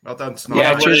 Woody. Well done tonight.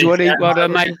 Yeah, cheers, Woody. Well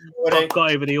done, mate. I've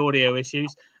got over the audio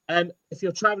issues. If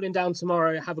you're traveling down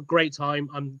tomorrow, have a great time.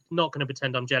 I'm not going to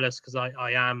pretend I'm jealous because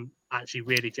I am actually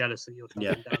really jealous that you're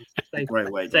traveling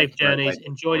down. Safe journeys.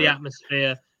 Enjoy the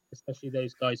atmosphere, especially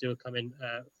those guys who are coming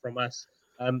from us.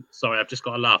 Sorry, I've just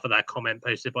got to laugh at that comment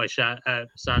posted by Sean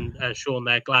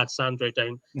there. Glad Sandro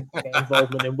don't get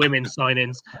involvement in women's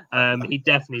signings. He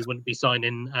definitely wouldn't be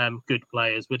signing good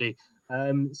players, would he?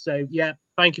 So, yeah,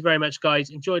 thank you very much, guys.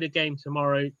 Enjoy the game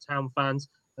tomorrow, Town fans.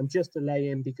 I'm just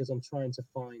delaying because I'm trying to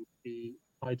find the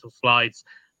title slides.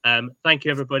 Thank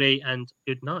you, everybody, and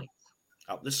good night.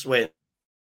 Up the swing.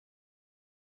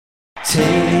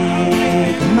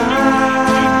 Take my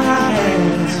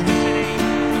hands,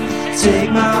 take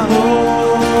my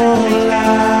whole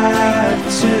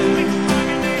life too,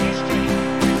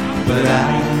 but I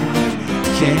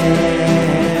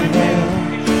can't help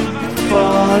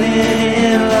falling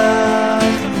in love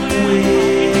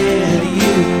with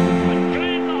you.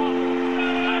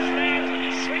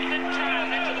 Sweet and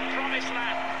turned into the promised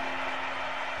land.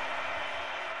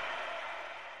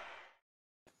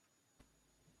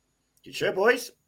 You sure, boys?